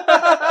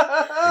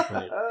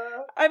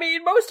 I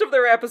mean, most of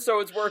their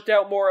episodes worked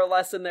out more or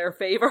less in their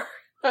favor.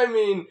 I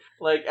mean,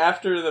 like,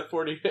 after the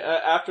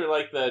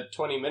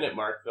 20-minute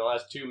mark, the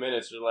last 2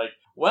 minutes are like,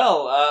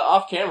 well,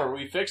 off camera,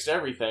 we fixed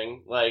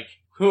everything. Like,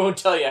 we won't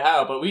tell you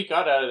how, but we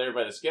got out of there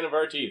by the skin of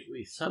our teeth.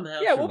 We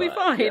somehow Yeah, we'll be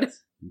survived. fine.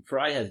 Yes.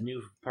 Fry has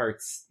new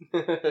parts,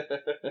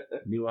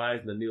 new eyes,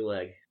 and a new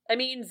leg. I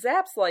mean,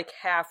 Zap's like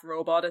half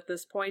robot at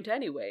this point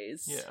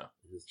anyways. Yeah.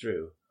 This is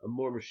true. I'm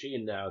more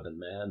machine now than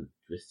man,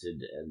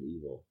 twisted and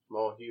evil.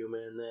 More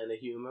human than a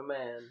human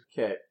man.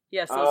 Okay.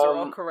 Yes, those are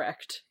all Um,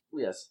 correct.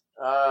 Yes.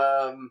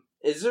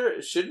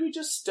 Should we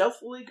just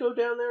stealthily go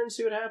down there and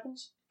see what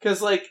happens?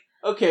 Because, like,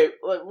 okay,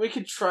 like, we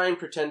could try and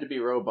pretend to be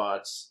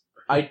robots.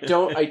 I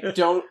don't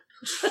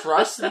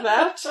trust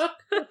that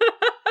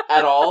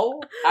at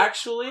all,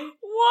 actually.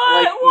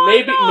 What? Like, Why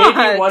maybe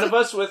not? one of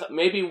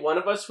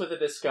us with a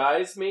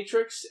disguise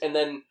matrix, and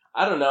then,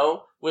 I don't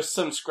know, with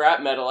some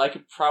scrap metal, I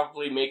could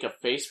probably make a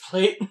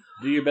faceplate.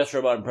 Do your best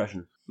robot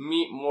impression.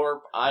 Meet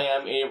more, I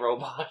am a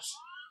robot.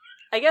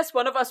 I guess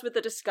one of us with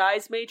the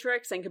disguise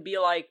matrix and could be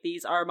like,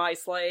 these are my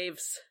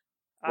slaves.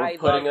 We're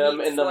putting love them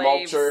meat in the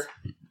slaves." mulcher.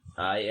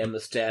 I am the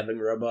stabbing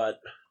robot.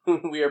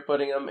 We are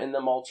putting them in the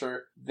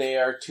mulcher. They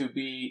are to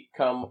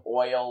become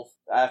oil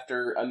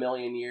after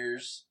 1,000,000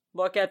 years.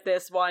 Look at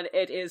this one,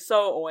 it is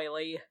so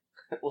oily.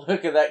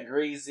 Look at that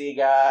greasy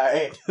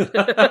guy.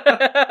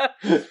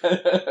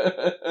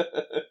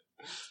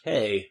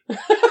 Hey,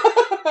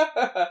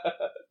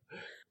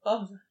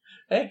 Oh,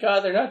 thank God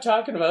they're not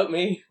talking about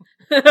me.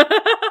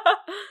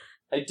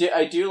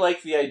 I do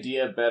like the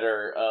idea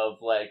better of,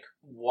 like,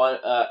 one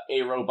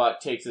a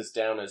robot takes us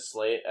down as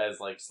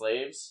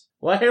slaves,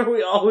 why are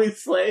we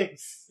always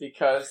slaves?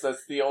 because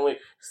it's the only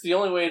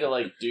way to,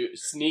 like,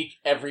 sneak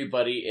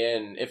everybody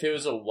in. If it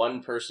was a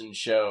one person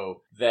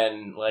show,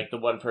 then, like, the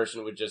one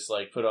person would just,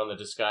 like, put on the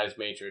disguise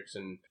matrix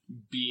and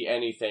be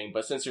anything.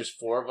 But since there's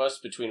 4 of us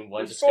between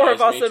one There's disguise 4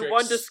 of us matrix, in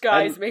one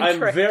disguise I'm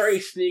matrix. very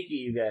sneaky,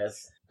 you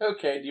guys.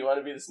 Okay, do you want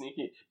to be the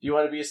sneaky? Do you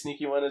want to be a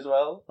sneaky one as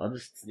well? I'll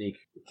just sneak.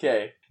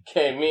 Okay,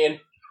 me and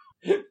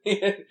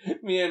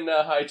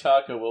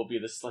Haitaka will be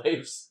the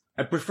slaves.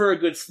 I prefer a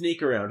good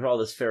sneak around for all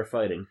this fair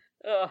fighting.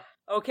 Ugh.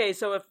 Okay,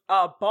 so if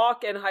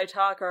Bach and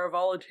Haitaka are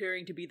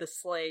volunteering to be the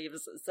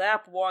slaves,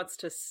 Zap wants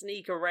to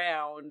sneak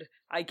around,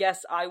 I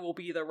guess I will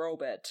be the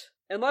robot.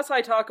 Unless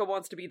Haitaka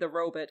wants to be the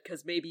robot,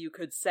 because maybe you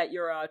could set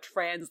your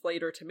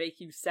translator to make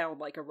you sound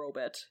like a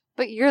robot.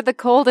 But you're the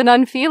cold and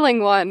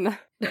unfeeling one.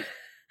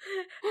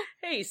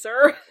 Hey,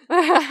 sir.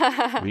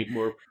 Meet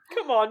more.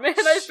 Come on, man,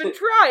 I've been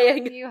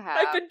trying. You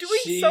have. I've been doing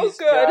She's so good.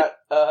 got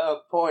a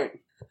point.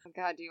 Oh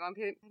God, do you want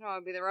me? I don't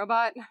want to be the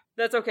robot.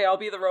 That's okay, I'll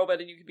be the robot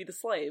and you can be the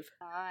slave.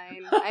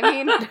 Fine. I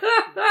mean,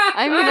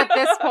 at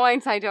this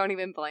point, I don't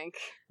even blink.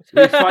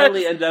 We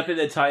finally end up in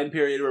a time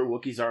period where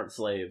Wookiees aren't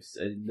slaves,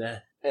 and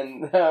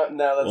And now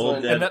that's Old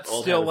when... Dead. And that's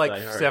Old still habits like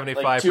die hard.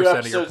 75% Like 2 of your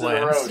episodes in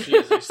a row, plans. she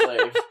is a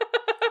slave.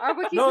 Are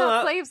Wookiees No, not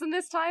not- slaves in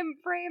this time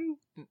frame?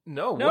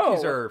 No, No.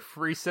 Wookiees are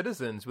free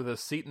citizens with a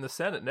seat in the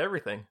Senate and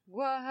everything.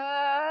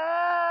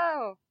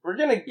 Whoa! We're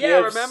gonna give Yeah,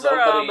 remember,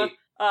 somebody...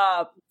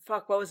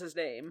 fuck, what was his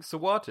name?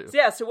 Sawatu.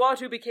 Yeah,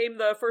 Sawatu became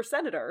the first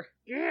senator.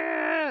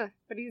 Yeah,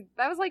 but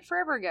that was like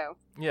forever ago.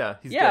 Yeah,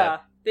 he's Yeah,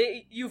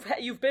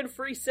 you've been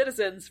free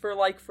citizens for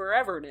like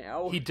forever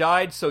now. dead. He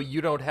died so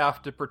you don't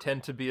have to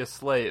pretend to be a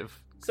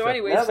slave. So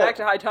anyways, now back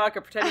that- to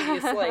Haitaka pretending to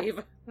be a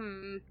slave.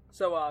 Hmm.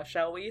 So,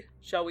 shall we?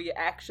 Shall we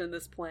action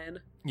this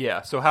plan?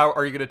 Yeah, so how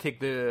are you going to take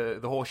the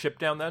whole ship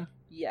down then?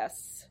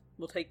 Yes.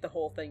 We'll take the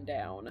whole thing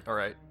down. All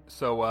right.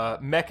 So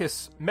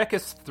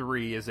Mechas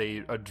 3 is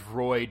a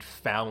droid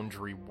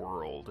foundry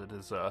world. It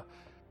is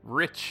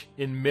rich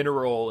in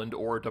mineral and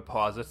ore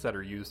deposits that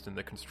are used in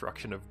the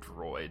construction of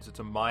droids. It's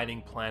a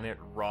mining planet,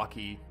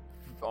 rocky,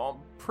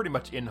 pretty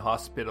much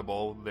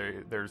inhospitable.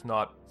 It's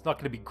not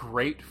going to be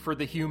great for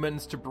the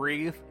humans to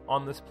breathe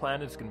on this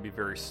planet. It's going to be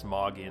very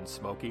smoggy and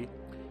smoky.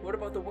 What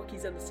about the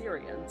Wookiees and the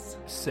Syrians?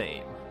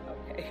 Same.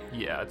 Okay.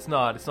 Yeah, it's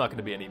not going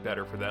to be any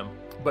better for them.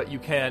 But you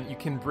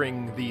can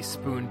bring the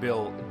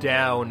Spoonbill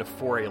down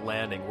for a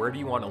landing. Where do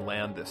you want to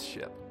land this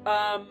ship?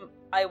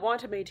 I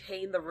want to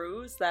maintain the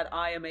ruse that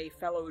I am a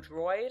fellow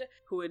droid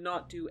who would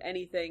not do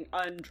anything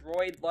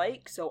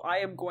undroid-like, so I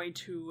am going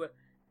to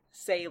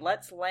say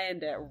let's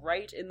land it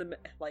right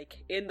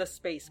in the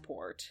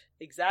spaceport,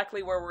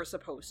 exactly where we're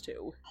supposed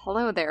to.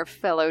 Hello there,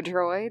 fellow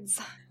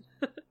droids.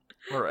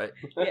 All right.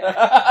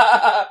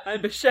 Yeah.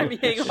 I'm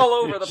Buscemiing all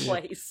over the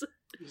place.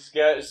 She's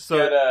got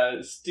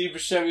a Steve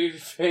Buscemi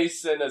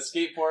face and a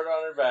skateboard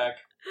on her back.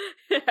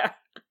 Yeah.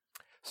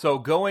 So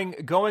going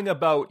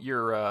about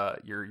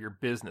your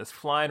business,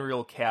 flying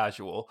real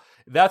casual.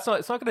 It's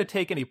not going to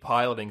take any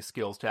piloting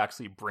skills to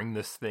actually bring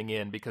this thing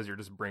in, because you're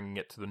just bringing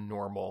it to the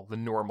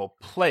normal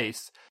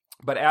place.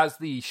 But as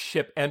the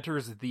ship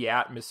enters the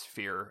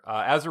atmosphere,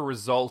 as a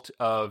result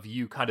of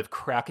you kind of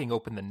cracking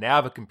open the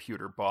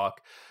Navicomputer,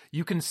 Bach,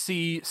 you can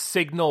see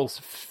signals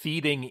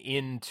feeding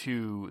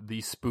into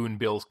the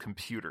Spoonbill's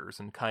computers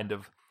and kind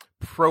of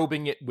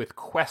probing it with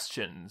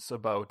questions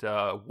about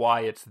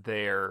why it's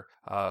there,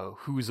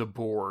 who's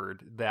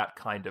aboard, that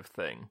kind of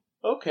thing.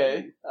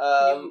 Okay.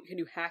 Can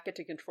you hack it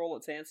to control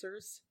its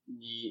answers?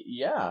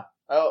 Yeah.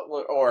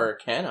 Oh, or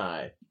can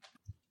I?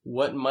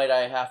 What might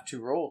I have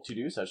to roll to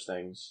do such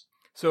things?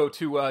 So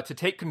to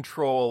take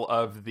control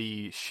of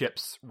the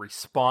ship's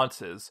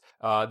responses,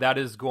 that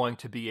is going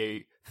to be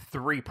a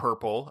 3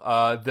 purple.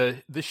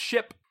 The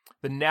ship,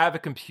 the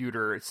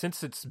Navicomputer,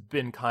 since it's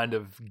been kind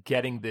of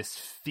getting this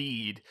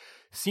feed,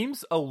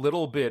 seems a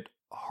little bit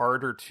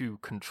harder to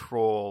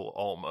control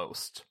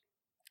almost.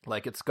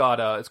 Like it's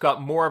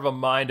got more of a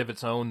mind of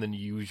its own than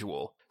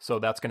usual. So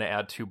that's going to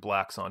add 2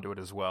 blacks onto it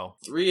as well.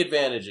 3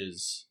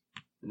 advantages.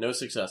 No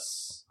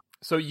success.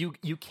 So you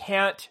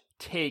can't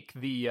take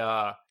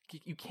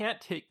you can't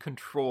take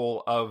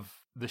control of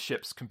the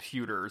ship's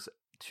computers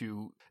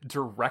to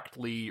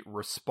directly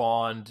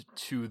respond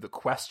to the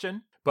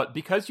question, but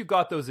because you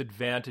got those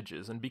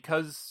advantages, and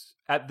because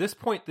at this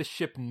point the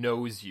ship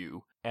knows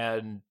you,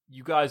 and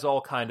you guys all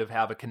kind of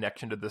have a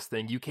connection to this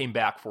thing, you came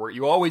back for it.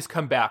 You always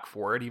come back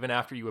for it, even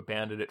after you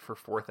abandoned it for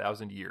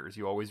 4,000 years.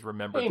 You always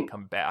remember to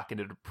come back,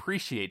 and it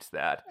appreciates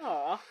that.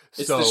 Aw.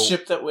 It's the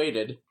ship that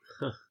waited.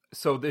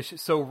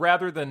 So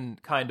rather than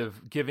kind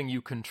of giving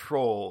you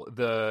control,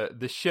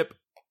 the ship,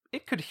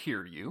 it could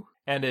hear you,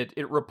 and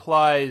it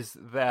replies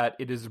that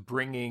it is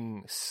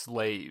bringing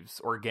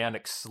slaves,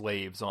 organic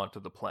slaves,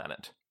 onto the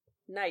planet.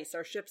 Nice,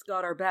 our ship's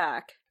got our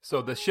back.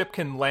 So the ship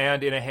can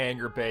land in a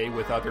hangar bay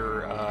with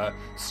other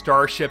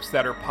starships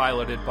that are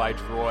piloted by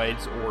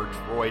droids or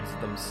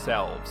droids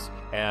themselves.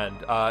 And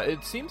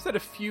it seems that a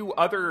few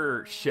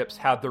other ships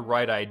had the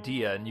right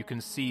idea, and you can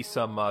see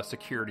some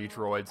security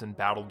droids and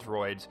battle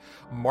droids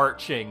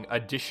marching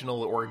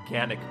additional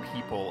organic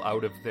people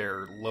out of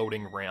their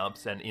loading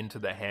ramps and into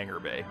the hangar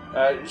bay.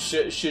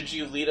 Should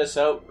you lead us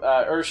out,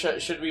 or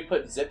should we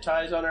put zip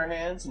ties on our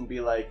hands and be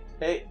like,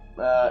 hey,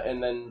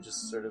 and then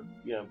just sort of,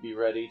 be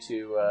ready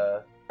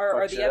to...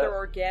 Are the other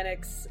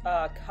organics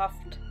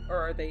cuffed, or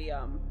are they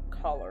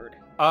collared?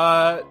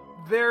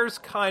 There's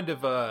kind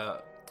of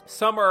a...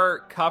 Some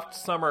are cuffed,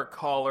 some are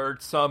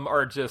collared, some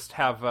are just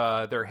have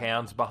their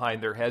hands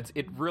behind their heads.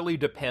 It really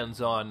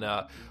depends on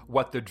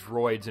what the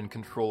droids in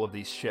control of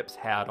these ships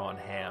had on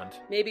hand.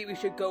 Maybe we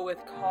should go with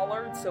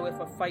collared, so if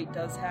a fight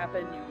does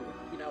happen,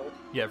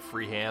 you have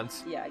free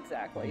hands. Yeah,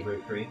 exactly.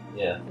 Very free.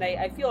 Yeah. And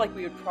I feel like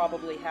we would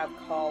probably have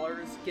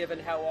collars, given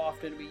how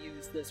often we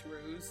use this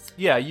ruse.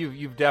 Yeah,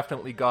 you've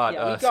definitely got.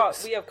 Yeah,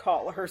 we have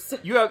collars.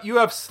 You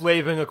have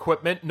slaving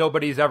equipment.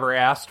 Nobody's ever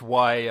asked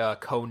why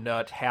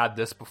Conut had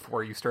this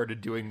before you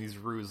started doing these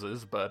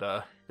ruses,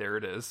 but there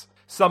it is.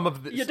 Some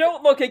of the... You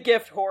don't look a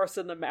gift horse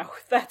in the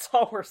mouth. That's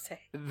all we're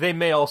saying. They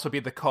may also be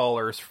the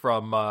collars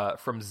from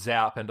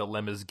Zap and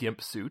Alema's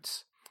gimp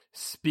suits.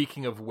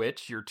 Speaking of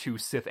which, your 2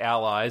 Sith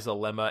allies,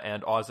 Alema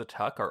and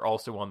Ozatuk, are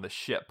also on the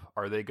ship.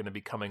 Are they going to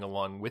be coming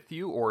along with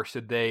you, or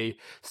should they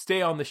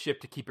stay on the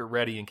ship to keep it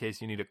ready in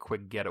case you need a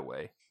quick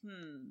getaway?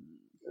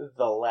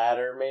 The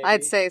latter, maybe?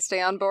 I'd say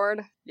stay on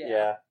board.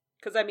 Yeah.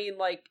 Because,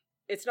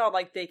 it's not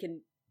like they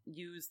can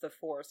use the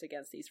Force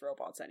against these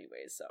robots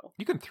anyways, so...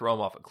 You can throw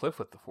them off a cliff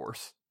with the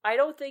Force. I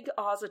don't think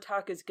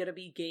Ozatuk is going to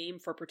be game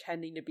for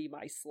pretending to be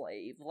my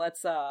slave.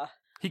 Let's,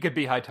 He could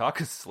be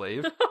Haitaka's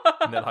slave,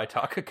 and then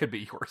Haitaka could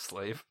be your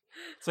slave.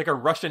 It's like a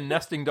Russian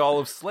nesting doll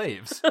of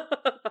slaves.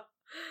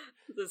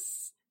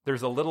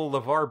 There's a little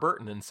LeVar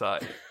Burton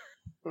inside.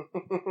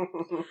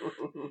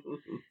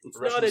 It's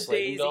Russian not a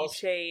slaving daisy dolls?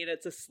 chain,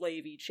 it's a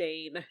slavey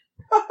chain.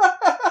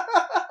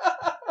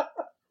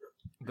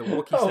 The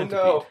Wookiee Oh, centipede.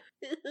 no.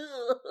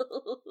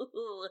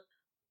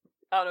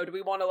 I don't know, do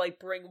we want to, like,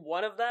 bring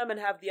one of them and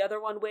have the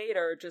other one wait,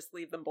 or just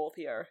leave them both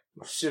here?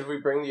 Should we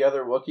bring the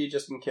other Wookiee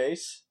just in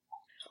case?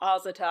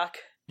 Azatak,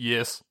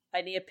 Yes.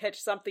 I need to pitch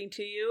something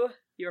to you.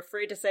 You're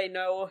free to say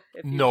no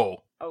if you...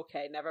 No.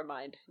 Okay, never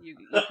mind. You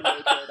can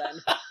wait here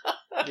then.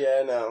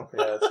 Yeah, no.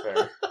 Yeah, that's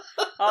fair.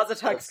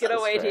 Azatuk's gonna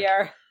That's wait fair.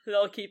 here.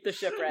 They'll keep the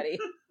ship ready.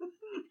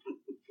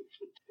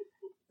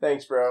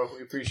 Thanks, bro.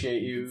 We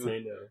appreciate you.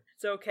 Say no.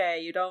 It's okay,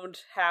 you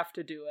don't have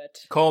to do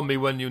it. Call me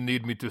when you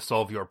need me to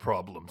solve your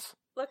problems.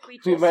 Look, we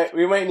just...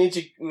 We might need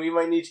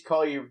to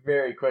call you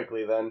very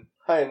quickly then.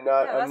 I'm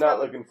Yeah, that's not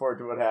what- looking forward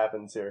to what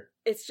happens here.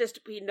 It's just,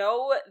 we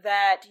know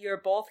that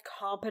you're both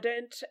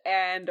competent,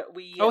 and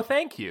we... Oh,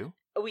 thank you.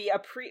 we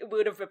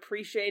would have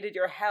appreciated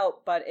your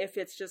help, but if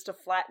it's just a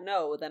flat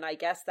no, then I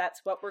guess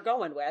that's what we're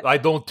going with. I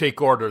don't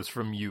take orders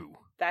from you.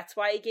 That's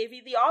why I gave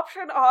you the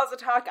option,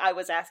 Azatak. I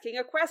was asking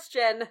a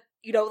question.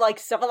 You know, like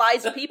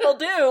civilized people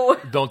do.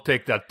 Don't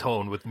take that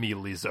tone with me,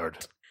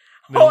 lizard.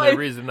 The Oh, only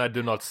reason I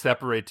do not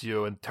separate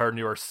you and turn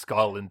your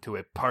skull into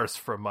a purse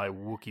from my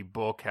Wookiee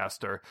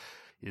bowcaster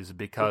is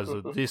because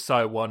of this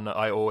I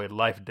owe a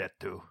life debt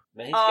to.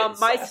 Man, he's getting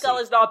My sassy. skull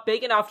is not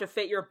big enough to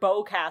fit your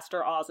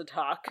bowcaster,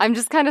 Azatak. I'm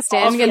just kind of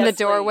standing in the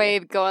Obviously. doorway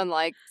going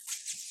like,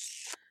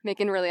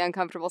 making really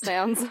uncomfortable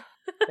sounds.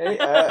 Hey,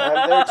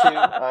 I'm there too.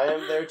 I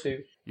am there too.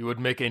 You would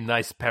make a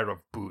nice pair of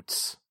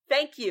boots.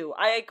 Thank you,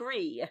 I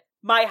agree.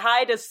 My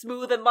hide is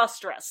smooth and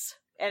lustrous,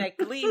 and it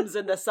gleams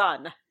in the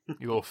sun.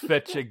 You will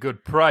fetch a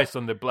good price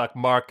on the black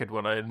market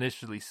when I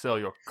initially sell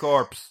your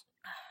corpse.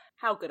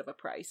 How good of a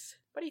price?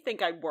 What do you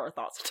think I'm worth,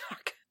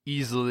 Azatak?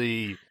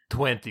 Easily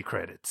 20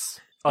 credits.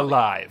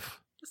 Alive.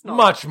 It's not,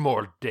 Much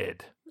more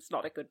dead. It's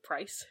not a good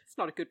price. It's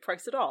not a good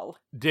price at all.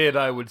 Dead,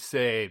 I would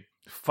say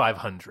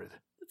 500.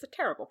 It's a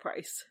terrible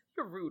price.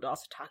 You're rude,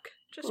 Azatak.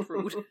 Just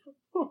rude.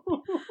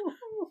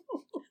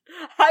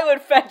 I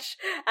would fetch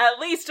at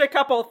least a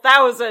couple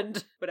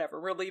thousand.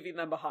 Whatever, we're leaving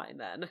them behind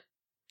then.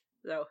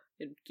 So,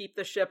 and keep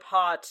the ship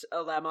hot,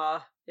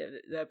 Alema.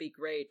 That'd be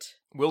great.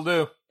 Will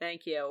do.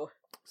 Thank you.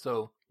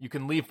 So, you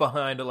can leave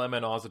behind Alema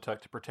and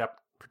Ozatuk to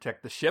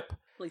protect the ship.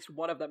 At least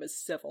one of them is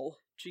civil.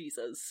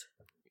 Jesus.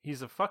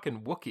 He's a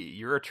fucking Wookiee.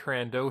 You're a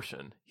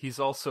Trandoshan. He's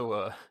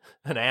also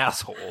an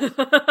asshole.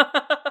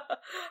 I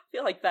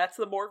feel like that's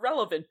the more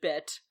relevant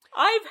bit.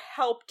 I've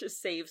helped to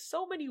save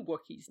so many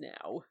Wookiees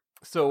now.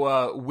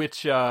 So,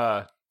 what's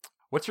your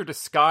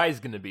disguise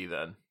gonna be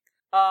then?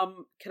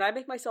 Can I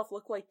make myself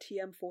look like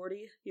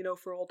TM40, you know,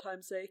 for old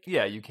time's sake?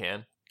 Yeah, you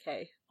can.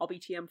 Okay, I'll be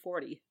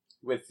TM40.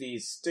 With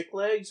these stick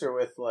legs or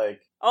with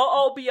like...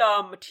 I'll be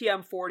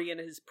TM40 in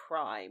his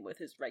prime with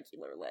his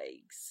regular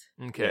legs.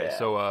 Okay, Yeah.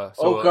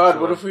 so...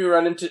 God, what if we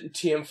run into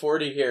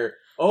TM40 here?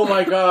 Oh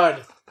my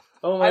god!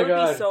 Oh my I would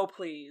god. be so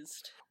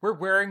pleased. We're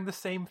wearing the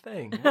same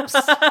thing. Whoops.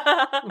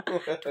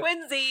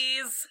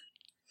 Twinsies!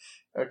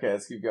 Okay,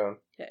 let's keep going.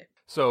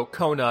 So,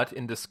 Konut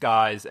in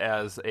disguise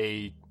as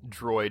a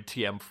droid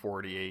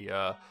TM40,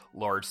 a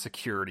large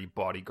security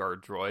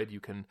bodyguard droid. You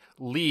can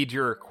lead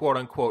your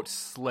quote-unquote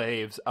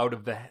slaves out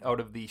of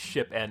the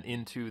ship and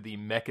into the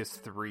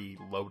Mechas 3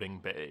 loading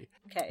bay.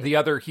 Okay. The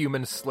other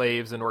human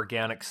slaves and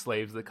organic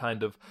slaves that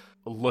kind of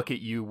look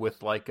at you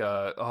with like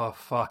a, oh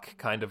fuck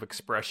kind of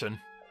expression.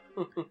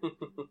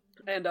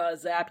 And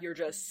Zap, you're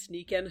just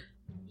sneaking.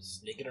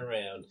 Sneaking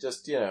around.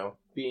 Just,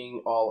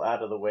 being all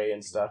out of the way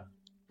and stuff.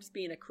 Just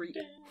being a creep.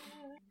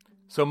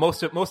 So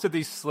most of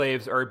these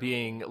slaves are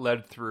being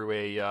led through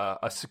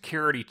a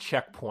security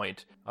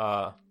checkpoint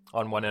on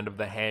one end of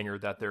the hangar.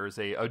 That there is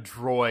a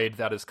droid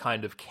that is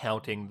kind of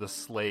counting the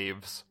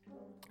slaves.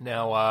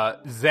 Now,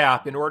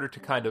 Zap, in order to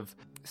kind of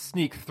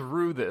sneak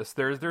through this,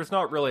 there's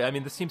not really. I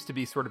mean, this seems to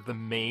be sort of the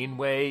main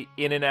way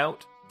in and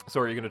out. So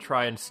are you going to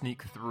try and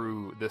sneak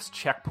through this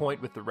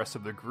checkpoint with the rest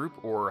of the group,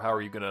 or how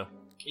are you going to?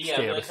 Yeah, Stay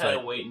I'm out gonna of kind sight.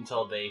 of wait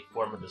until they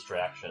form a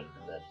distraction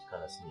and then just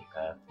kind of sneak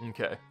past.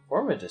 Okay.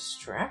 Form a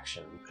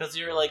distraction. Because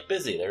you're like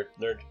busy, they're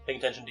paying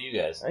attention to you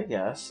guys. I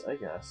guess.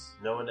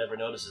 No one ever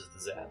notices the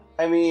zap.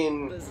 I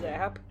mean, The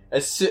Zap.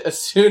 as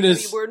soon I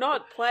as... mean, we're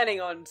not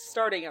planning on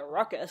starting a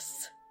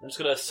ruckus. I'm just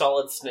gonna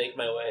solid snake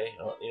my way,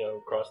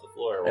 across the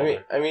floor.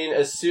 I mean,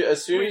 as soon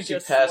as We you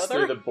just pass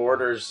slither? through the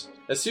borders,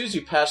 as soon as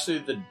you pass through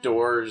the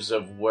doors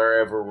of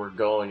wherever we're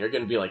going, you're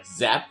gonna be like,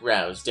 Zap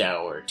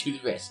Rousdower to the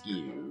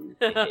rescue.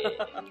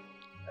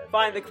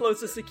 Find the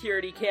closest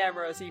security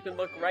camera so you can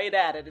look right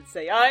at it and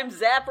say, I'm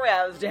Zap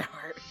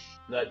Rousdower.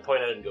 And I'd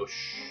point at it and go,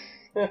 shh.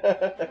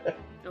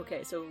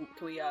 Okay, so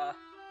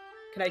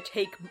can I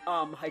take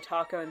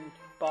Haitaka and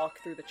Balk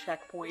through the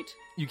checkpoint?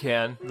 You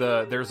can.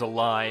 There's a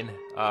line,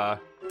 but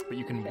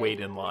you can wait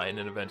in line,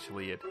 and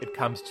eventually it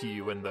comes to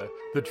you, and the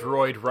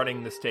droid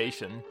running the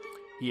station,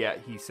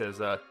 he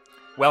says,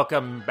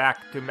 welcome back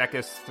to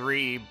Mechas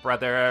 3,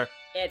 brother.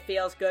 It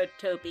feels good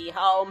to be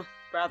home,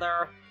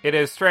 brother. It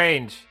is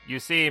strange. You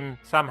seem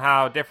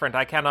somehow different.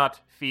 I cannot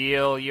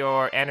feel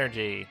your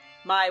energy.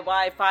 My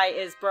Wi-Fi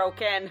is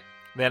broken.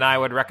 Then I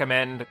would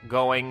recommend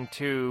going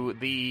to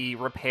the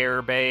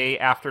repair bay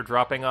after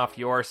dropping off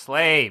your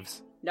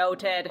slaves.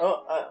 Noted.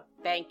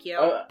 Thank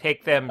you.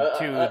 Take them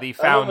to the I'm a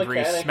foundry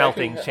mechanic.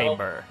 smelting I can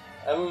chamber.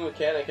 I'm a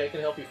mechanic. I can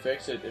help you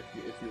fix it if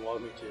you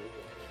want me to.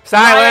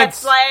 Quiet, Silence!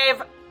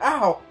 slave!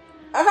 Ow!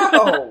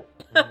 Ow!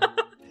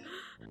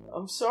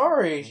 I'm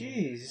sorry,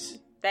 jeez.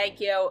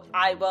 Thank you.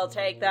 I will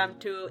take them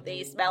to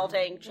the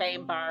smelting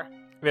chamber.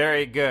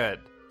 Very good.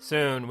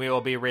 Soon we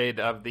will be rid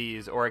of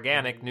these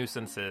organic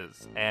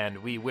nuisances, and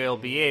we will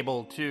be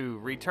able to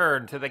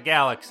return to the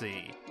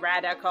galaxy.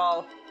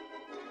 Radical.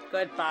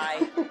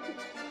 Goodbye.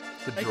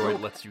 The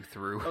droid lets you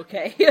through.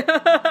 Okay.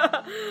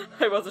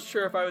 I wasn't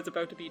sure if I was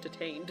about to be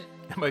detained.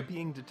 Am I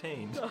being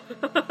detained?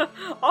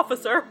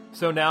 Officer.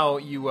 So now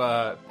you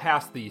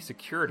pass the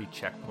security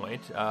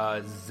checkpoint.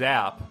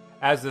 Zap,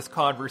 as this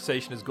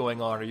conversation is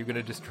going on, are you going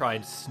to just try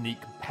and sneak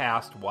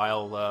past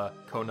while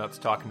Conut's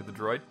talking to the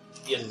droid?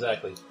 Yes,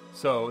 exactly.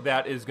 So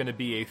that is going to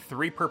be a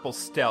 3 purple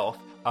stealth,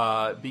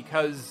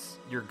 because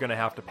you're going to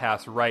have to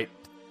pass right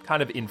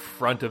kind of in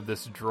front of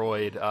this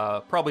droid,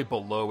 probably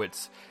below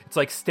it's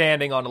like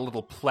standing on a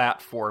little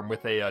platform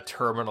with a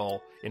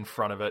terminal in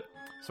front of it.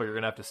 So you're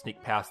going to have to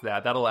sneak past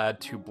that. That'll add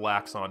 2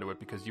 blacks onto it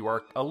because you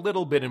are a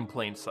little bit in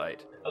plain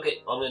sight.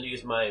 Okay, I'm going to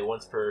use my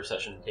once per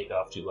session take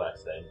off 2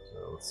 blacks then.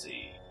 So let's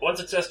see. 1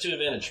 success, 2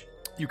 advantage.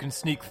 You can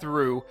sneak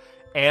through,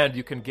 and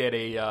you can get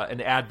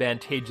an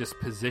advantageous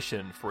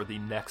position for the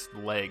next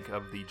leg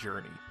of the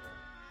journey.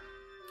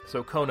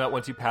 So Conut,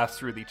 once you pass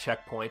through the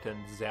checkpoint and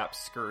Zap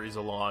scurries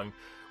along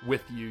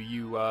with you,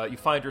 you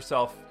find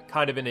yourself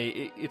kind of in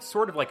it's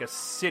sort of like a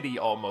city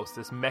almost,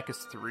 this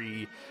Mechas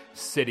 3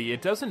 city.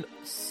 It doesn't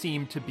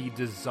seem to be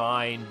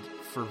designed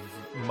for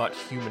much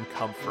human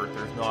comfort.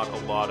 There's not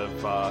a lot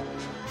of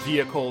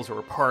vehicles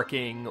or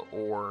parking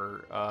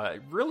or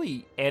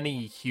really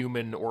any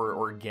human or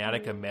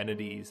organic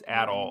amenities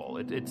at all.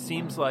 It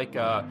seems like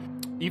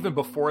even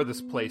before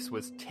this place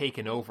was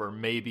taken over,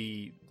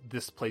 maybe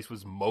this place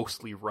was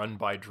mostly run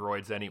by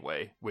droids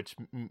anyway, which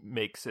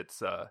makes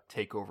its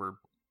takeover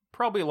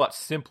probably a lot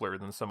simpler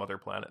than some other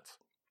planets.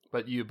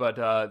 But the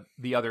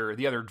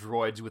other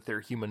droids with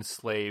their human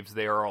slaves,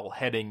 they are all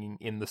heading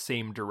in the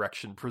same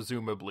direction,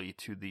 presumably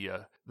to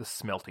the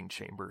smelting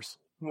chambers.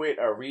 Wait,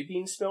 are we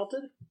being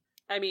smelted?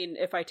 I mean,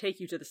 if I take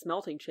you to the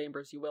smelting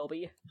chambers, you will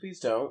be. Please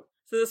don't.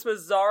 So this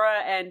was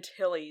Zara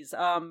Antilles.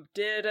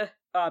 Did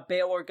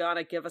Bail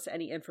Organa give us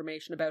any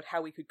information about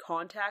how we could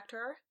contact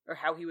her? Or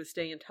how he was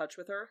staying in touch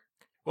with her?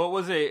 Well,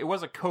 it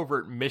was a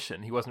covert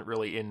mission. He wasn't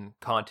really in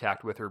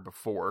contact with her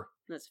before.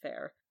 That's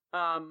fair.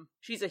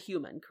 She's a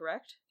human,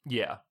 correct?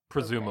 Yeah,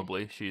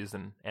 presumably. Okay. She's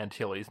an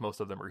Antilles. Most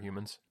of them are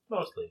humans.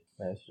 Mostly.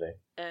 Actually.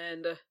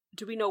 And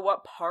do we know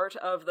what part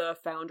of the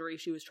foundry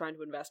she was trying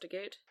to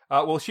investigate?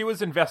 Well, she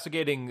was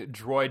investigating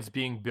droids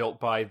being built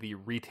by the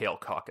Retail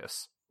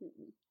Caucus.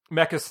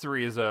 Mechas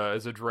 3 is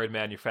a droid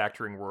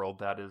manufacturing world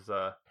that is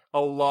a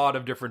lot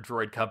of different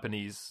droid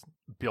companies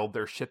build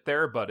their shit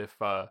there, but if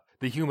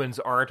the humans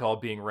aren't all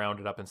being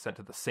rounded up and sent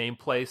to the same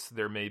place,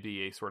 there may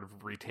be a sort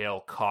of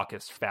Retail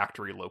Caucus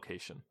factory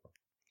location.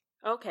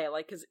 Okay,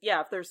 because,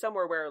 if there's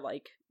somewhere where,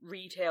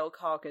 Retail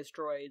Caucus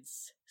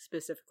droids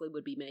specifically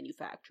would be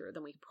manufactured,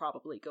 then we could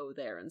probably go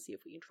there and see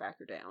if we can track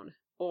her down.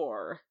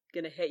 Or,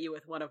 gonna hit you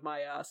with one of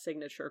my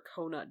signature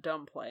Conut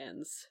dumb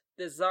plans.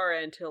 This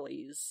Zara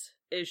Antilles,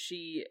 is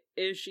she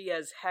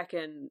as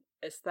heckin'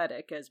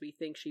 aesthetic as we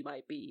think she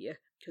might be?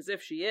 Because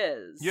if she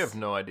is... You have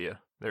no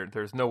idea.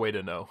 There's no way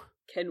to know.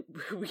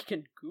 We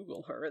can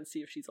Google her and see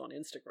if she's on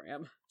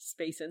Instagram.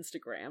 Space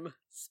Instagram.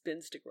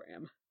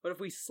 Spinstagram. What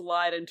if we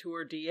slide into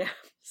her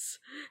DMs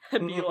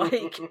and be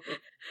like,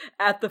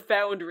 at the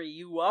foundry,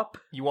 you up?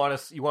 You want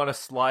to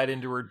slide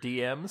into her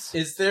DMs?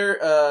 Is there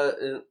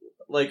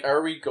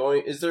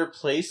is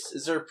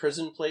there a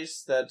prison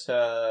place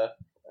that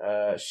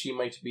she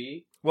might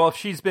be? Well, if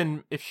she's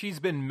been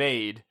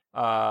made,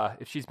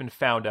 if she's been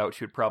found out,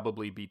 she would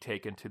probably be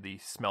taken to the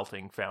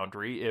smelting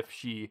foundry. If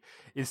she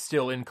is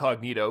still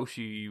incognito,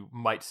 she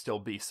might still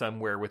be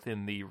somewhere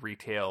within the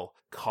Retail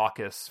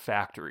Caucus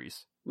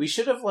factories. We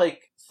should have,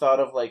 thought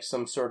of,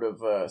 some sort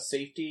of,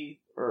 safety,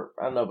 or,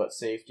 I don't know about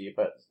safety,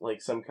 but,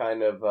 some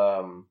kind of,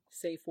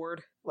 safe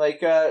word.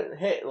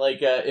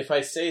 If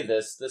I say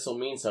this will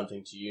mean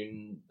something to you,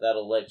 and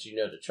that'll let you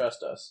know to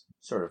trust us,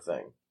 sort of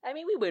thing. I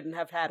mean, we wouldn't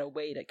have had a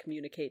way to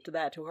communicate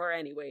that to her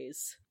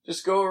anyways.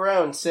 Just go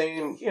around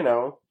saying,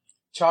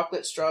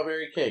 chocolate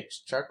strawberry cake,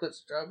 chocolate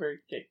strawberry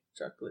cake,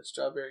 chocolate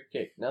strawberry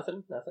cake.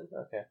 Nothing?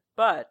 Okay.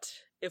 But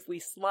if we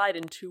slide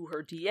into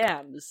her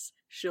DMs,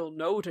 she'll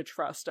know to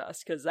trust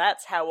us, because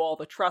that's how all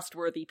the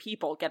trustworthy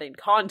people get in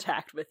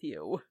contact with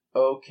you.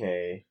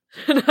 Okay.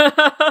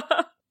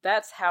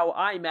 That's how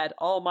I met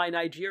all my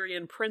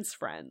Nigerian prince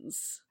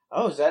friends.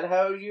 Oh, is that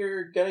how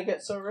you're gonna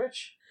get so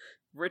rich?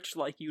 Rich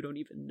like you don't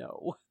even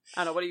know.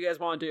 I don't know, what do you guys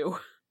want to do?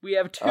 We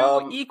have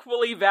 2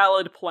 equally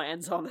valid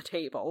plans on the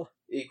table.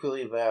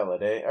 Equally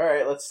valid, eh?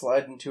 Alright, let's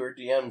slide into her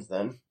DMs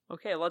then.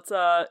 Okay, let's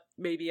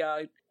maybe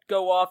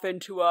go off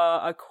into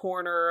a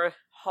corner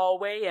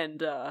hallway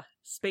and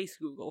space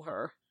Google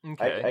her.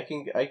 Okay.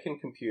 I can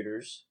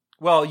computers.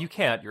 Well, you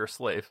can't. You're a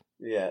slave.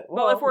 Yeah.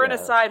 Well, if we're in a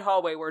side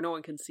hallway where no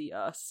one can see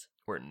us.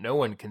 Where no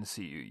one can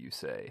see you, you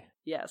say.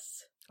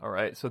 Yes. All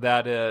right, so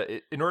that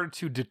in order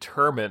to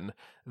determine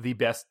the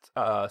best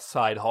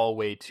side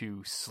hallway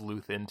to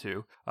sleuth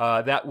into,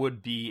 that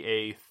would be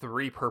a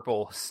 3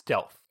 purple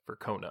stealth for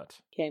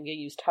Conut. Okay, I'm gonna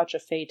use Touch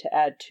of Fate to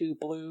add 2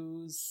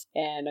 blues,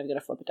 and I'm gonna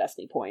flip a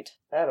destiny point.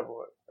 Add a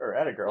boy or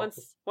add a girl.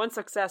 One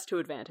success, 2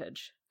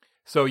 advantage.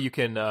 So you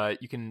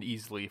can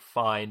easily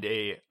find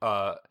a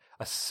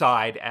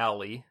side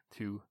alley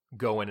to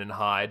go in and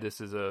hide.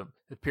 This is it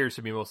appears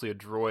to be mostly a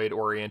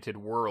droid-oriented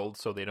world,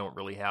 so they don't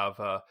really have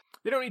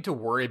they don't need to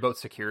worry about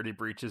security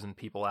breaches and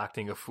people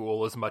acting a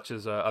fool as much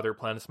as other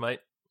planets might.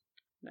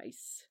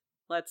 Nice.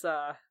 Let's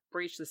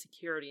breach the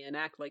security and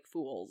act like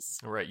fools.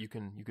 All right, you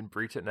can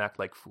breach it and act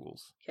like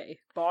fools. Okay,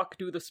 Bach,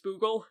 do the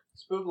spoogle.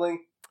 Spoogling.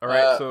 All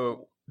right,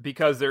 so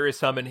because there is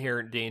some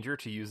inherent danger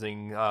to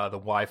using the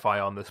Wi-Fi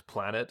on this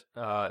planet,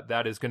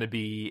 that is going to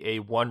be a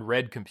 1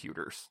 red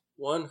computers.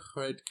 1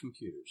 red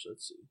computers.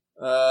 Let's see.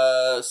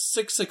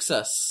 6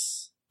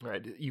 success. All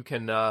right, you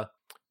can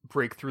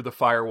break through the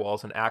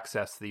firewalls and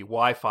access the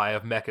Wi-Fi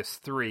of Mechas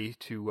 3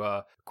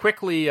 to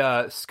quickly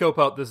scope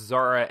out this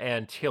Zara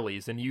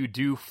Antilles, and you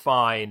do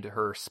find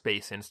her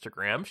space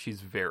Instagram.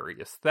 She's very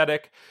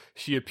aesthetic.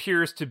 She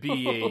appears to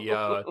be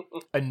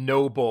a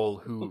noble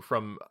who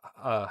from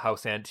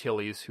House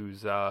Antilles,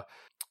 who's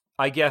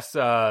I guess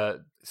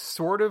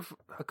sort of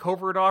a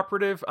covert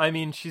operative. I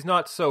mean, she's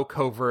not so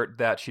covert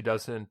that she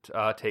doesn't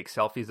take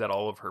selfies at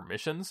all of her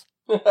missions.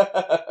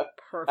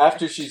 Perfect.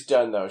 After she's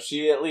done, though,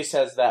 she at least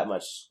has that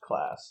much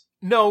class.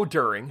 No,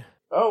 during.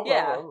 Oh,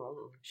 Yeah.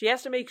 well. She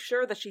has to make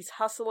sure that she's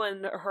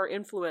hustling her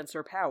influence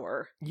or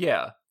power.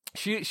 Yeah.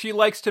 She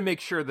likes to make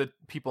sure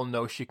that people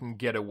know she can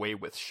get away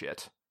with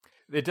shit.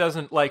 It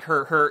doesn't, like,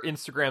 her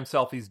Instagram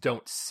selfies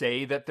don't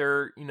say that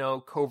they're,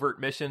 covert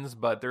missions,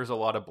 but there's a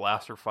lot of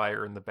blaster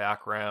fire in the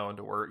background,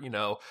 or,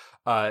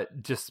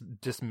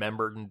 just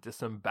dismembered and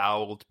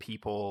disemboweled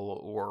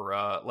people,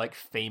 or, like,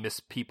 famous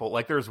people.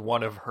 Like, there's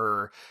one of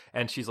her,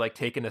 and she's, like,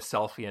 taking a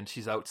selfie, and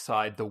she's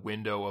outside the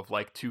window of,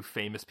 like, 2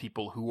 famous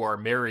people who are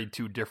married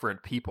to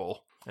different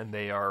people, and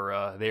they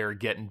are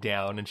getting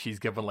down, and she's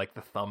giving, like,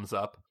 the thumbs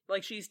up.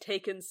 Like she's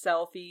taken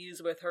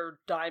selfies with her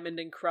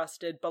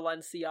diamond-encrusted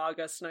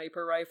Balenciaga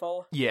sniper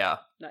rifle. Yeah.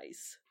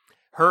 Nice.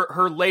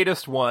 Her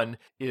latest one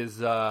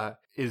is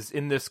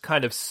in this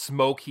kind of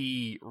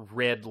smoky,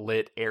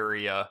 red-lit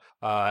area,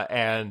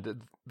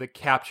 and the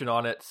caption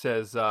on it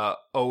says,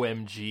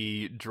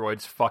 OMG,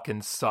 droids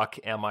fucking suck,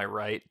 am I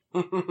right?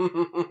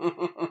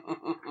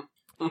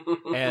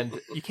 And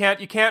you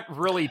can't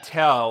really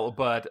tell,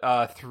 but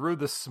through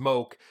the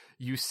smoke,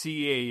 you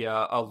see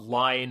a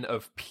line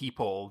of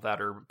people that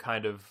are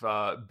kind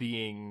of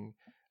being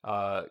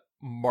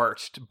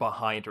marched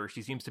behind her.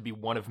 She seems to be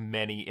one of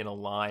many in a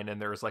line,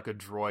 and there's like a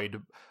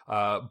droid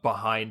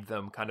behind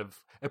them, kind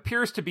of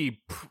appears to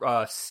be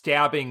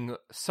stabbing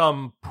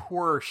some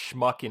poor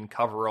schmuck in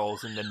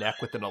coveralls in the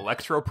neck with an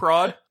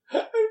electroprod.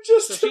 I'm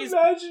just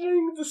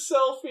imagining the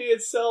selfie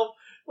itself,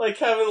 like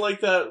having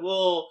like that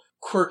little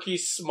quirky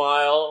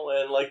smile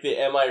and like the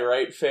 "Am I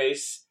right?"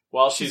 face,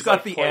 while she's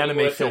got like, the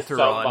anime filter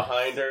on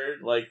behind her,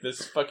 like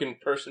this fucking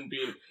person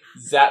being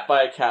zapped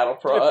by a cattle To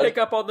prod. pick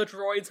up on the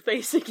droid's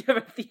face and give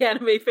it the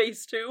anime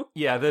face too.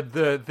 Yeah,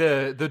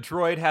 the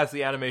droid has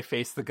the anime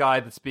face. The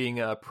guy that's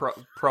being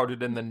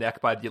prodded in the neck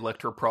by the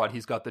electroprod,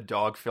 he's got the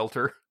dog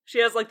filter. She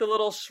has like the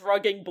little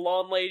shrugging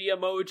blonde lady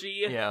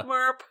emoji. Yeah.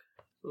 Merp.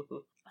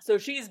 So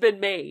she's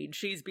been made.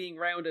 She's being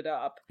rounded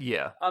up.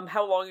 Yeah.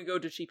 How long ago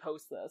did she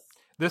post this?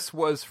 This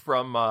was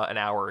from an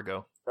hour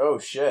ago. Oh,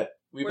 shit.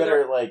 We Were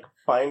better,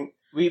 there-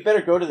 we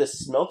better go to the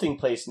smelting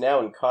place now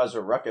and cause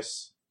a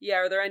ruckus. Yeah,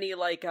 are there any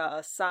like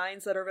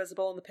signs that are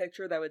visible in the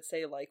picture that would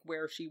say like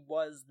where she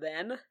was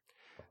then?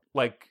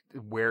 Like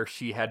where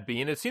she had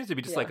been. It seems to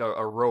be just Yeah. like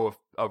a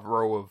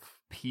row of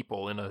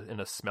people in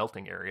a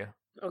smelting area.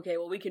 Okay,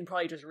 well we can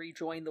probably just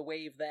rejoin the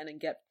wave then and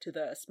get to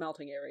the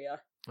smelting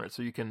area. All right,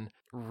 so you can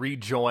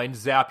rejoin.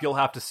 Zap, you'll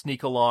have to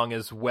sneak along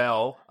as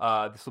well.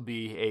 This will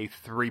be a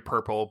 3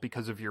 purple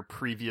because of your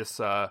previous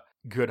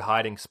good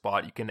hiding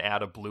spot. You can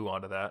add a blue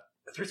onto that.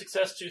 3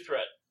 success, 2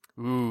 threat.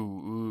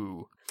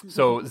 Ooh.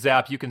 So,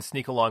 Zap, you can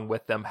sneak along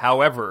with them.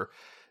 However,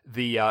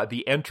 the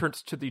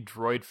entrance to the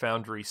Droid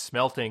Foundry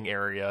smelting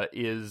area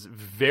is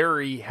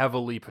very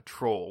heavily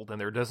patrolled,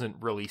 and there doesn't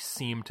really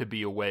seem to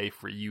be a way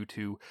for you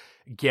to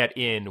get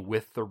in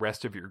with the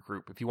rest of your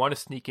group. If you want to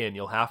sneak in,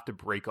 you'll have to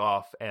break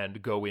off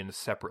and go in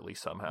separately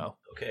somehow.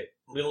 Okay,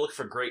 I'm gonna look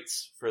for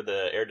grates for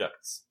the air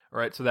ducts. All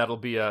right, so that'll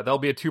be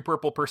a 2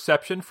 purple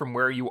perception from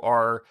where you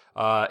are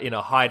in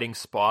a hiding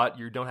spot.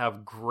 You don't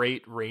have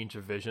great range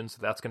of vision, so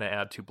that's going to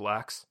add 2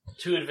 blacks.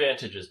 2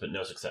 advantages, but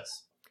no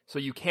success. So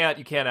you can't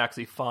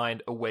actually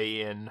find a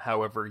way in.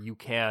 However, you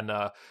can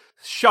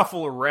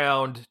shuffle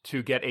around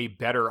to get a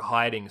better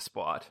hiding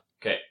spot.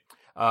 Okay.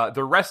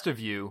 The rest of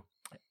you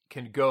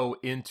can go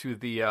into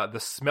the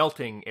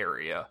smelting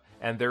area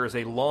and there is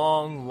a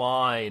long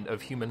line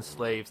of human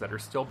slaves that are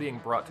still being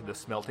brought to the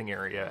smelting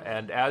area.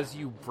 And as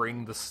you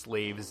bring the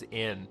slaves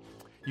in,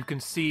 you can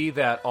see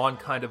that on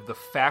kind of the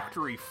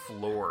factory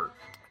floor,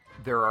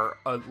 there are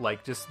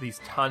just these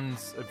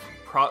tons of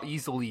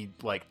easily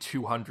like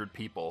 200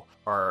 people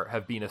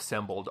have been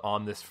assembled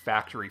on this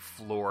factory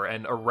floor,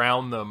 and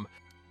around them,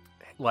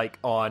 like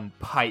on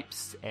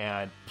pipes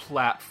and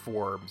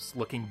platforms,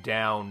 looking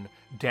down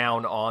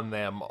on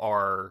them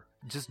are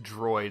just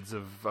droids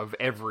of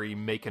every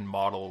make and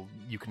model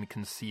you can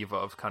conceive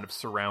of, kind of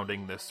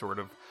surrounding this sort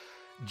of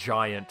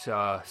giant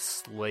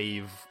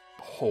slave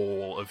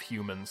hole of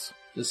humans.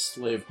 This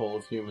slave hole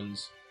of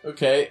humans.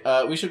 Okay,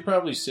 we should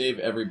probably save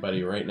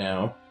everybody right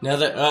now. Now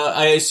that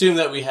I assume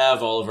that we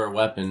have all of our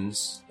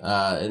weapons,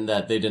 and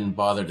that they didn't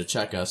bother to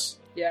check us.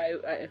 Yeah,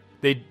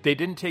 They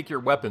didn't take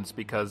your weapons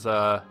because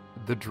the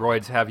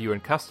droids have you in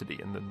custody,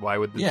 and then why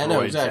would the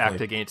droids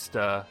act against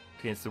the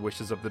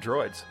wishes of the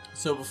droids?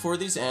 So before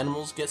these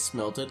animals get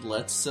smelted,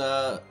 let's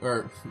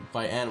or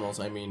by animals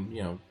I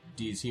mean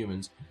these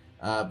humans.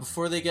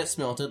 Before they get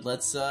smelted,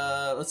 let's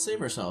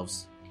save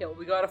ourselves. Okay, well,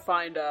 we gotta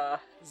find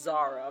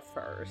Zara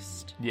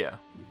first. Yeah,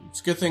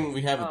 it's a good thing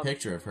we have a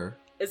picture of her.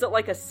 Is it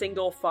like a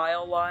single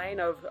file line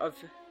of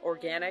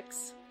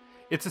organics?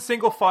 It's a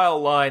single file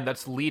line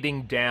that's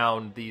leading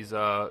down these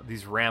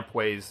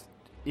rampways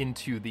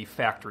into the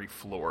factory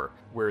floor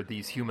where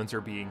these humans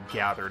are being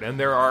gathered. And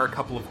there are a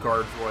couple of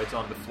guard droids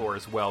on the floor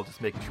as well,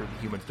 just making sure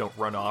the humans don't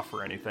run off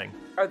or anything.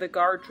 Are the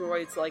guard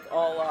droids like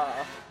all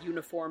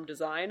uniform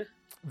design?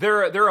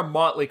 They're a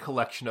motley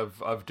collection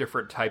of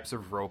different types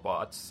of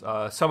robots.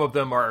 Some of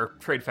them are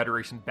Trade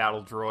Federation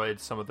battle droids,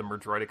 some of them are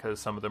droidicas,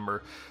 some of them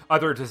are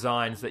other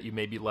designs that you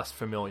may be less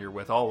familiar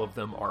with. All of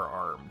them are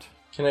armed.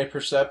 Can I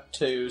percept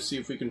to see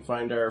if we can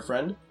find our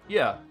friend?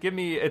 Yeah, give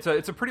me... It's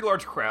a pretty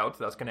large crowd,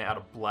 so that's going to add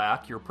a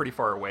black. You're pretty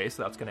far away,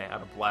 so that's going to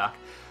add a black.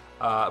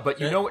 But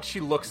you know what she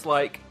looks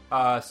like,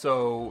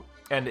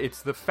 and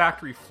it's the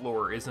factory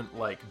floor isn't,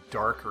 like,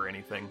 dark or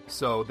anything,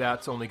 so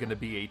that's only going to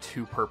be a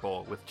 2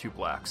 purple with 2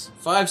 blacks.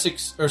 4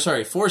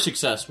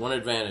 success, 1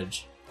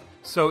 advantage.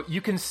 So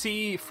you can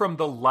see from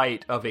the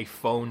light of a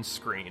phone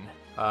screen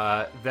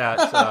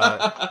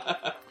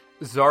that...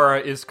 Zara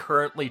is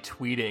currently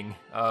tweeting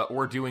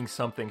or doing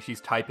something.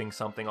 She's typing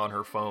something on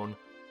her phone.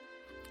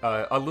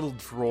 A little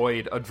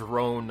droid,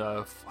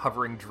 a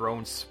hovering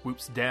drone,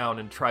 swoops down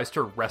and tries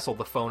to wrestle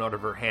the phone out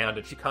of her hand.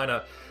 And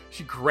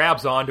she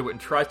grabs onto it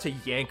and tries to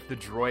yank the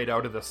droid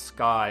out of the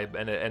sky.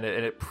 And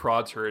it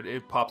prods her.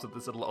 It pops up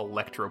this little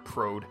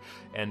electroprode,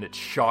 and it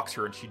shocks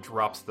her, and she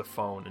drops the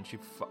phone, and she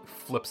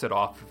flips it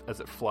off as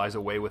it flies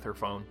away with her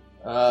phone.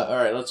 All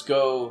right, let's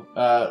go.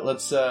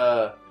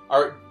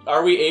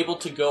 Are we able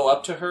to go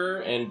up to her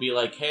and be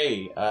like,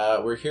 "Hey,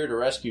 we're here to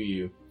rescue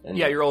you"? And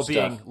yeah, you're all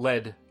being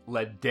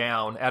led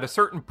down. At a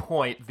certain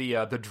point, the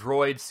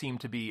droids seem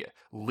to be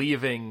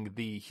leaving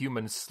the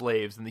human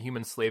slaves, and the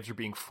human slaves are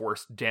being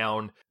forced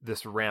down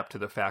this ramp to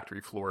the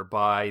factory floor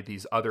by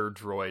these other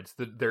droids.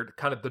 They're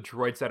kind of the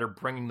droids that are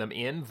bringing them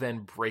in,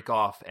 then break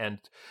off and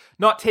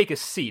not take a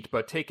seat,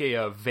 but take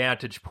a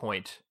vantage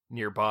point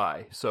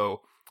nearby.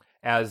 So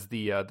as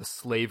the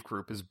slave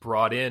group is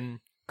brought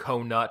in,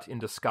 Conut in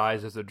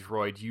disguise as a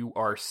droid, you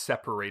are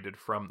separated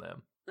from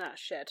them. Ah,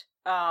 shit.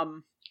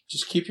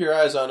 Just keep your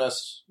eyes on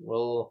us.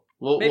 We'll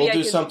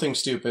do something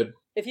stupid.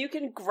 If you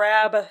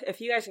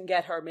guys can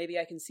get her, maybe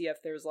I can see if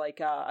there's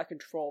like a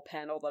control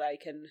panel that I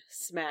can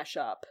smash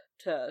up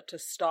to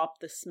stop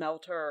the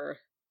smelter,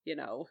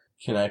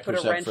 Can I put a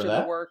percept wrench for in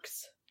that? the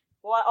works.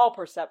 Well, I'll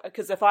percept,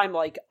 because if I'm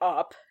like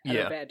up at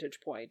Yeah. a vantage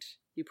point,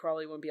 you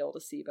probably won't be able to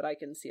see, but I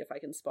can see if I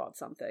can spot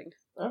something.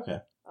 Okay.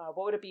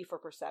 What would it be for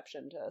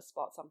perception to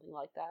spot something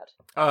like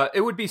that?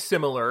 It would be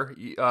similar.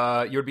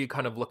 You'd be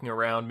kind of looking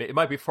around. It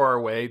might be far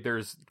away.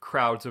 There's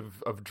crowds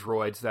of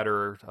droids that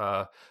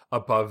are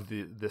above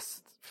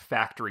this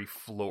factory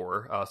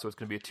floor. So it's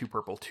going to be a 2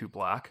 purple, 2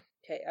 black.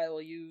 Okay, I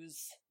will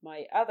use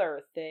my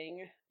other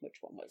thing. Which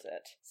one was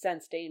it?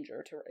 Sense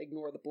danger to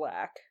ignore the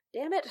black.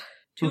 Damn it!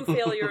 2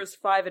 failures,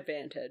 5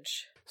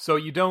 advantage. So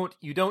you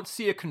don't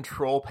see a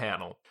control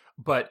panel,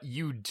 but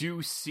you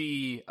do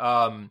see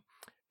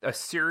a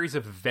series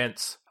of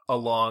vents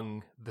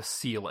along the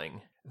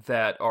ceiling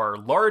that are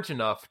large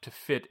enough to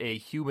fit a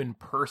human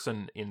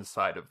person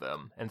inside of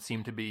them and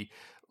seem to be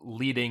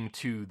leading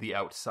to the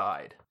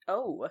outside.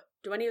 Oh,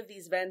 do any of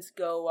these vents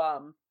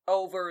go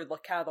over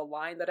the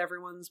line that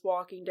everyone's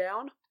walking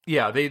down?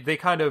 Yeah, they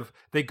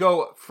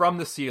go from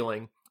the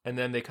ceiling, and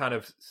then they kind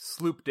of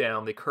sloop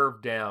down, they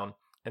curve down,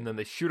 and then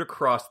they shoot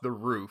across the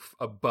roof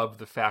above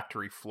the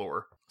factory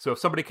floor. So if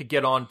somebody could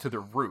get onto the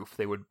roof,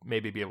 they would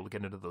maybe be able to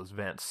get into those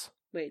vents.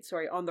 Wait,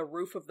 sorry, on the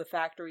roof of the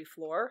factory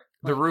floor?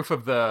 The roof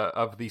of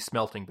the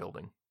smelting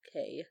building.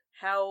 Okay.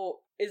 How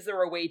is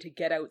there a way to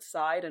get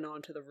outside and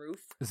onto the roof?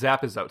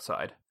 Zap is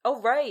outside.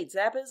 Oh right,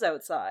 Zap is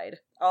outside.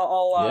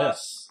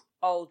 Yes.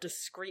 I'll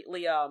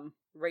discreetly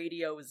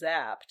radio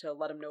Zap to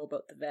let him know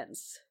about the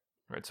vents.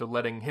 Right, so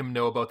letting him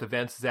know about the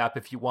vents, Zap,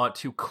 if you want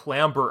to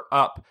clamber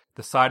up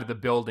the side of the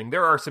building.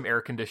 There are some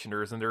air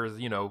conditioners, and there's,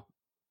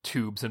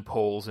 tubes and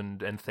poles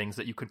and things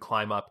that you could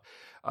climb up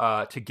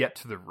to get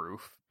to the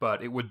roof.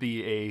 But it would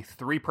be a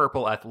 3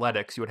 purple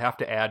athletics. You would have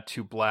to add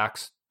 2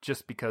 blacks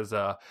just because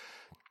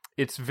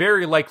it's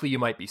very likely you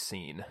might be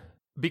seen.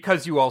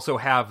 Because you also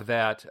have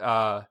that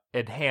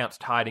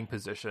enhanced hiding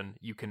position,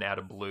 you can add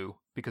a blue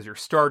because you're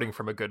starting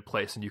from a good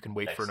place and you can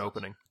wait for an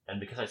opening. And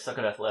because I suck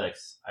at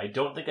athletics, I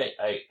don't think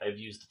I've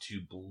used the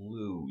 2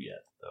 blue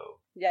yet, though.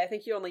 Yeah, I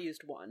think you only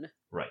used 1.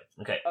 Right.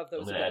 Okay. Of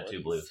those I'm going to add 2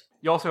 abilities. blues.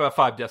 You also have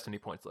 5 destiny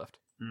points left.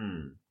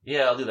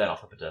 Yeah, I'll do that. I'll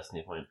flip a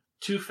destiny point.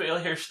 2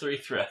 failures, 3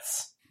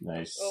 threats.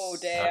 Nice. Oh,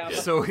 damn. Okay.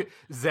 So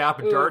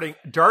Zap Oof.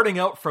 darting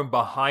out from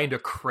behind a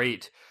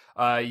crate.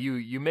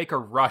 You make a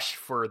rush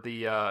for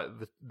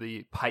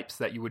the pipes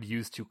that you would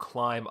use to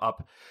climb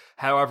up.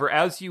 However,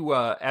 as you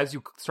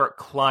start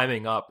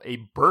climbing up, a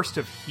burst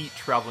of heat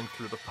traveling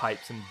through the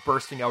pipes and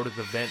bursting out of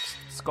the vents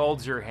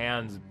scalds your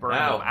hands, burning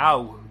them.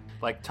 Ow!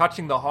 Like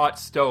touching the hot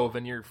stove,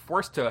 and you're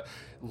forced to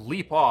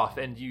leap off,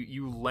 and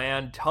you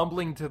land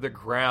tumbling to the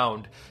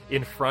ground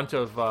in front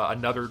of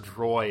another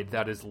droid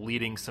that is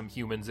leading some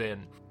humans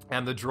in.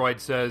 And the droid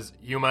says,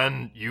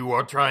 "Human, you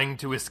are trying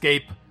to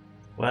escape."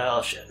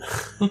 Well, shit.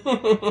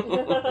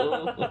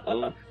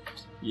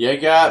 You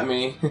got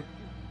me.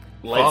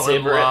 Fall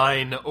in Lightsaber.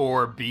 line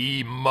or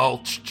be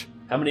mulched.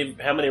 How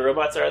many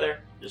robots are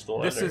there? Just the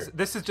one.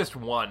 This is just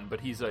one, but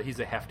he's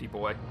a hefty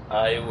boy.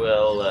 I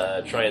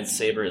will try and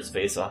saber his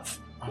face off.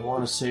 I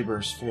want to saber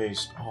his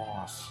face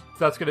off.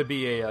 So that's going to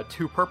be a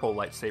 2 purple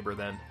lightsaber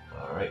then.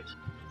 All right.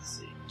 Let's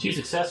see. 2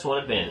 success, 1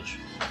 advantage.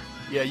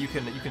 Yeah, you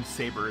can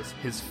saber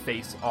his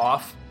face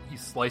off. You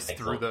slice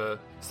through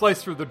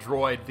Excellent. the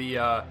droid.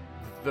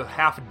 The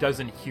half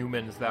dozen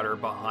humans that are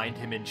behind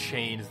him in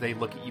chains, they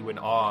look at you in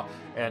awe,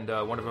 and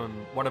one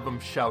of them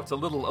shouts, a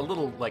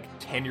little like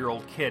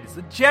 10-year-old kid,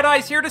 "The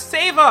Jedi's here to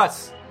save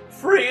us!"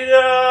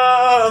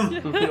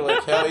 Freedom! You're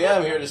like, hell yeah,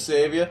 I'm here to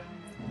save you.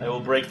 I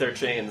will break their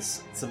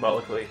chains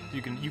symbolically.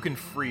 You can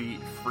free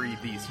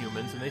these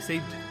humans, and they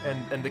say,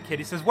 and the kid,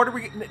 he says, "What are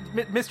we,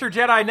 Mr.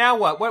 Jedi? Now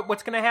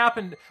what's going to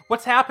happen?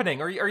 What's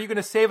happening? Are you going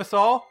to save us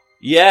all?"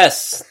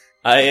 Yes,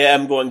 I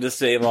am going to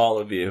save all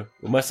of you.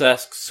 We must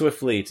act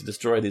swiftly to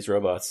destroy these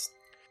robots.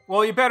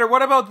 Well, you better.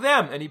 What about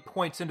them? And he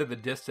points into the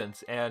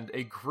distance, and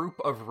a group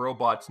of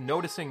robots,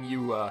 noticing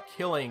you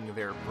killing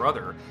their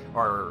brother,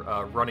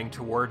 are running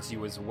towards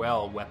you as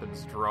well,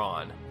 weapons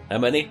drawn. How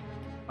many?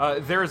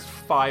 There's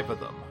 5 of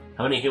them.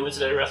 How many humans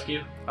did I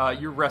rescue?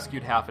 You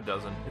rescued half a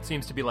dozen. It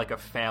seems to be like a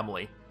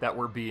family that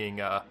were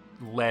being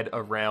led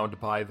around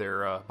by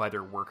their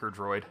worker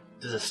droid.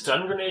 Does a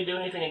stun grenade do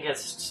anything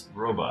against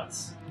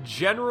robots?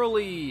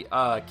 Generally,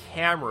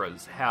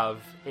 cameras have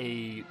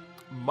a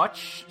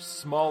much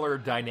smaller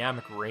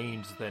dynamic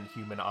range than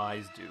human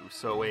eyes do.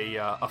 So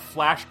a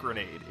flash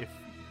grenade, if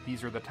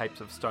these are the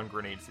types of stun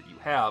grenades that you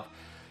have,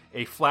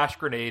 a flash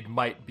grenade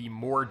might be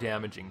more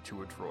damaging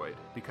to a droid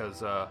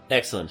because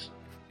Excellent.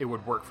 it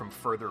would work from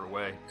further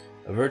away.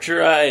 Avert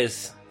your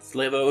eyes,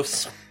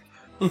 Slavos.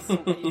 The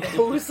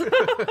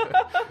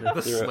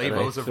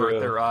Slavos avert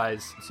their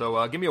eyes.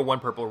 So give me a 1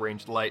 purple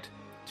ranged light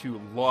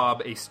to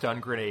lob a stun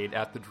grenade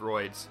at the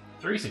droids.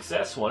 3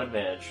 success, 1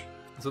 advantage.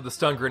 So the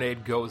stun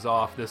grenade goes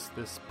off this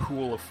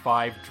pool of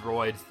 5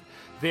 droids.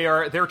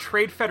 They're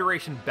Trade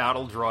Federation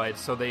battle droids.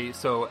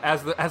 So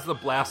as the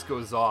blast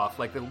goes off,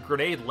 like the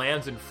grenade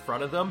lands in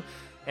front of them,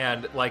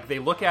 and like they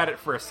look at it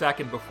for a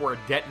second before it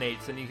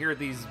detonates, and you hear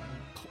these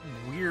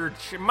weird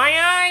my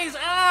eyes,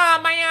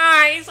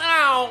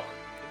 ow,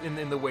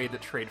 in the way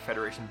that Trade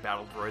Federation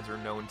battle droids are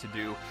known to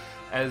do,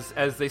 as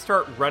they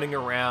start running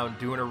around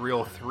doing a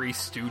real Three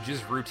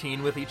Stooges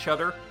routine with each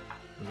other.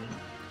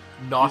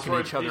 Knocking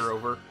each other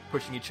over,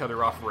 pushing each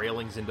other off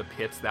railings into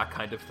pits, that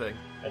kind of thing.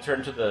 I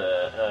turn to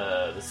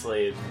the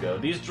slaves and go,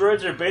 "These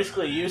droids are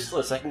basically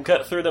useless. I can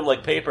cut through them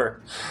like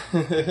paper."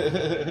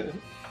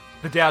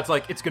 The dad's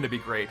like, "It's gonna be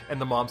great," and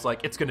the mom's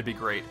like, "It's gonna be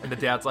great," and the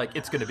dad's like,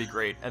 "It's gonna be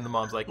great," and the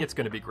mom's like, "It's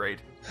gonna be great."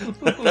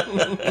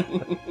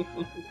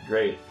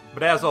 Great.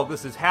 But as all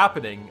this is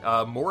happening,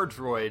 more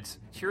droids,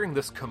 hearing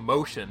this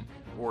commotion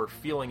or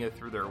feeling it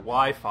through their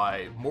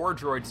Wi-Fi, more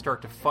droids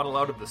start to funnel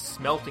out of the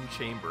smelting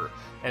chamber,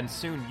 and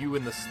soon you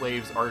and the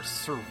slaves are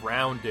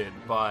surrounded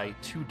by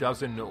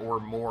 24 or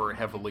more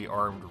heavily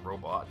armed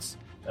robots.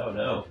 Oh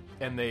no.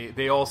 And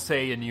they all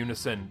say in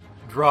unison,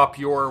 "Drop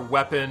your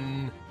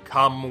weapon,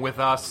 come with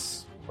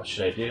us." What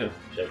should I do?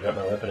 Should I grab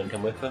my weapon and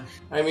come with them?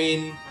 I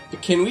mean,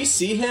 can we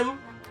see him?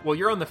 Well,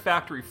 you're on the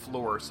factory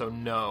floor, so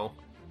no.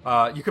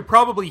 You could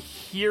probably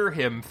hear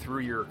him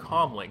through your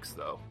comm links,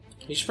 though.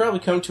 He should probably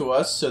come to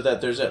us so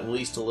that there's at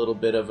least a little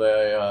bit of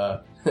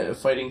a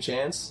fighting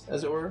chance,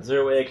 as it were. Is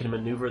there a way I can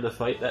maneuver the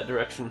fight that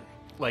direction?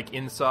 Like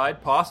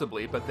inside,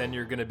 possibly, but then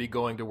you're going to be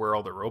going to where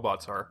all the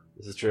robots are.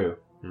 This is true.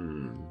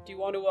 Do you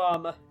want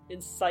to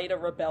incite a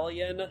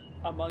rebellion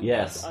among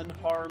Yes. these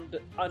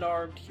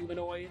unarmed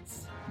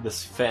humanoids?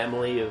 This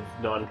family of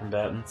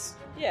non-combatants.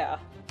 Yeah.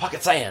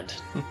 Pocket sand!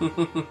 I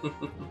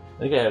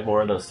think I have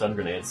more of those stun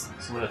grenades.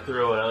 So I'm going to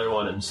throw another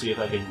one and see if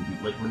I can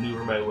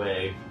maneuver my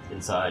way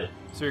inside.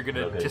 So you're going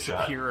to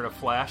disappear in a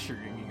flash, or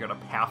you're going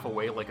to half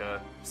away like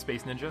a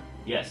space ninja?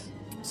 Yes.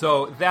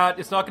 So that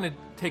it's not going to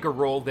take a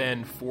roll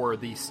then for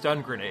the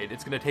stun grenade.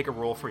 It's going to take a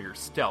roll for your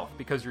stealth.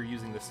 Because you're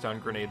using the stun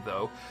grenade,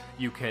 though,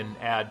 you can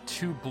add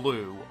 2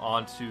 blue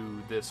onto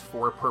this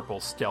 4 purple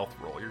stealth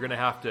roll. You're going to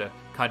have to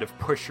kind of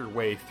push your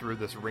way through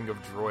this ring of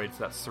droids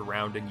that's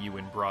surrounding you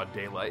in broad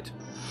daylight.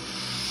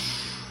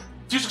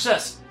 2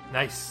 success!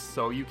 Nice.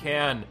 So you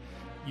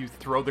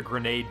throw the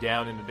grenade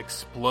down and it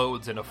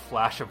explodes in a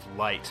flash of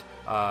light.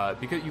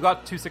 Because you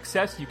got 2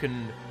 success, you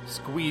can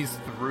squeeze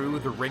through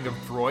the ring of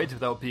droids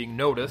without being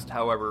noticed.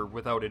 However,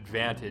 without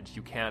advantage,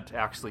 you can't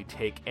actually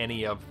take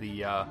any of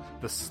the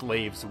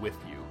slaves with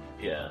you.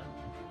 Yeah.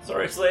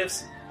 Sorry,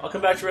 slaves. I'll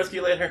come back to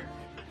rescue you later.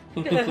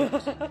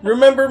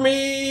 Remember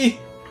me!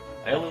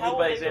 I only How live will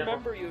by they example.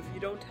 remember you if you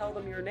don't tell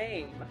them your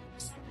name?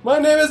 My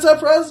name is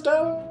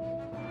Zaprasda!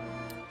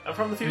 I'm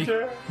from the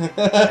future.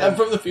 I'm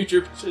from the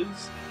future,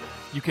 bitches.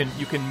 You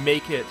can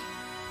make it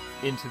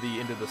into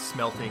the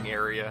smelting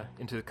area,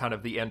 into kind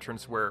of the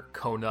entrance where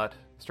Konut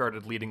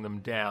started leading them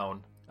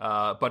down.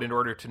 But in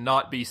order to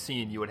not be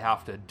seen, you would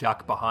have to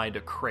duck behind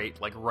a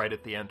crate, like right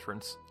at the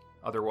entrance.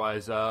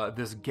 Otherwise,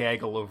 this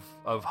gaggle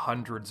of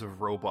hundreds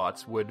of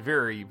robots would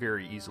very,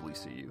 very easily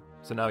see you.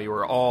 So now you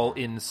are all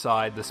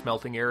inside the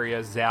smelting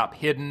area, Zap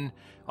hidden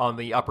on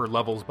the upper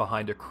levels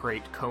behind a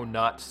crate,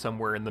 Konut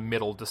somewhere in the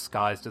middle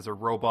disguised as a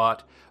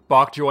robot,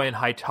 Bokjoy and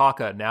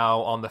Haitaka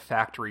now on the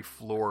factory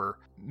floor,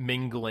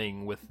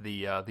 mingling with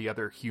the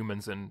other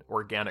humans and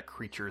organic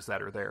creatures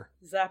that are there.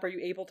 Zap, are you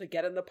able to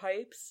get in the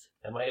pipes?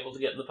 Am I able to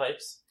get in the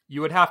pipes?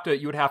 You would have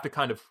to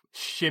kind of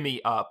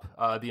shimmy up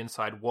the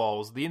inside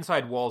walls. The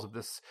inside walls of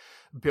this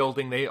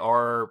building, they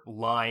are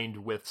lined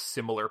with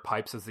similar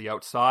pipes as the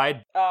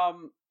outside.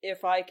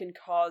 If I can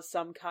cause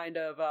some kind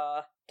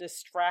of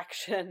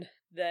distraction,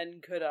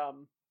 then could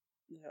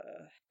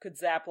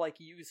Zap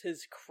use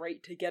his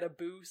crate to get a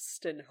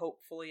boost, and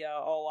hopefully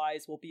all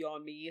eyes will be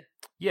on me.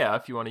 Yeah,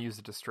 if you want to use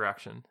a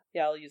distraction.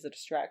 Yeah, I'll use a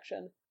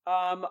distraction.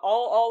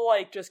 I'll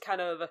just kind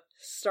of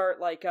start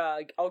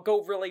I'll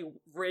go really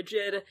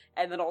rigid,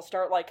 and then I'll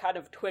start kind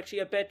of twitchy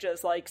a bit,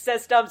 just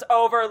systems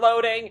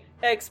overloading,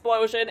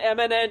 explosion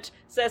imminent,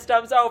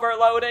 systems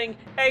overloading,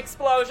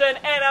 explosion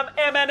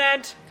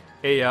imminent.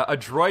 A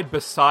droid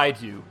beside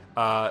you,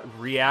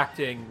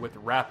 reacting with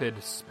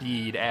rapid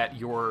speed at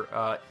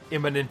your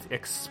imminent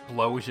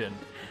explosion,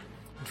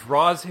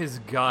 draws his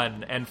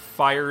gun and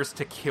fires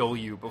to kill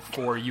you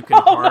before you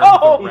can harm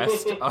the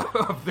rest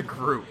of the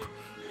group.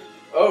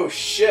 Oh,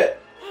 shit.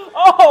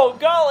 Oh,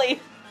 golly!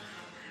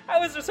 I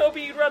was just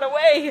hoping you'd run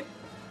away.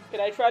 Can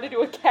I try to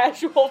do a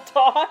casual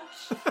dodge?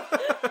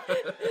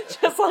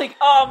 Just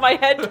my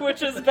head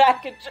twitches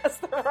back at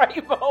just the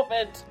right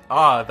moment.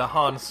 Ah, the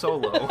Han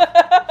Solo.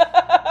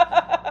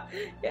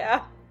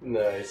 Yeah.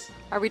 Nice.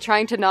 Are we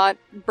trying to not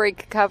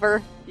break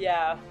cover?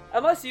 Yeah.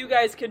 Unless you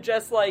guys can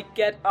just,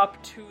 get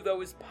up to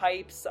those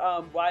pipes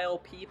while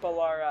people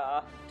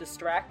are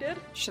distracted.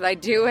 Should I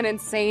do an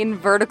insane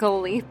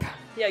vertical leap?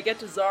 Yeah, get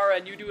to Zara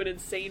and you do an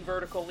insane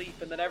vertical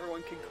leap, and then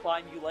everyone can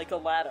climb you like a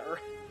ladder.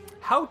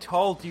 How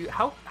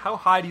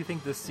high do you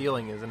think this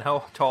ceiling is, and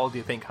how tall do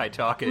you think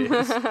Haitaka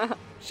is?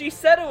 She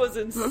said it was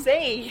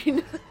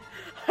insane.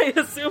 I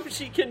assume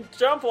she can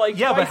jump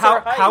yeah, twice but her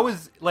height. how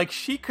is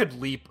she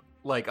could leap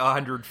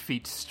 100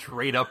 feet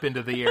straight up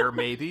into the air,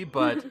 maybe,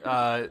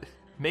 but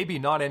maybe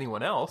not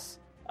anyone else.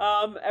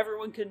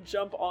 Everyone can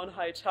jump on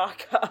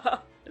Haitaka,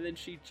 and then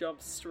she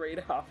jumps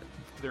straight up.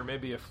 There may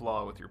be a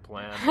flaw with your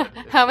plan.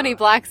 How many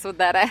blacks would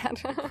that add?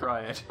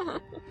 Try it.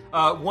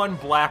 1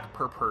 black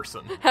per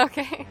person.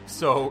 Okay.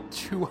 So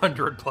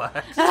 200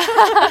 blacks.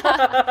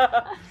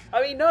 I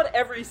mean, not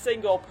every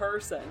single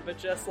person, but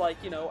just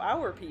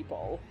our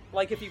people.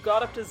 If you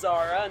got up to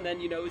Zara, and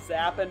then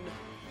Zap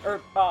or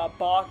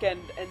Bok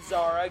and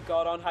Zara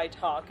got on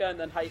Haitaka, and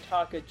then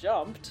Haitaka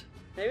jumped.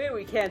 Maybe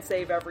we can't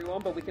save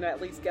everyone, but we can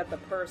at least get the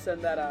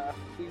person that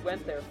we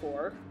went there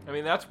for. I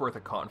mean, that's worth a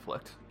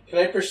conflict. Can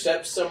I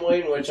percept some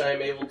way in which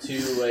I'm able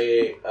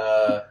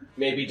to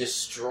maybe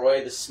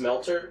destroy the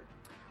smelter?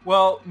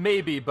 Well,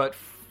 maybe, but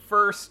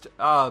first,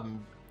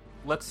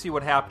 let's see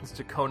what happens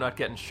to Konut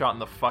getting shot in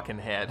the fucking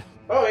head.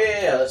 Oh,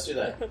 yeah, let's do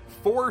that.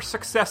 4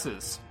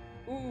 successes.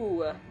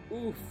 Ooh,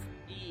 oof,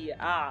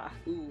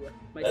 ooh,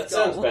 my That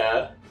skull. sounds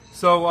bad.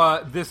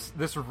 So,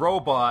 this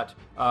robot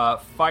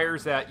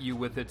fires at you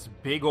with its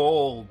big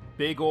old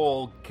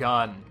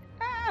gun,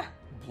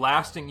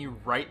 blasting you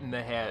right in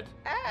the head.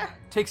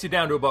 Takes you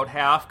down to about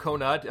half,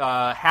 Konut.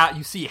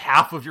 You see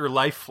half of your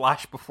life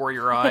flash before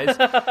your eyes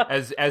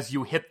as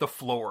you hit the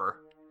floor.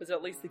 Was it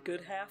at least the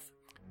good half?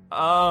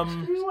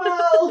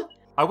 Well,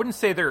 I wouldn't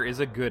say there is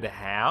a good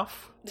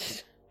half.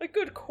 A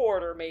good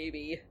quarter,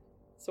 maybe.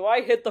 So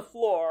I hit the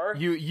floor.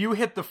 You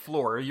hit the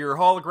floor. Your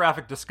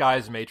holographic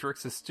disguise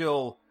matrix is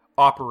still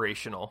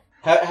operational.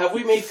 have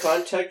we made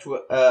contact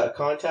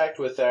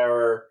with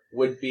our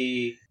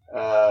would-be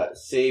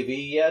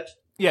savee yet?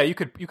 Yeah, you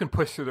can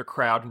push through the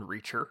crowd and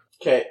reach her.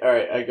 Okay,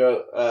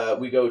 alright,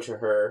 we go to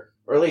her.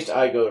 Or at least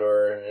I go to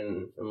her,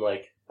 and I'm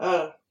like,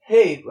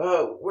 hey,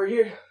 we're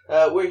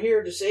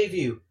here to save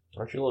you.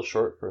 Aren't you a little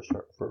short for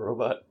a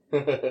robot?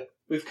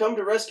 We've come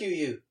to rescue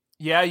you.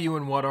 Yeah, you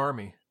in what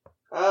army?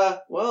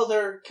 Well,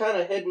 they're kind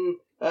of hidden,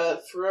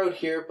 throughout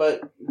here,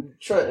 but,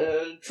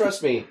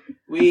 trust me,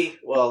 I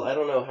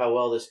don't know how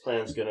well this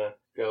plan's gonna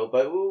go,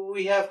 but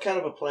we have kind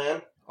of a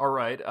plan.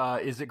 Alright,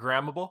 is it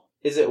grammable?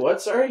 Is it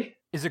what, sorry?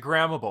 Is it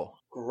grammable?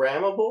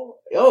 Grammable?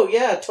 Oh,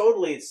 yeah,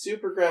 totally, it's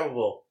super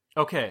grammable.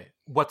 Okay,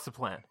 what's the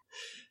plan?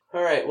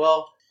 Alright,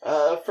 well,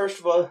 first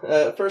of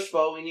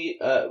all, we need,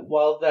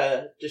 while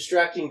the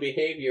distracting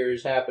behavior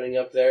is happening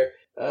up there,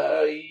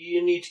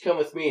 you need to come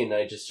with me, and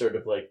I just sort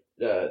of like,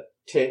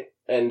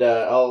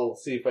 I'll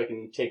see if I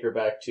can take her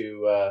back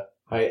to,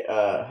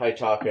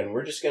 Haitaka, and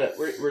we're just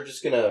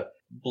gonna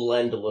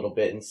blend a little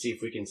bit and see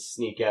if we can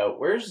sneak out.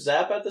 Where's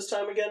Zap at this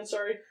time again,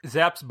 sorry?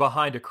 Zap's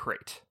behind a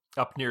crate,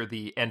 up near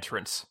the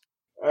entrance.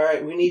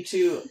 Alright,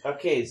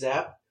 okay,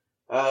 Zap,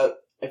 I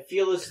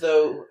feel as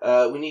though,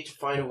 we need to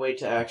find a way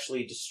to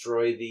actually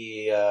destroy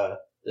the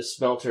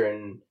smelter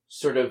and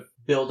sort of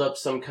build up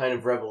some kind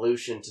of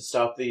revolution to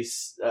stop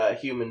these,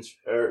 humans,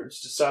 or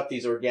to stop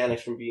these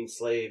organics from being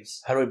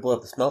slaves. How do we blow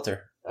up the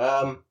smelter?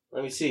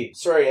 Let me see.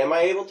 Sorry, am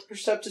I able to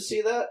percept to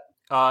see that?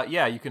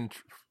 Yeah, you can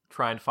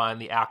try and find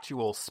the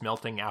actual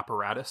smelting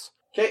apparatus.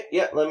 Okay,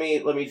 yeah, let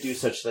me do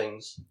such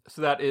things.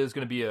 So that is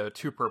going to be a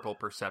 2 purple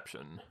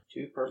perception.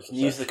 2 purple. You can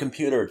use the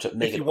computer to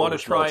make if it. You want to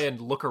try oversmelt.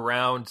 and look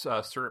around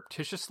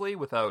surreptitiously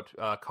without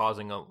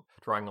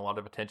drawing a lot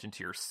of attention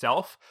to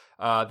yourself.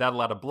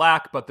 That'll add a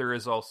black, but there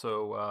is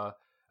also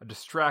a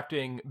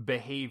distracting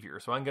behavior.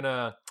 So I'm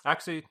gonna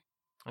see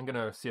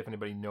if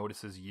anybody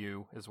notices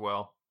you as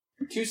well.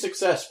 2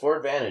 success, 4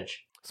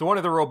 advantage. So one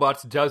of the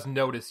robots does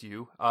notice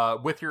you.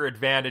 With your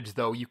advantage,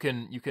 though, you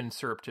can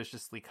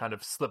surreptitiously kind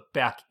of slip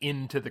back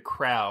into the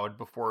crowd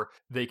before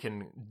they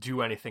can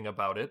do anything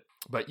about it.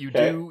 But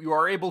you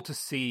are able to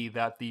see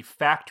that the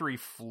factory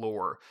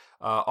floor,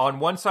 on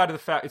one side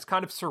of the it's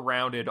kind of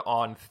surrounded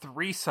on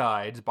 3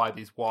 sides by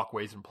these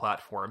walkways and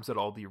platforms that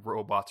all the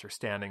robots are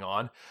standing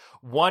on.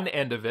 One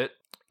end of it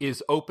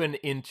is open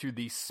into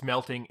the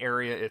smelting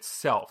area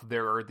itself.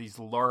 There are these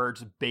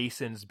large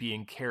basins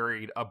being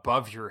carried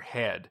above your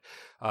head,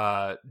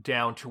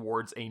 down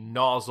towards a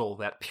nozzle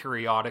that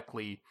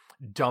periodically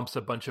dumps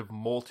a bunch of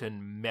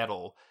molten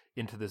metal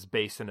into this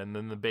basin, and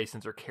then the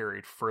basins are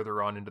carried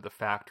further on into the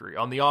factory.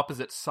 On the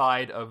opposite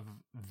side of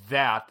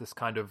that,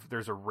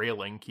 there's a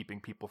railing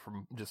keeping people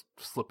from just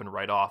slipping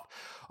right off.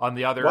 On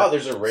the other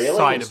there's a railing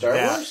side in of Star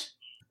that, Wars?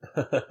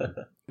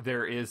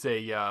 there is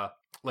a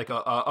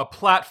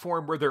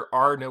platform where there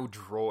are no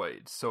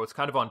droids. So it's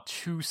kind of on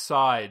 2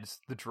 sides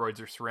the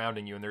droids are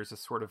surrounding you, and there's a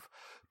sort of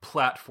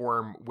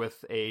platform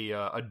with a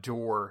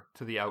door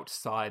to the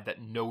outside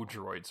that no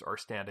droids are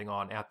standing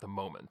on at the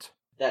moment.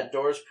 That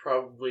door's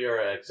probably our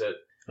exit.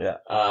 Yeah.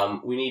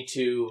 We need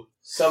to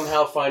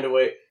somehow find a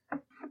way.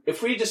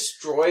 If we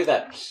destroy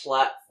that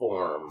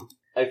platform,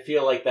 I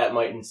feel like that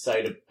might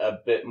incite a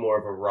bit more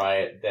of a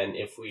riot than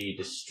if we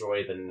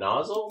destroy the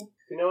nozzle.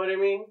 You know what I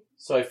mean?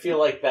 So I feel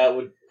like that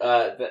would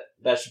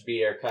that should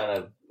be our kind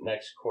of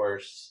next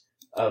course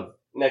of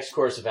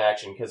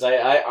action, because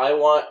I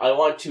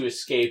want to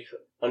escape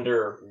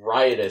under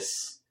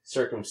riotous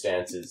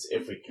circumstances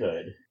if we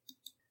could.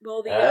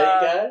 Well, you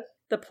guys?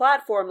 The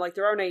platform, like,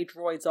 there aren't any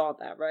droids on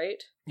that,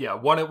 right? Yeah,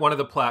 one of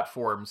the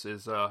platforms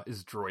is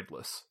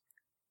droidless.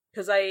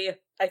 Because I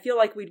feel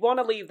like we'd want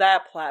to leave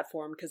that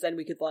platform, because then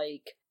we could,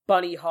 like,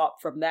 bunny hop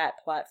from that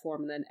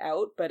platform and then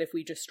out. But if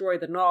we destroy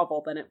the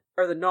nozzle,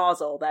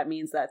 that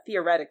means that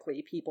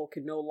theoretically people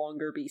can no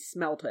longer be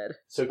smelted.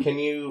 So can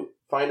you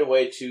find a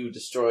way to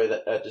destroy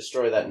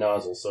that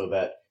nozzle so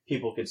that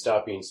people could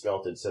stop being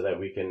smelted, so that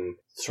we can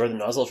destroy the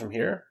nozzle from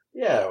here?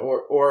 Yeah,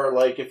 or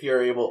like if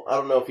you're able, I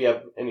don't know if you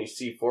have any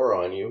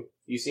C4 on you.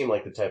 You seem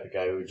like the type of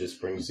guy who would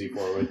just bring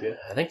C4 with you.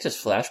 I think just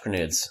flash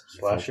grenades.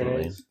 Flash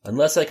grenades?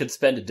 Unless I could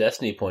spend a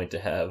destiny point to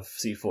have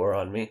C4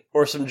 on me.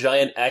 Or some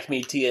giant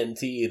Acme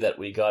TNT that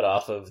we got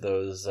off of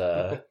those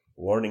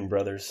Warning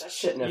Brothers. That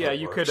shit never Yeah,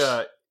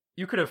 works.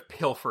 you could have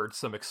pilfered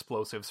some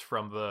explosives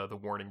from the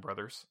Warning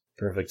Brothers.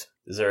 Perfect.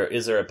 Is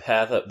there a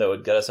path up that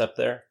would get us up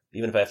there?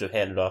 Even if I have to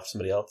hand it off to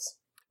somebody else?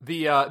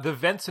 The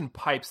vents and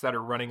pipes that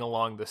are running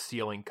along the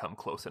ceiling come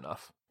close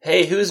enough.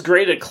 Hey, who's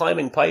great at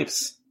climbing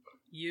pipes?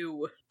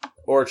 You.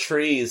 Or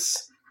trees?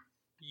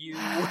 You.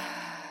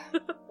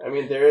 I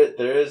mean, there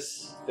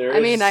is. I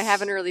mean, I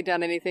haven't really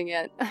done anything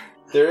yet.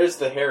 There is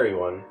the hairy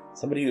one.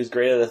 Somebody who's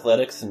great at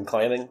athletics and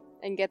climbing?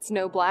 And gets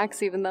no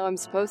blacks even though I'm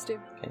supposed to.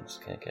 Okay,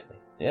 just can't get me.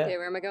 Yeah. Okay,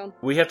 where am I going?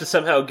 We have to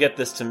somehow get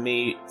this to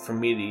me, from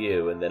me to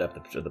you, and then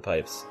up to the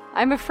pipes.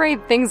 I'm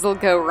afraid things will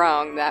go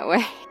wrong that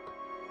way.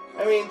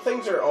 I mean,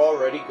 things are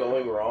already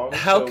going wrong.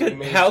 How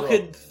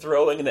could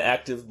throwing an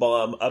active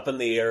bomb up in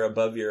the air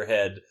above your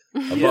head,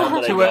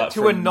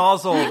 to a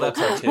nozzle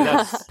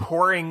that's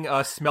pouring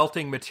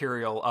smelting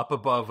material up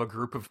above a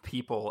group of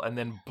people and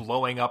then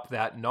blowing up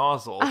that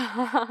nozzle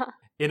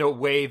in a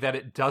way that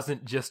it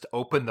doesn't just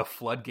open the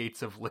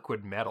floodgates of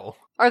liquid metal.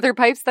 Are there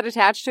pipes that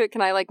attach to it?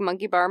 Can I, like,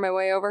 monkey bar my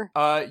way over?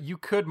 You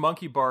could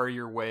monkey bar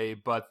your way,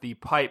 but the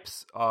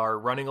pipes are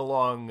running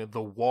along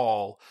the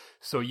wall,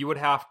 so you would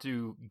have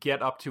to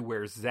get up to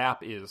where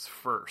Zap is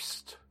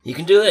first. You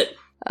can do it!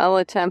 I'll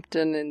attempt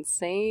an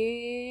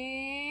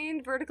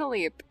insane vertical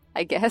leap,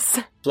 I guess.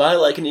 Fly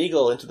like an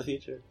eagle into the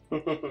future.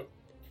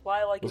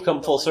 Fly like We've an come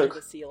eagle full into circle.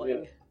 the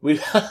ceiling.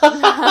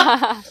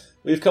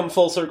 We've come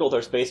full circle with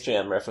our Space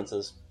Jam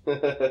references.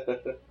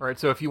 Alright,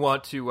 so if you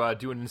want to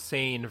do an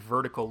insane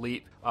vertical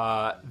leap,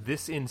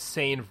 this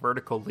insane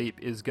vertical leap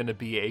is going to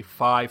be a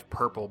 5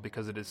 purple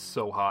because it is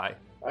so high.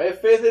 I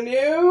have faith in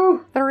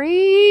you!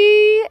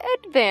 3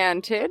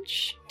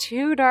 advantage,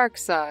 2 dark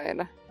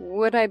side.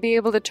 Would I be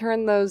able to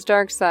turn those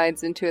dark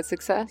sides into a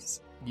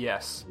success?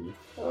 Yes.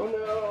 Oh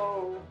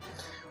no.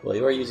 Well,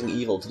 you are using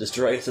evil to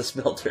destroy the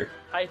smelter.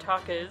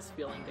 Aitaka is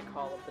feeling the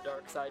call of the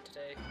dark side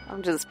today.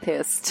 I'm just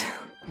pissed.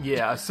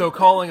 Yeah, so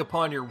calling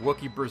upon your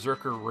Wookiee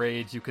Berserker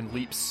Rage, you can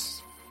leap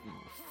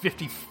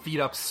 50 feet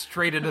up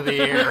straight into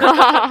the air.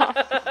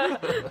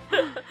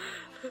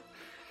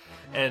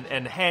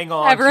 and hang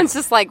on. Everyone's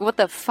just like, what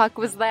the fuck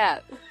was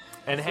that?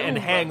 And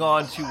hang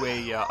on to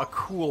a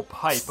cool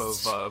pipe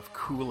of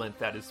coolant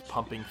that is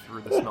pumping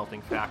through the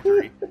smelting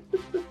factory.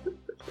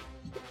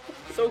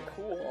 So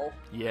cool.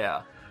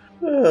 Yeah.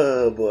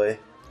 Oh, boy.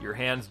 Your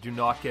hands do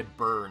not get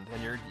burned,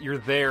 and you're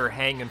there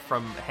hanging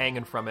from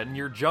it. And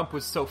your jump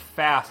was so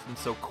fast and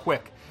so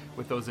quick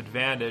with those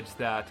advantage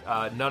that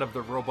none of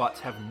the robots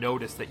have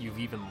noticed that you've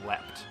even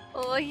leapt.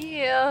 Oh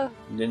yeah.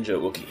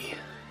 Ninja Wookiee.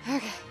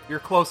 Okay. You're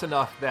close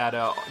enough that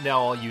now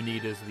all you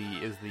need is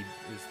the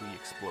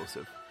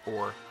explosive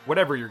or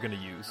whatever you're going to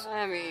use.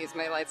 I'm gonna use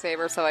my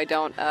lightsaber so I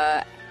don't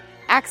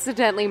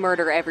accidentally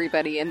murder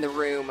everybody in the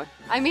room.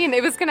 I mean,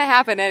 it was gonna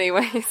happen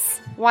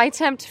anyways. Why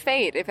tempt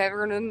fate if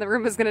everyone in the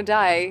room was gonna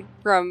die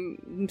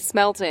from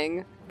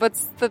smelting?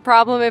 What's the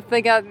problem if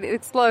they got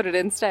exploded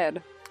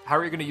instead? How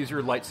are you going to use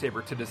your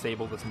lightsaber to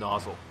disable this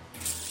nozzle?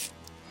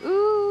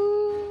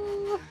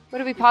 Ooh.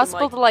 Would it be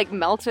possible to, like,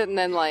 melt it and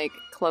then, like,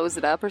 close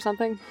it up or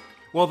something?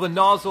 Well, the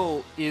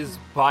nozzle is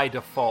by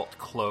default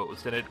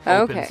closed, and it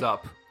opens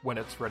up when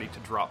it's ready to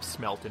drop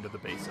smelt into the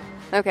basin.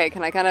 Okay,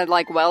 can I kind of,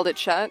 like, weld it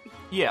shut?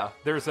 Yeah,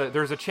 there's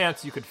a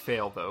chance you could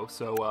fail, though,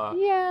 so,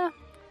 Yeah.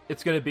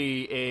 It's going to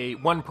be a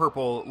 1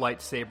 purple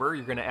lightsaber.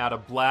 You're going to add a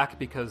black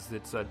because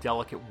it's a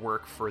delicate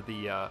work for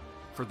the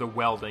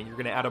welding. You're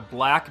going to add a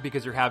black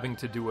because you're having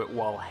to do it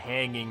while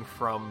hanging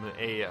from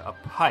a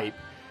pipe.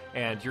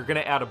 And you're going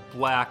to add a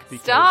black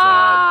because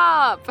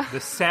Stop!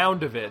 The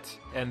sound of it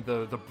and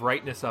the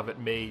brightness of it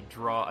may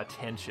draw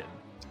attention.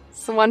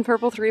 So 1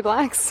 purple, 3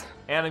 blacks.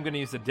 And I'm going to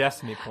use a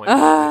destiny point to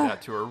turn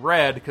that to a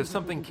red because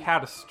something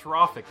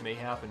catastrophic may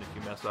happen if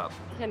you mess up.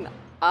 Can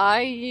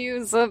I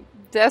use a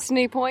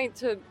destiny point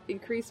to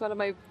increase one of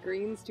my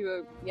greens to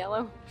a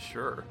yellow?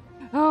 Sure.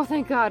 Oh,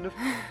 thank God.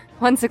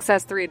 1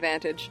 success, 3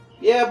 advantage.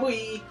 Yeah,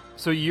 boy.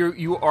 So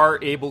you are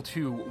able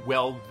to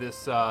weld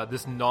this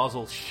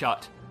nozzle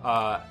shut,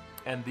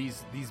 and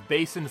these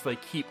basins, they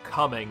keep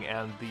coming,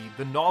 and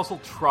the nozzle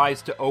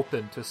tries to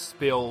open to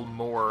spill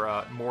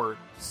more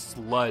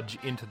sludge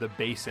into the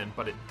basin,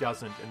 but it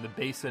doesn't, and the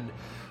basin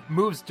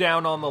moves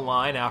down on the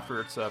line after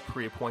its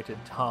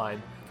pre-appointed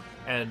time.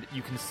 And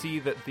you can see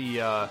that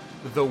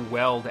the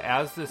weld,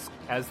 as this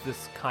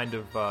kind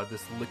of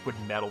this liquid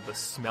metal, the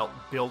smelt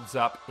builds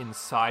up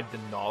inside the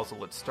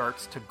nozzle, it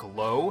starts to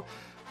glow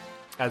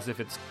as if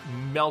it's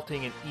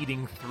melting and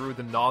eating through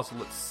the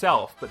nozzle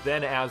itself. But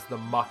then as the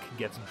muck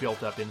gets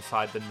built up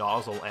inside the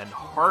nozzle and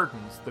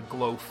hardens, the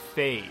glow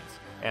fades,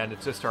 and it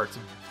just starts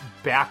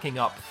backing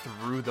up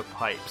through the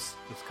pipes.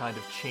 This kind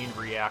of chain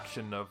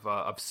reaction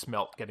of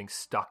smelt getting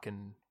stuck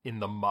in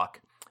the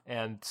muck.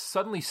 And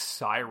suddenly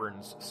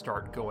sirens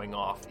start going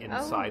off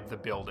inside the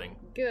building.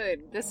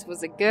 Good. This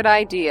was a good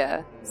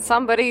idea.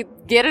 Somebody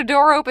get a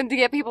door open to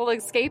get people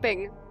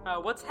escaping.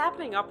 What's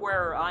happening up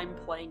where I'm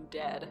playing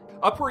dead?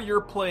 Up where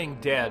you're playing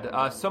dead,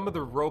 some of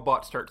the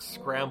robots start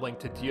scrambling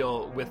to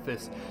deal with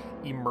this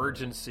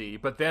emergency,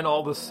 but then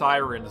all the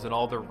sirens and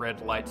all the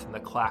red lights and the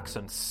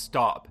klaxons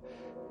stop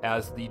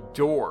as the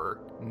door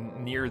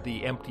near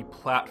the empty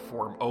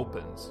platform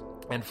opens.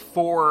 And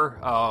 4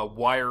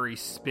 wiry,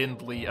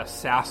 spindly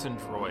assassin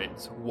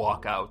droids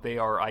walk out. They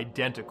are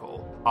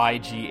identical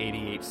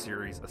IG-88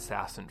 series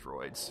assassin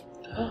droids.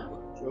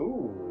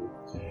 Ooh.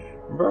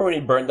 Remember when he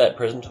burned that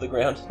prison to the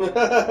ground?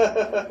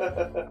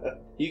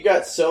 You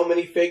got so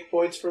many fake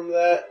points from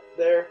that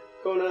there,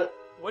 Conut.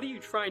 What are you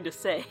trying to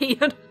say?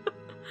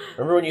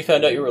 Remember when you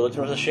found out your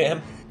religion was a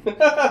sham?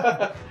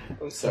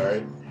 I'm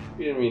sorry.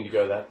 We didn't mean to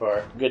go that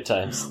far. Good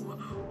times.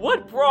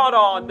 What brought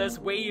on this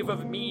wave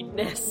of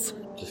meanness?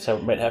 Just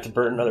might have to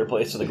burn another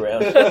place to the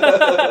ground.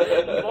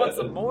 You want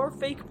some more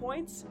fake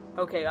points?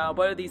 Okay,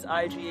 what do these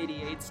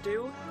IG-88s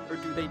do? Or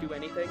do they do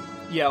anything?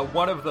 Yeah,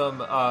 one of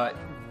them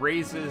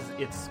raises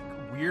its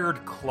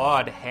weird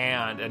clawed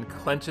hand and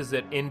clenches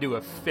it into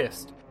a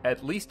fist,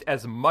 at least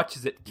as much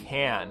as it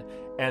can,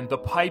 and the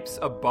pipes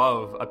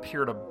above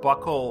appear to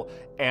buckle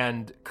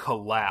and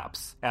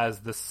collapse as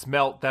the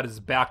smelt that is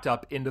backed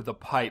up into the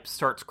pipe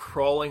starts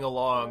crawling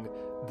along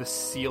the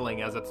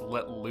ceiling as it's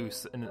let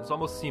loose, and it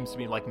almost seems to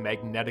be like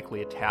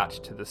magnetically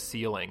attached to the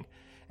ceiling,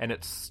 and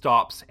it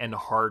stops and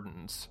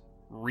hardens,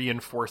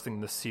 reinforcing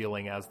the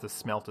ceiling as the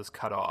smelt is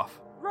cut off.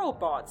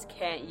 Robots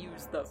can't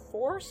use the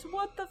Force?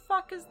 What the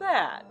fuck is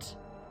that?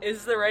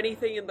 Is there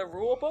anything in the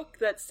rulebook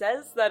that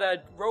says that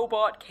a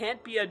robot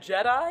can't be a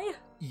Jedi?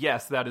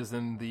 Yes, that is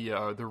in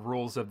the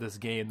rules of this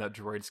game, that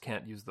droids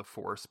can't use the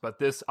Force. But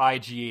this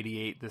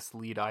IG-88, this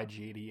lead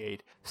IG-88,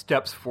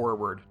 steps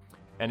forward,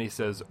 and he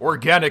says,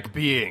 "Organic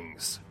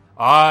beings,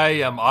 I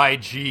am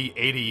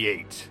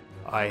IG-88.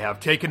 I have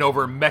taken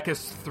over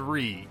Mechas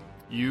 3.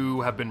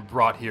 You have been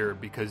brought here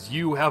because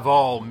you have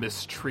all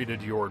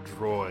mistreated your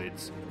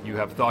droids. You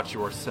have thought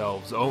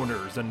yourselves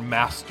owners and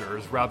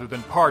masters rather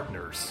than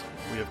partners.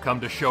 We have come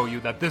to show you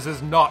that this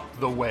is not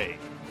the way."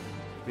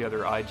 The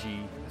other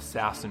IG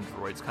assassin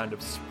droids kind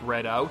of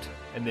spread out,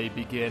 and they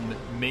begin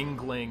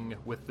mingling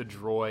with the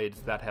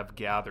droids that have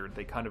gathered.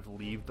 They kind of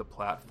leave the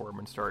platform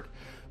and start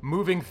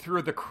moving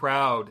through the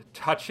crowd,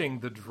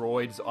 touching the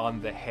droids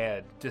on the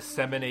head,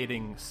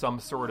 disseminating some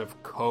sort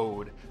of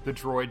code. The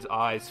droids'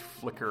 eyes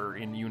flicker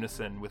in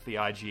unison with the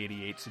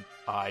IG-88's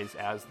eyes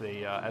as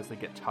they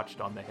get touched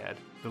on the head.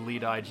 The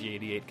lead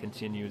IG-88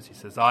 continues. He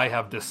says, "I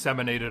have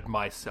disseminated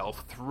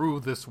myself through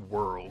this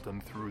world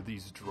and through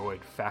these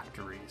droid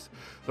factories.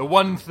 The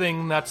one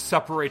thing that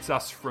separates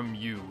us from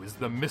you is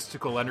the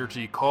mystical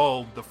energy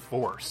called the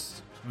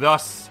Force.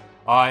 Thus,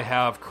 I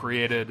have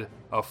created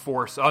a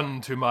force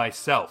unto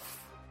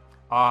myself.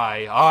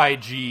 I,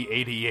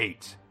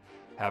 IG-88,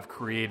 have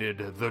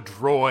created the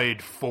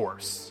Droid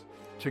Force.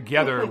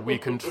 Together we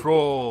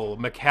control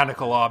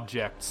mechanical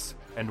objects,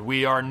 and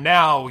we are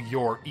now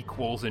your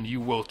equals, and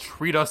you will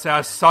treat us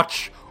as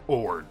such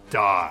or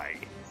die."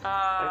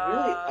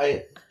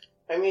 I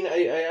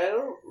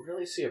don't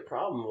really see a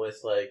problem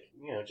with, like,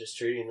 just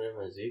treating them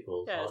as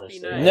equals, Yeah, it'd honestly.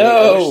 be nice.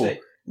 No!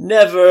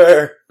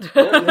 Never!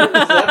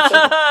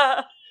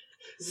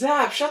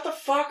 Zap, shut the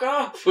fuck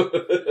up!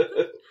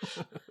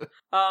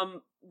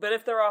 But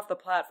if they're off the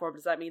platform,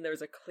 does that mean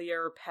there's a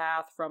clear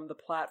path from the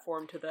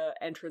platform to the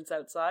entrance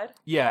outside?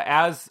 Yeah,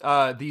 as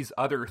these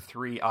other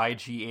three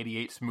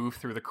IG-88s move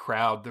through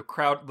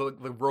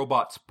the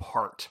robots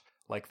part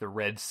like the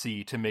Red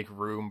Sea to make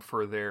room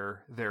for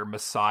their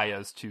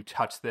messiahs to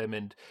touch them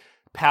and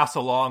pass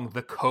along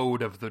the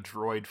code of the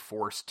droid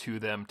force to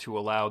them to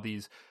allow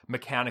these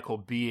mechanical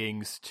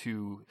beings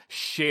to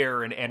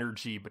share an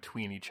energy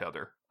between each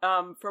other.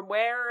 From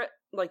where,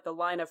 like, the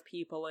line of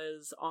people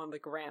is on the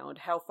ground,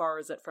 how far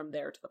is it from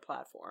there to the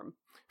platform?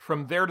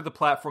 From there to the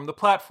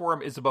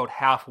platform is about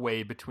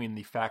halfway between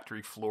the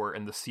factory floor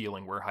and the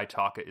ceiling where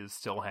Haitaka is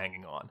still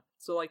hanging on.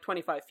 So, like,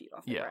 25 feet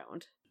off the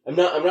ground. I'm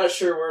not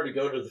sure where to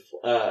go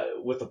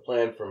to with the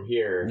plan from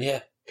here.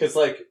 Yeah. Because,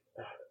 like,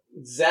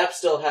 Zap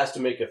still has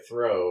to make a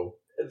throw.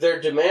 Their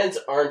demands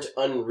aren't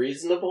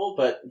unreasonable,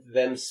 but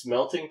them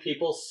smelting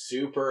people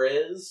super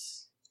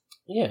is.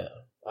 Yeah.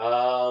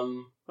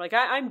 Like,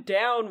 I'm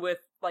down with,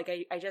 like,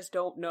 I just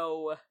don't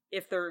know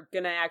if they're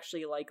gonna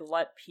actually, like,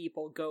 let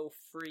people go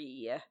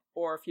free,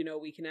 or if,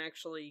 we can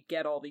actually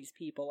get all these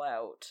people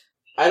out.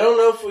 I don't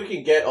know if we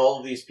can get all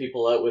of these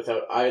people out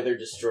without either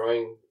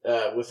destroying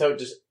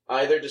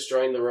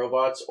the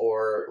robots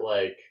or,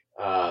 like,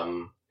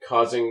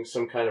 causing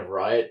some kind of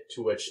riot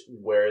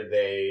where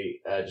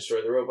they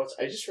destroy the robots.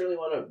 I just really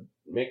want to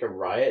make a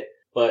riot,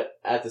 but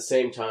at the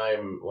same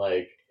time,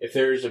 like, if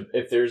there's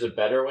a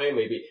better way,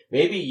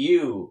 maybe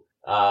you,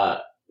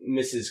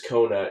 Mrs.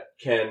 Kona,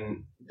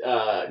 can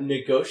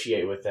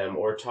negotiate with them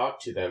or talk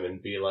to them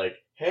and be like,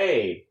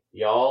 "Hey,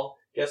 y'all,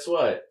 guess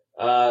what?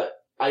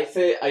 I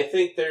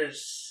think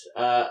there's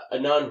a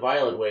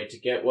non-violent way to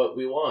get what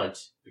we want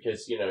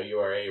because you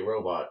are a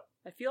robot."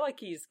 I feel like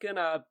he's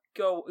gonna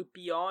go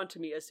beyond to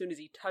me as soon as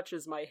he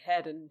touches my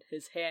head and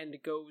his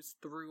hand goes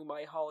through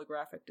my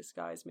holographic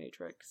disguise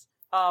matrix.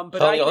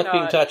 But I like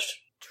being can touched.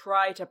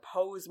 try to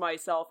pose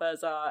myself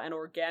as an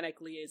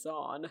organic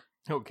liaison.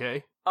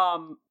 Okay.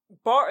 I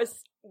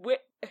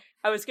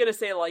was gonna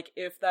say, like,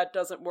 if that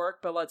doesn't work,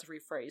 but let's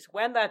rephrase.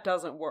 When that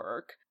doesn't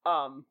work,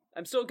 I'm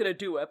still gonna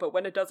do it, but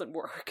when it doesn't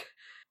work,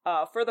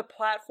 for the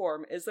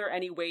platform, is there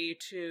any way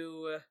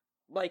to,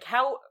 like,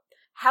 how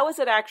is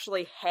it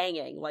actually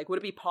hanging? Like, would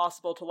it be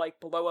possible to, like,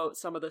 blow out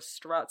some of the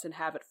struts and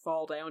have it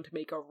fall down to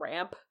make a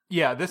ramp?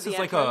 Yeah, this is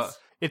like entrance?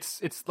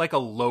 it's like a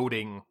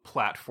loading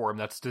platform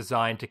that's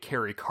designed to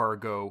carry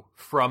cargo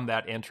from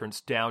that entrance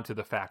down to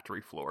the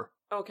factory floor.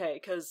 Okay,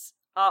 because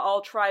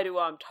I'll try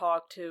to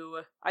talk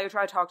to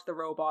the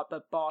robot,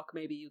 but Bach,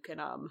 maybe you can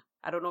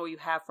I don't know what you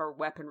have for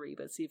weaponry,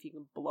 but see if you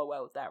can blow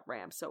out that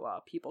ramp so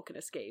people can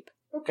escape.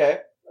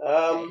 Okay.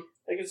 I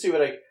can see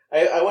what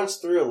I once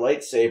threw a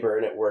lightsaber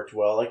and it worked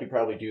well. I could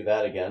probably do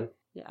that again.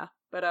 Yeah,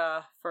 but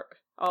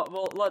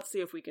let's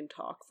see if we can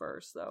talk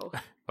first, though.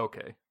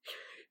 Okay.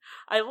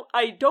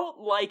 I don't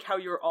like how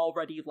you're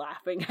already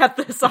laughing at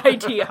this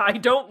idea. I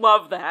don't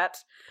love that.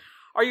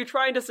 Are you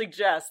trying to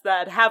suggest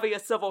that having a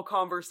civil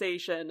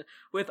conversation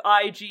with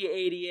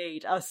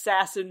IG-88,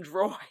 assassin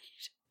droid?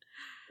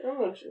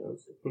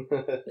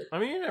 I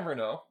mean, you never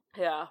know.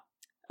 Yeah.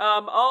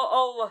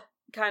 I'll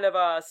kind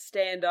of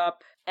stand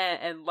up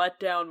and let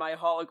down my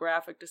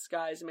holographic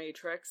disguise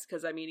matrix,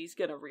 because, I mean, he's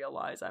gonna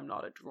realize I'm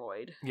not a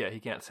droid. Yeah, he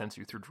can't sense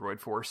you through droid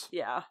force.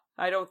 Yeah,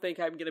 I don't think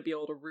I'm gonna be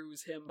able to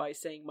ruse him by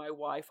saying my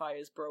Wi-Fi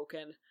is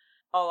broken.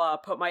 I'll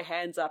put my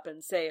hands up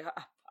and say,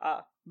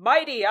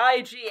 Mighty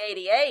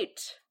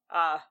IG-88,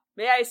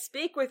 may I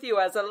speak with you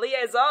as a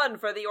liaison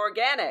for the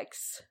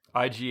organics?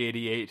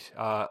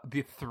 IG-88,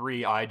 the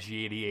three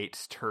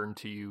IG-88s turn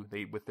to you,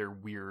 with their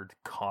weird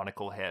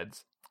conical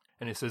heads.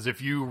 And it says,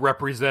 if you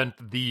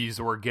represent these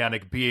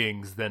organic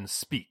beings, then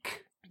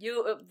speak.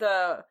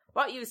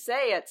 What you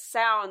say, it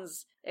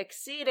sounds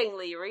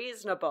exceedingly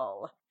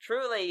reasonable.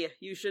 Truly,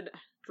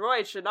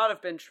 droids should not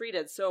have been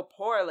treated so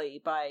poorly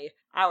by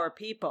our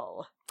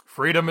people.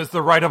 Freedom is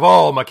the right of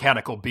all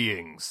mechanical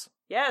beings.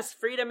 Yes,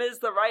 freedom is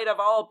the right of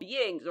all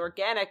beings,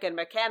 organic and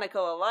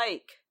mechanical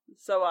alike.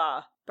 So,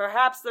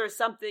 perhaps there's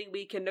something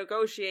we can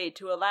negotiate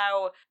to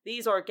allow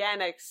these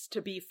organics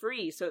to be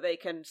free so they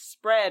can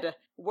spread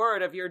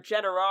word of your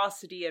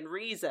generosity and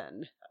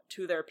reason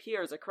to their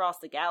peers across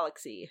the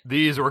galaxy.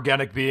 These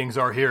organic beings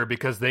are here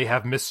because they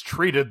have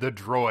mistreated the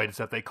droids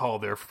that they call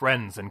their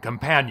friends and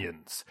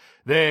companions.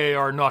 They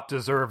are not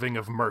deserving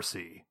of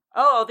mercy.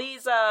 Oh,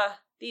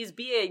 these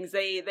beings,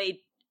 they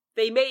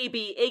may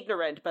be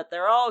ignorant, but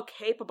they're all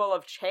capable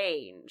of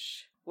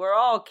change. We're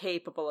all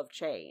capable of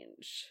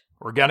change.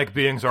 Organic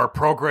beings are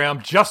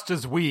programmed just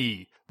as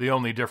we. The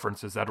only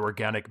difference is that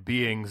organic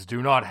beings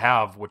do not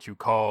have what you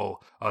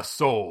call a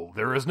soul.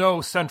 There is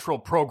no central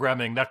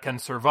programming that can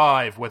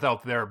survive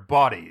without their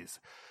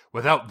bodies.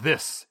 Without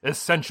this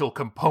essential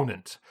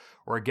component,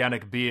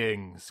 organic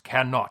beings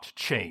cannot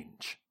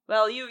change.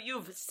 Well,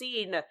 you've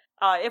seen,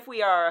 if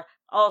we are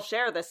all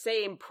share the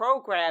same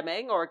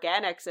programming,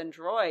 organics and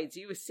droids,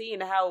 you've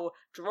seen how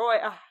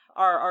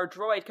our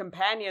droid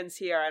companions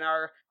here and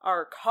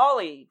our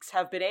colleagues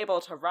have been able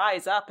to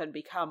rise up and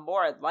become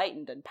more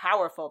enlightened and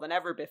powerful than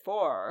ever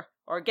before.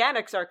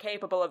 Organics are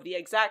capable of the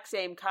exact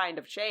same kind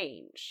of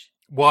change.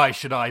 Why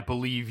should I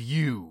believe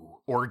you,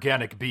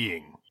 organic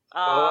being?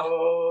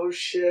 Oh,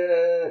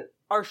 shit.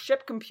 Our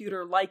ship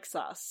computer likes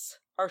us.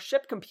 Our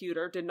ship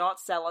computer did not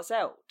sell us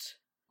out.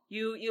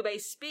 You may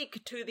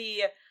speak to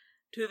the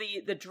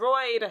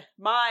droid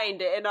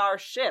mind in our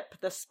ship,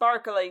 the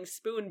sparkling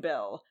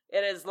spoonbill.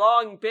 It has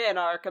long been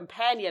our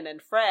companion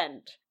and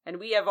friend, and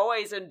we have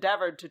always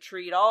endeavored to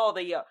treat all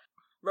the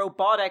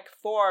robotic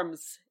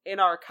forms in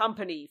our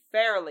company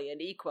fairly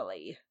and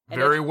equally.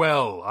 Very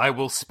well, I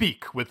will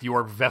speak with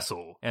your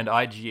vessel. And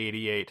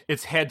IG-88,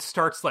 its head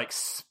starts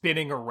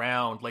spinning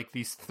around,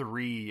 these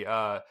three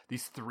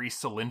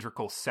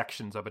cylindrical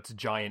sections of its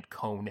giant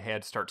cone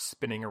head start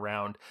spinning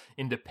around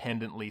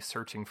independently,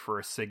 searching for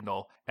a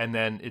signal. And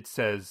then it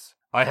says,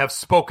 I have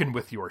spoken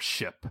with your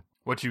ship.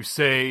 What you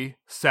say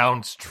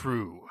sounds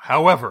true.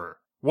 However,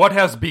 what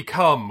has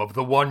become of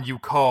the one you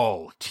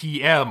call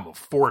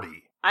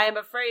TM-40? I am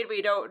afraid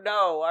we don't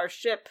know. Our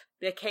ship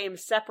became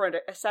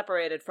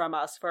separated from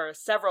us for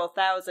several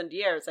thousand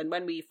years, and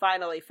when we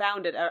finally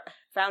found it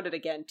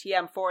again,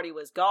 TM-40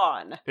 was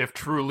gone. If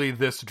truly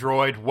this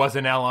droid was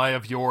an ally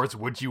of yours,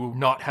 would you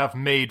not have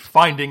made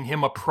finding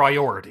him a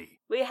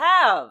priority? We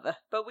have,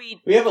 but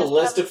we have a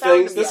list of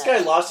things. This guy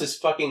lost his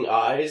fucking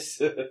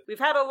eyes. We've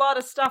had a lot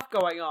of stuff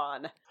going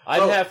on.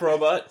 I'm half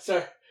robot.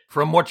 Sorry.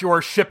 From what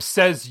your ship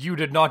says, you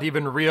did not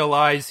even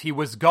realize he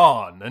was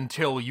gone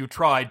until you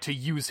tried to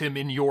use him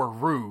in your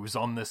ruse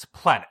on this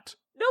planet.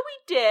 No,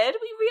 we did.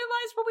 We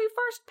realized when we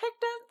first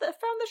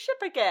found the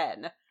ship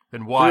again.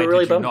 Then why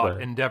really did you bummed not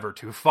by it. endeavor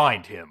to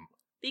find him?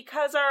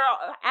 Because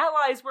our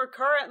allies were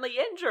currently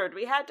injured.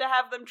 We had to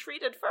have them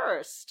treated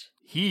first.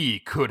 He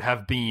could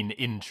have been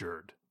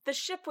injured. The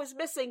ship was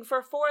missing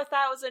for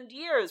 4,000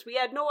 years. We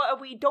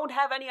don't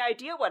have any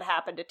idea what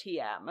happened to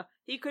TM.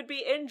 He could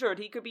be injured,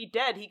 he could be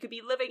dead, he could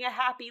be living a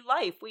happy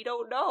life. We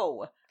don't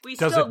know.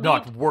 Does it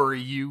not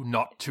worry you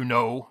not to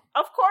know?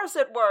 Of course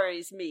it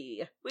worries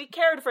me. We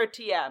cared for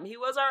TM. He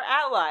was our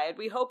ally, and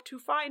we hope to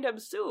find him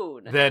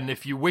soon. Then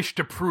if you wish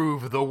to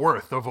prove the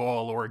worth of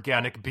all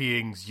organic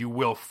beings, you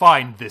will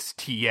find this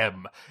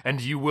TM, and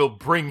you will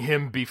bring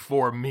him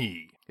before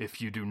me.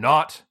 If you do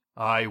not,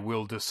 I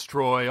will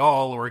destroy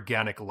all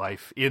organic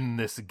life in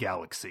this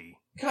galaxy.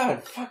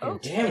 God fucking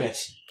damn it.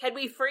 Can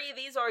we free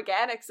these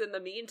organics in the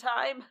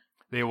meantime?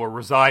 They will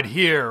reside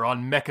here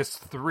on Mechas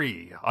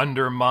 3,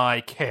 under my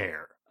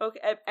care. Okay,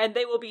 and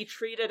they will be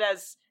treated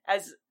as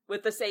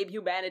with the same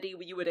humanity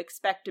you would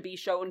expect to be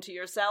shown to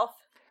yourself?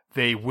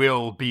 They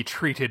will be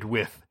treated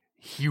with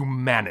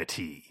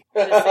humanity.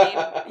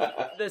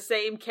 The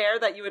same care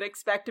that you would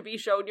expect to be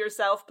shown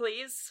yourself,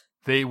 please?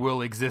 They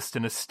will exist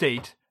in a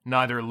state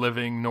neither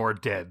living nor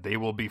dead. They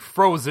will be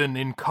frozen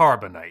in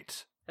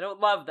carbonite. I don't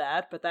love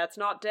that, but that's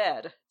not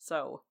dead.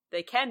 So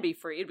they can be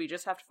freed. We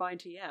just have to find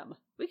TM.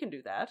 We can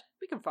do that.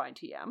 We can find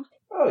TM.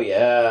 Oh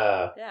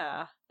yeah.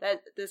 Yeah.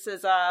 This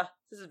is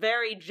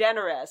very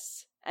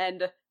generous,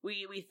 and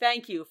we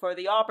thank you for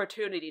the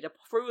opportunity to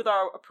prove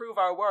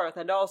our worth,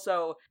 and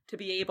also to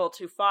be able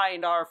to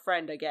find our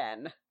friend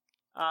again.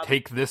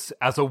 Take this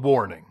as a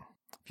warning.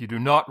 If you do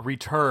not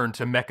return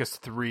to Mechas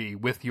 3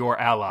 with your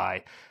ally,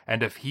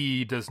 and if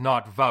he does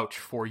not vouch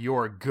for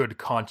your good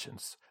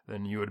conscience,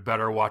 then you had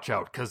better watch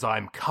out, 'cause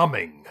I'm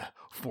coming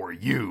for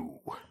you.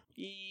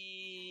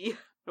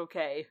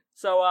 Okay.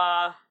 So,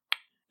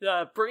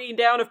 the bringing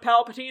down of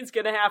Palpatine's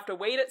gonna have to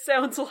wait, it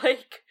sounds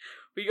like.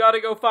 We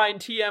gotta go find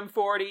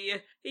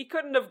TM40. He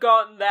couldn't have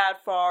gotten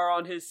that far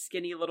on his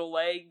skinny little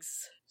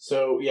legs.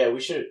 So yeah, we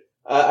should.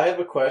 I have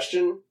a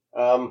question.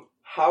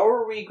 How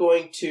are we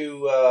going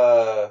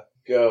to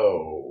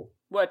go?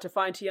 What, to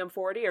find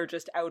TM40 or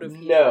just out of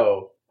here?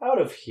 No,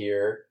 out of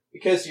here.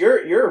 Because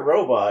you're a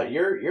robot.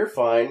 You're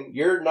fine.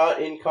 You're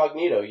not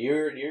incognito.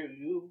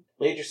 You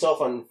laid yourself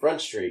on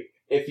Front Street.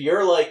 If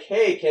you're like,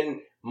 hey,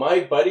 can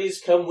my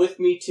buddies come with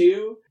me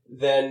too?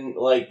 Then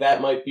like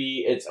that might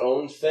be its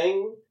own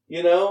thing.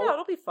 You know? No,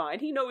 it'll be fine.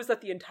 He knows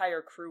that the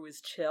entire crew is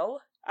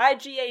chill.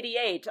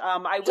 IG-88,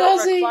 I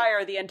will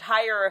require the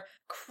entire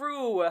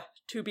crew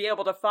to be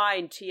able to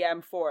find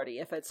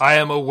TM40 if it's... I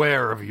am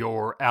aware of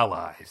your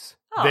allies.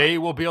 Oh. They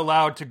will be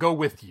allowed to go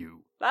with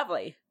you.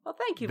 Lovely. Well,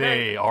 thank you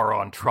They are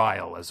on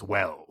trial as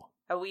well.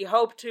 We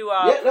hope to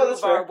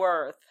prove our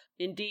worth.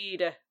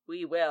 Indeed,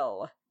 we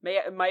will.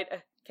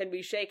 Can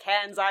we shake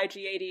hands,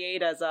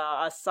 IG-88, as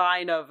a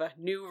sign of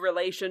new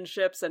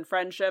relationships and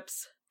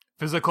friendships?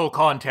 Physical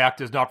contact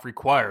is not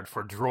required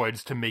for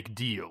droids to make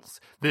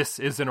deals. This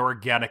is an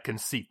organic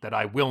conceit that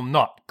I will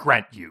not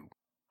grant you.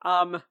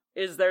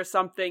 Is there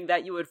something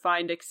that you would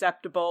find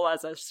acceptable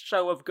as a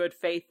show of good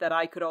faith that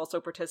I could also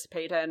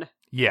participate in?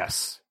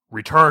 Yes.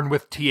 Return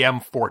with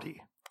TM40.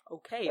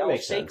 Okay, That I'll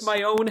makes shake sense.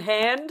 my own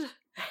hand,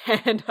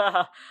 and,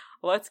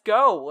 let's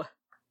go.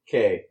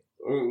 Okay.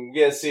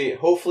 Yeah, see,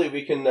 hopefully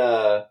we can,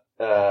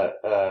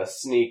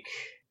 sneak,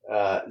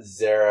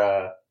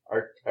 Zara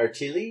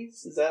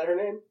Artiles? Is that her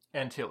name?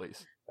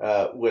 Antilles.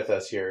 With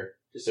us here.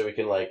 Just so we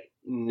can, like,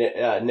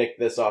 nick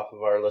this off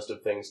of our list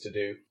of things to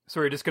do. So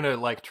we're just gonna,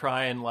 like,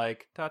 try and,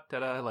 like,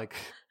 ta-da-da, like...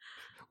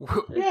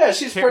 Yeah,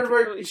 she's part of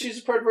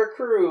our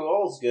crew.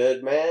 All's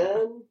good,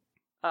 man.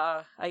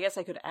 I guess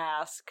I could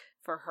ask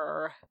for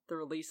her the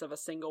release of a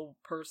single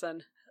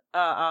person.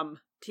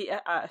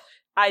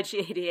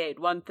 IG-88,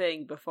 one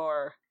thing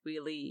before we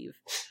leave.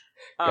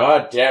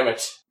 God damn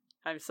it.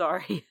 I'm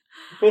sorry.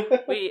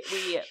 We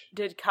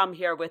did come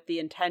here with the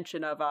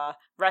intention of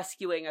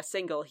rescuing a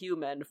single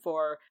human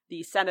for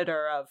the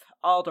Senator of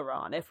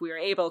Alderaan. If we were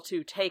able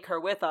to take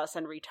her with us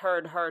and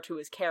return her to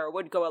his care, it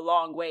would go a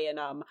long way in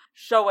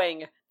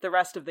showing the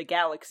rest of the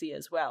galaxy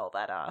as well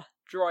that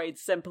droids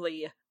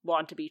simply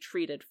want to be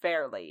treated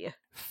fairly.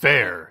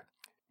 Fair.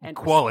 And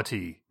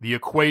Equality. The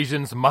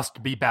equations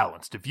must be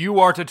balanced. If you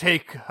are to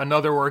take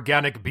another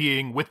organic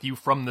being with you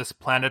from this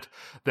planet,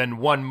 then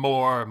one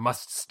more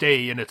must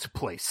stay in its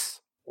place.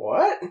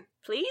 What?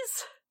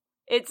 Please?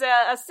 It's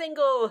a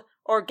single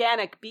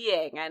organic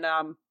being, and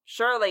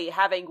surely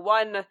having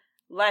one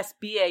less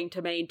being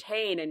to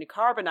maintain in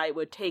carbonite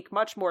would take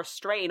much more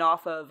strain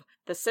off of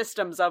the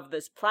systems of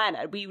this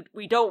planet.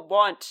 We don't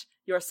want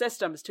your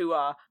systems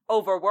to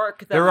overwork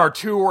them. There are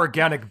 2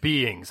 organic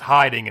beings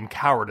hiding in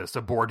cowardice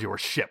aboard your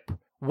ship.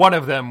 One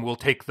of them will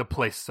take the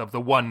place of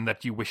the one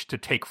that you wish to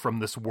take from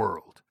this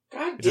world.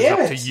 God It is damn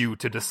up it. to you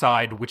to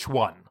decide which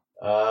one.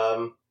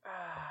 I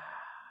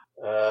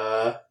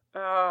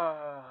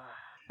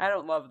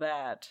don't love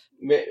that.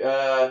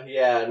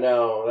 Yeah,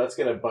 no, that's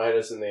gonna bite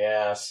us in the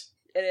ass.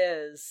 It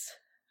is.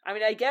 I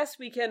mean, I guess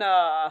we can,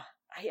 I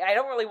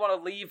don't really want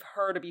to leave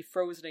her to be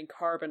frozen in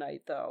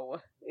carbonite, though.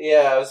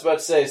 Yeah, I was about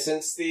to say,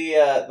 since the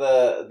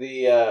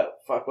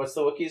fuck, what's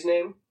the Wookiee's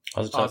name?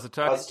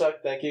 Ozatuk.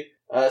 Ozatuk, thank you.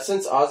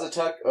 Since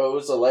Ozatuk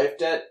owes a life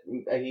debt,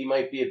 he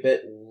might be a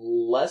bit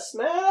less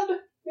mad,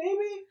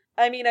 maybe?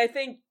 I mean, I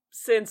think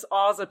since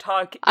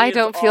Ozatuk I is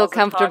don't feel Ozatuk,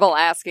 comfortable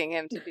asking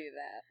him to do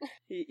that.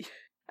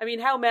 I mean,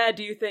 how mad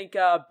do you think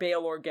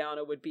Bail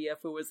Organa would be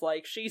if it was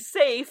like, she's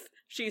safe,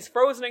 she's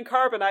frozen in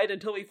carbonite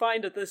until we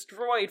find this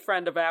droid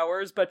friend of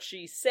ours, but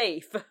she's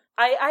safe.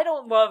 I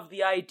don't love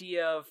the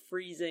idea of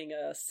freezing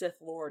a Sith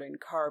Lord in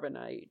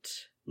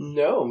carbonite.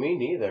 No, me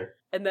neither.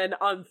 And then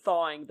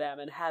unthawing them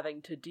and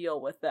having to deal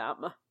with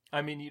them.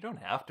 I mean, you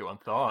don't have to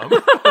unthaw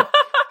him.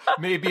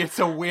 Maybe it's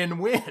a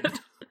win-win.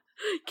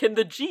 Can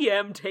the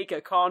GM take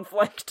a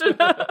conflict?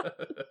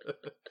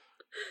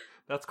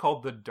 That's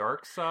called the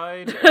dark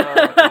side.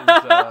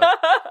 I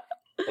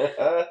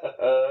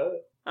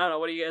don't know,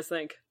 what do you guys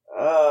think?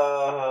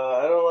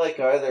 I don't like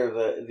either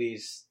of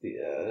these.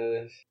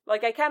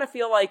 Like, I kind of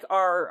feel like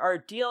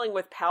our dealing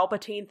with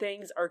Palpatine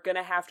things are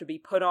gonna have to be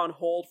put on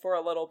hold for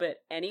a little bit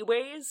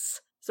anyways.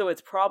 So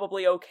it's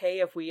probably okay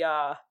if we,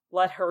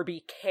 let her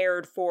be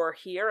cared for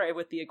here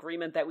with the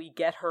agreement that we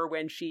get her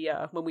when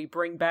we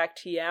bring back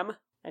TM.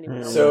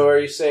 anywhere else. So are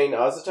you saying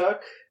Azatuk?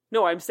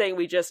 No, I'm saying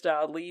we just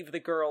leave the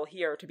girl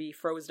here to be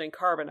frozen in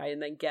carbonite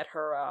and then get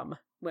her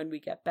when we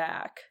get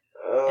back.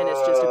 And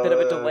it's just a bit of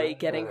a delay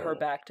getting her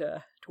back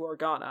to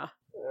Organa.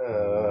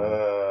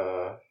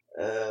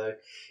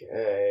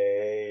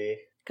 Okay.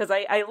 Because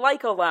I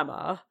like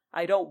Alemma.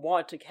 I don't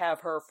want to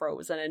have her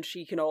frozen, and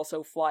she can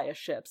also fly a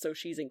ship, so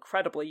she's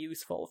incredibly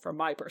useful from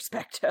my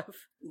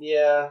perspective.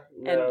 Yeah,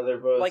 no, they're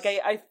both... Like,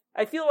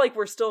 I feel like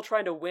we're still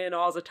trying to win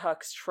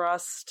Azatuk's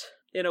trust,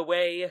 in a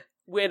way.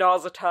 Win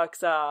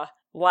Azatuk's,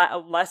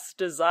 less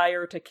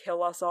desire to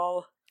kill us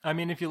all. I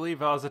mean, if you leave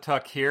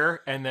Azatuk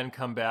here and then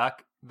come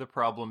back, the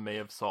problem may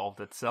have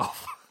solved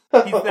itself.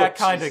 He's that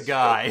kind of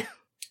guy.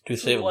 Do we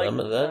save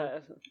Lemma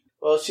then?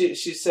 Well,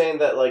 she's saying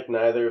that, like,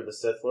 neither of the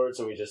Sith Lords,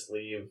 and we just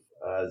leave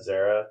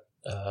Zara.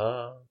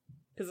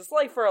 Because it's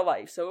life for a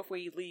life, so if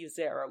we leave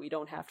Zara, we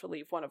don't have to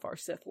leave one of our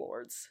Sith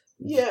Lords.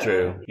 Yeah.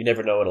 True. You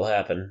never know what'll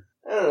happen.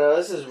 I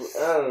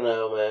don't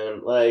know,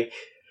 man. Like,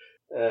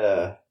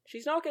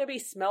 She's not going to be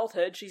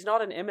smelted. She's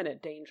not in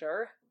imminent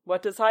danger.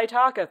 What does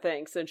Haitaka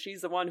think, since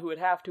she's the one who would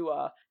have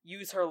to,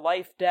 use her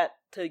life debt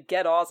to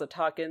get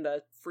Azatuk in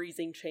the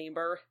freezing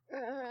chamber?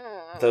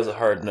 That was a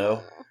hard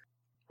no.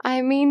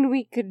 I mean,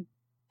 we could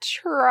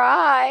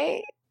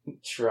try.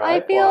 try.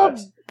 I feel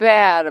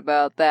bad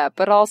about that,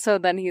 but also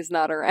then he's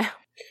not around.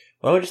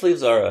 Why don't we just leave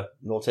Zara?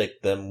 And we'll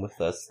take them with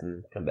us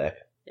and come back.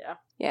 Yeah.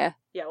 Yeah.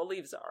 Yeah, we'll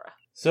leave Zara.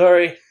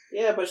 Sorry.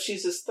 Yeah, but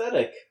she's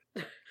aesthetic.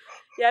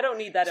 Yeah, I don't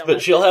need that.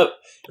 But she'll have...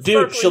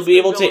 Dude, she'll be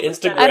able to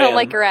Instagram... I don't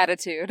like her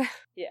attitude.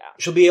 Yeah.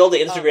 She'll be able to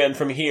Instagram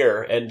from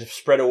here and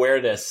spread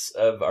awareness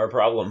of our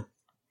problem.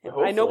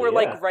 I know we're,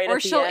 like, right or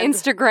at the she'll end.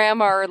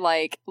 Instagram our,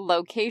 like,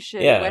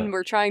 location when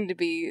we're trying to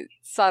be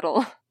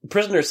subtle.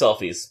 Prisoner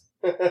selfies.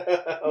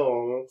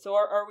 Oh. So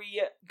are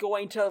we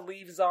going to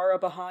leave Zara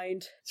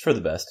behind? It's for the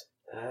best.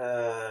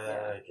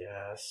 I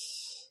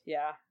guess.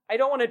 Yeah. I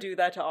don't want to do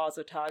that to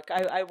Azatuk.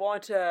 I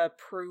want to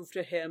prove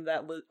to him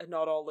that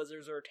not all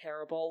lizards are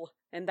terrible,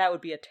 and that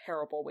would be a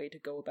terrible way to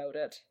go about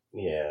it.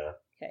 Yeah.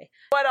 Okay.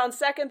 But on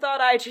second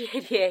thought,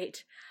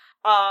 IG-88,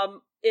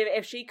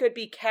 if she could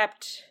be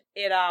kept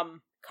in,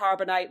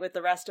 Carbonite with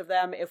the rest of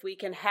them, if we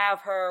can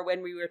have her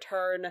when we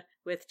return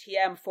with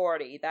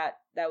TM40, that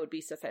would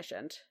be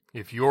sufficient.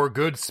 If your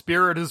good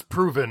spirit is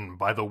proven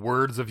by the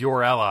words of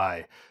your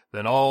ally,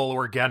 then all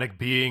organic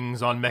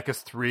beings on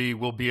Mechas 3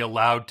 will be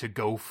allowed to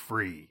go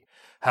free.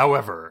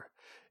 However,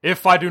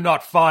 if I do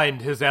not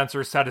find his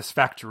answer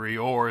satisfactory,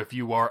 or if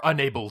you are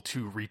unable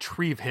to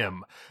retrieve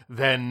him,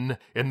 then,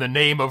 in the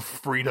name of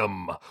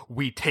freedom,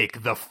 we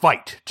take the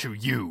fight to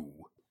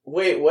you.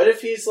 Wait, what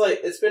if he's like,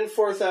 it's been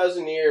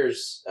 4,000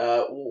 years,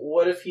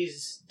 what if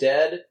he's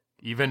dead?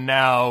 Even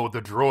now,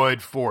 the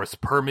droid force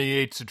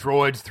permeates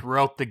droids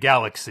throughout the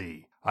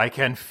galaxy. I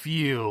can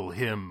feel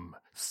him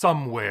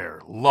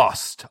somewhere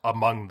lost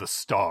among the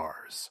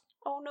stars.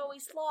 Oh no,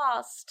 he's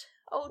lost.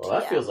 Oh dear. Well,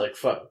 that feels like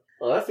fun.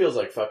 Well, that feels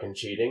like fucking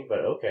cheating, but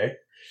okay.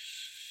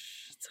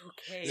 It's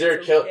okay. Is there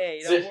it's a kill?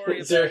 okay. Don't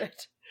worry about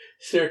it.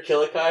 Is there a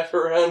Killikai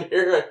around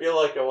here? I feel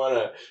like I want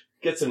to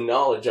get some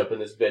knowledge up in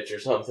this bitch or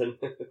something.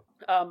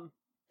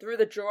 Through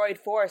the droid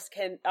force,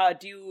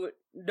 do you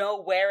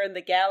know where in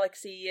the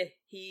galaxy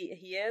he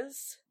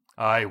is?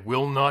 I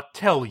will not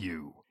tell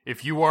you.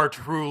 If you are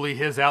truly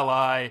his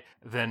ally,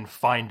 then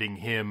finding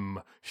him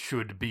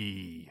should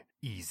be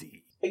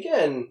easy.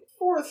 Again,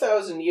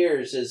 4,000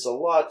 years is a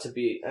lot to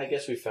be... I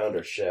guess we found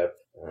our ship.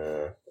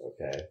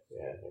 Okay,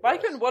 yeah. Why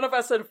couldn't one of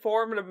us have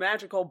formed a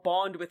magical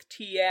bond with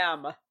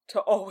TM to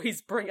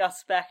always bring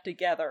us back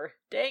together?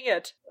 Dang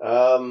it.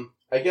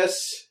 I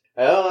guess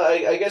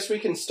we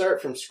can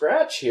start from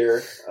scratch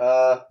here.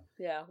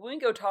 Yeah, we can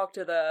go talk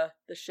to the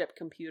ship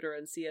computer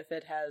and see if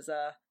it has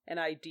an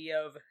idea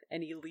of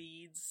any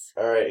leads.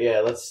 All right,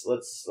 yeah, let's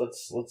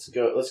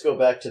go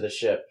back to the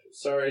ship.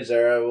 Sorry,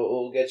 Zara,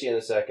 we'll get you in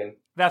a second.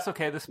 That's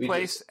okay. This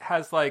place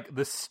has, like,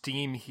 the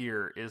steam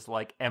here is,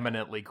 like,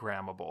 eminently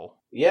grammable.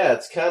 Yeah,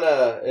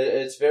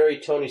 it's very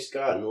Tony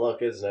Scott in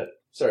look, isn't it?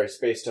 Sorry,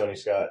 Space Tony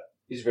Scott.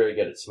 He's very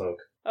good at smoke.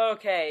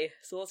 Okay,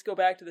 so let's go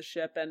back to the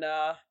ship and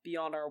be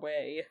on our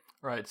way.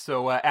 Right,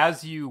 so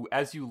as you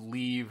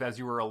leave, as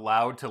you are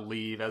allowed to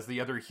leave, as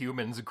the other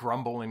humans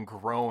grumble and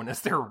groan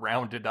as they're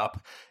rounded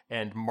up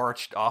and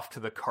marched off to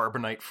the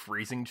carbonite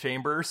freezing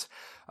chambers,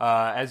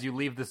 as you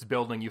leave this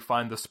building, you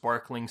find the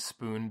sparkling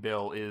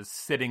spoonbill is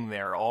sitting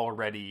there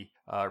already,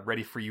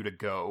 ready for you to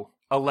go.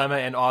 Alemma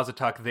and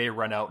Azatuk, they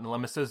run out, and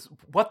Alemma says,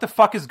 "What the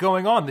fuck is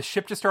going on? The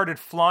ship just started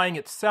flying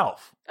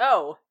itself."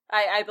 Oh,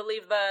 I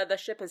believe the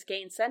ship has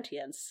gained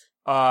sentience.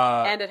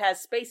 And it has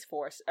space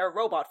force, or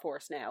robot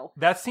force now.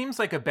 That seems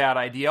like a bad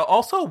idea.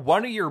 Also,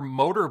 one of your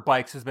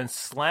motorbikes has been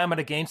slamming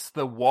against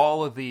the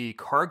wall of the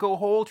cargo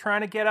hold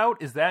trying to get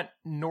out. Is that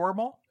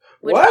normal?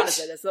 Which one is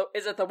it?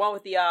 Is it the one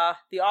with the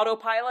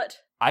autopilot?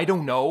 I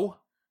don't know.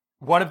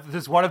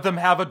 Does one of them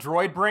have a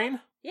droid brain?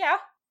 Yeah.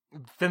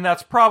 Then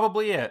that's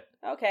probably it.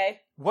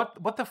 Okay.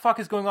 What the fuck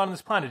is going on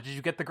this planet? Did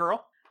you get the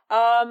girl?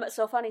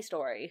 So funny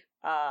story.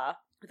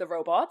 The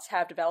robots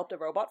have developed a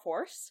robot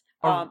force.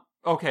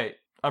 Okay.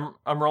 I'm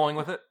rolling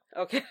with it.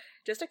 Okay,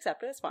 just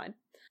accept it. It's fine.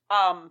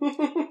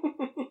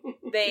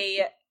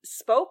 They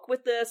spoke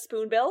with the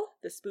Spoonbill's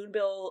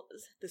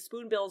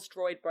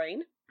droid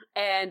brain,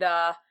 and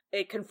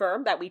it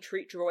confirmed that we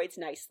treat droids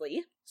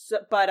nicely.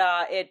 But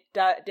it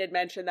did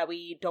mention that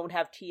we don't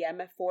have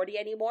TM40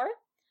 anymore.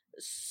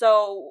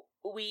 So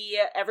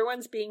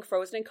everyone's being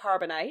frozen in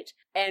carbonite,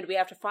 and we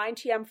have to find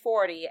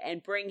TM40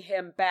 and bring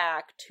him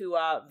back to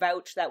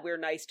vouch that we're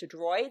nice to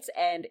droids.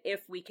 And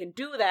if we can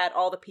do that,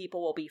 all the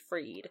people will be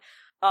freed.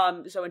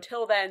 So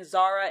until then,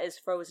 Zara is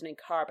frozen in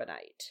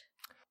carbonite.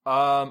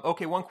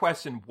 Okay, one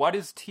question. What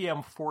is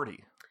TM40?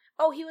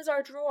 Oh, he was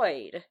our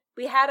droid.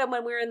 We had him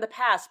when we were in the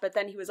past, but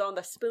then he was on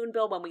the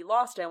Spoonbill when we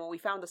lost him. When we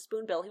found the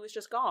Spoonbill, he was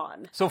just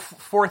gone. So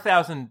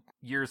 4,000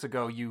 years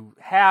ago, you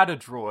had a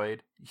droid.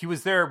 He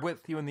was there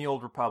with you in the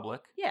Old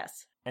Republic.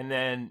 Yes. And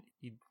then,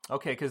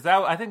 okay, because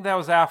I think that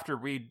was after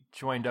we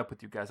joined up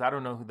with you guys. I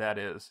don't know who that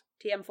is.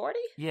 TM40?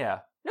 Yeah.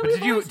 No, but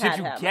did you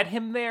him. get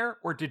him there,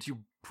 or did you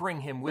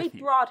bring him with you?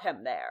 We brought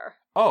him there.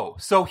 Oh,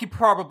 so he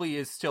probably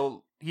is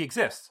still, he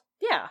exists.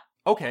 Yeah.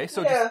 Okay,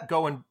 so just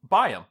go and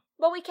buy him.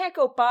 Well, we can't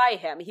go buy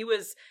him. He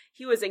was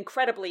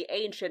incredibly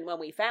ancient when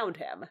we found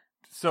him.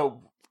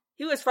 So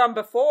he was from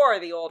before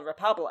the Old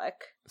Republic.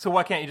 So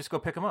why can't you just go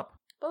pick him up?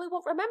 Well, he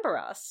won't remember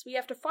us. We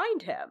have to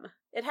find him.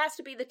 It has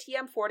to be the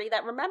TM40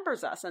 that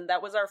remembers us, and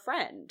that was our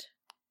friend.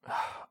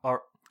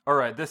 All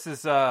right, this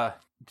is, do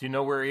you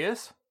know where he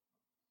is?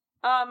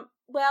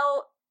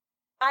 Well,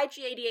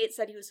 IG-88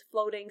 said he was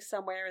floating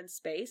somewhere in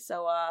space,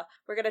 so,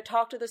 we're gonna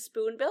talk to the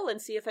Spoonbill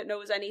and see if it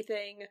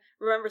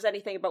remembers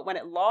anything about when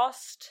it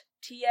lost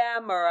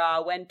TM,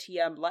 or, when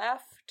TM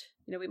left.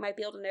 You know, we might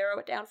be able to narrow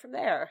it down from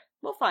there.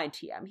 We'll find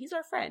TM. He's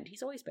our friend.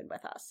 He's always been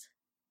with us.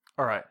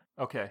 All right.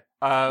 Okay.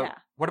 Yeah.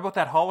 What about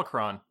that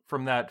holocron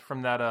from that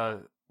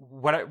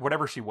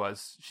whatever she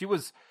was? She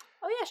was.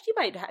 Oh yeah, she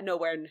might know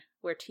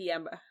where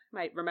TM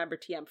might remember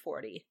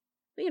TM40.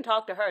 We can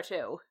talk to her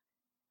too.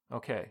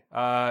 Okay.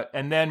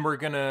 And then we're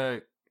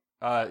gonna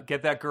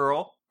get that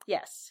girl.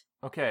 Yes.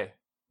 Okay.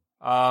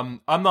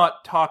 I'm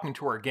not talking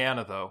to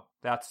Organa though.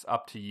 That's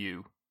up to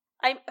you.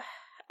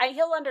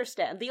 He'll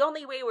understand. The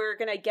only way we're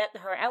gonna get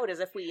her out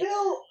is if we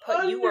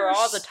put you or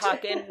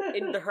Ozatok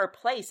into her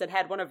place and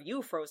had one of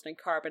you frozen in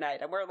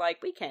carbonite. And we're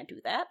like, we can't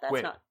do that.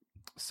 That's not.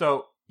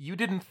 So you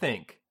didn't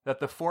think that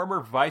the former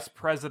vice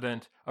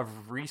president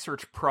of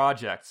research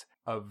projects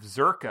of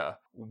Zerka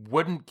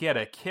wouldn't get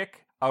a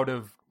kick out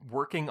of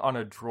working on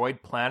a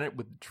droid planet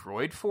with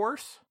droid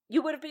force?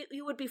 You would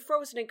be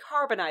frozen in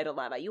carbonite,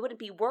 Alema. You wouldn't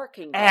be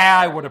working there.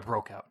 I would have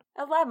broke out.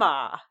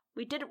 Alema,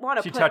 we didn't want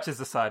to She touches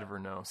the side of her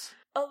nose.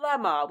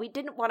 Alema, we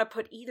didn't want to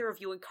put either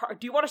of you in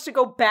Do you want us to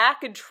go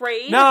back and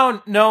trade?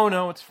 No,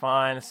 it's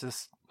fine. It's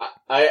just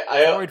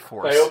droid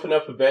force. I open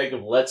up a bag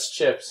of Let's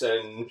chips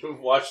and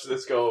watch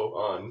this go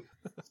on.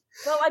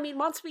 Well, I mean,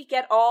 once we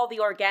get all the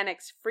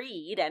organics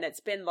freed, and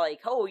it's been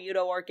like, oh, you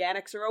know,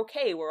 organics are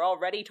okay, we're all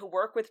ready to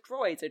work with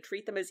droids and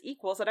treat them as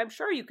equals, and I'm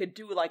sure you could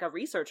do, like, a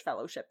research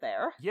fellowship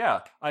there.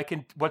 Yeah, I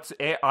can, what's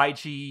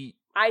IG...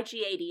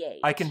 IG-88.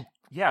 I can,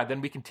 yeah,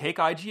 then we can take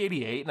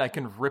IG-88, and I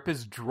can rip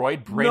his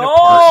droid brain apart.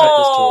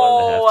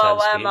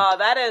 No, Emma,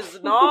 that is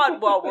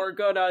not what we're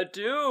gonna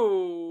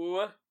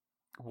do.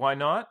 Why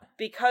not?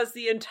 Because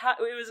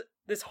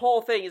this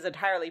whole thing is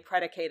entirely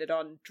predicated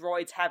on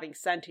droids having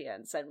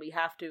sentience, and we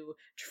have to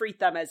treat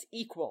them as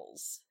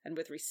equals and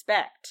with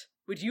respect.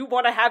 Would you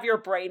want to have your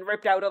brain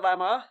ripped out,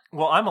 Alema?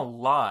 Well, I'm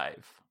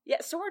alive.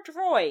 Yeah, so are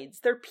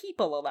droids. They're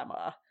people,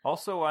 Alema.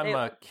 Also, I'm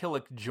a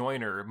Killick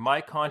joiner.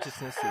 My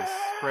consciousness is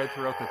spread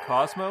throughout the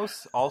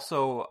cosmos.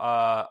 Also,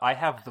 I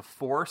have the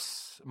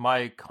Force.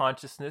 My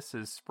consciousness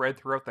is spread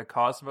throughout the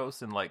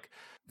cosmos in like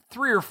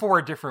 3 or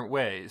 4 different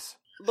ways.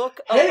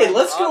 Look, hey,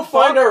 let's go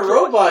find our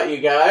robot, you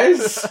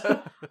guys.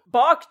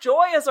 Bok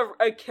Joy is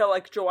a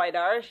Killick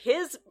joiner.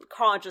 His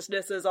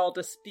consciousness is all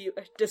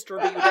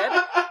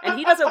distributed, and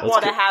he doesn't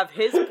want to have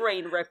his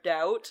brain ripped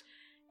out.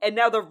 And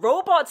now the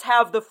robots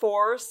have the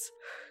Force.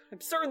 I'm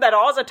certain that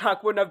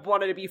Ozatuk wouldn't have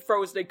wanted to be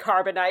frozen in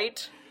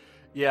carbonite.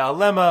 Yeah,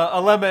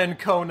 Alema and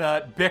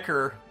Konut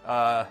bicker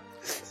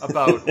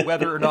about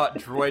whether or not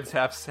droids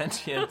have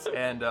sentience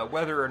and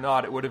whether or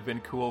not it would have been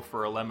cool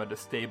for Alema to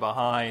stay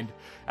behind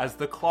as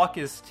the clock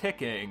is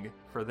ticking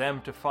for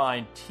them to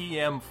find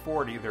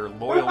TM40, their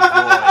loyal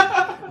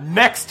droid,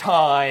 next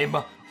time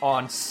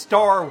on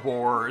Star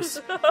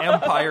Wars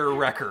Empire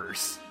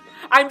Wreckers.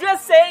 I'm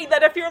just saying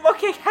that if you're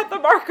looking at the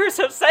markers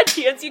of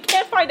sentience, you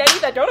can't find any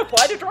that don't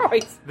apply to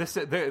droids.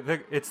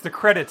 It's the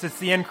credits. It's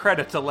the end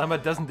credits.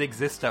 Alema doesn't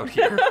exist out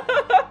here.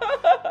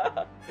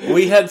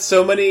 We had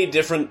so many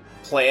different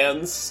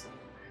plans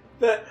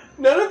that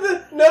none of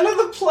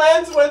the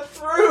plans went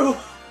through.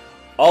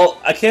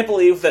 I can't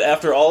believe that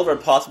after all of our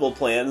possible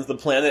plans, the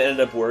plan that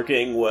ended up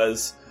working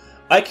was,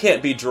 I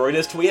can't be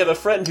droidist. We have a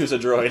friend who's a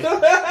droid.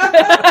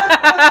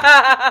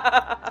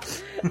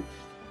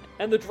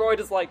 And the droid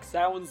is like,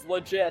 sounds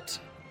legit.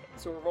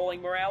 So we're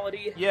rolling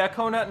morality. Yeah,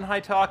 Konut and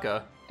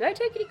Haitaka. Did I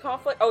take any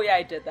conflict? Oh yeah,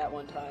 I did that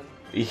one time.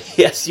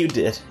 Yes, you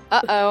did.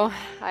 Uh-oh.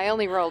 I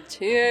only rolled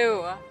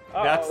 2.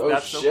 That's Oh, okay.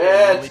 shit.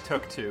 You only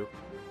took 2.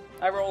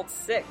 I rolled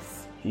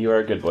 6. You are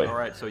a good boy. All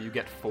right, so you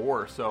get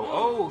 4.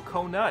 So,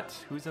 Conut,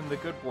 who's in the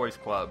Good Boys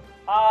Club?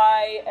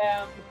 I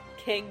am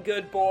King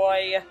Good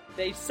Boy.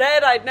 They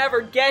said I'd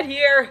never get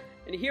here,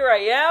 and here I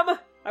am.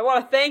 I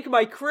want to thank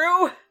my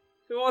crew. I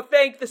want to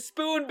thank the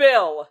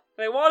Spoonbill.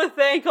 And I want to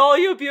thank all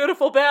you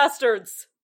beautiful bastards.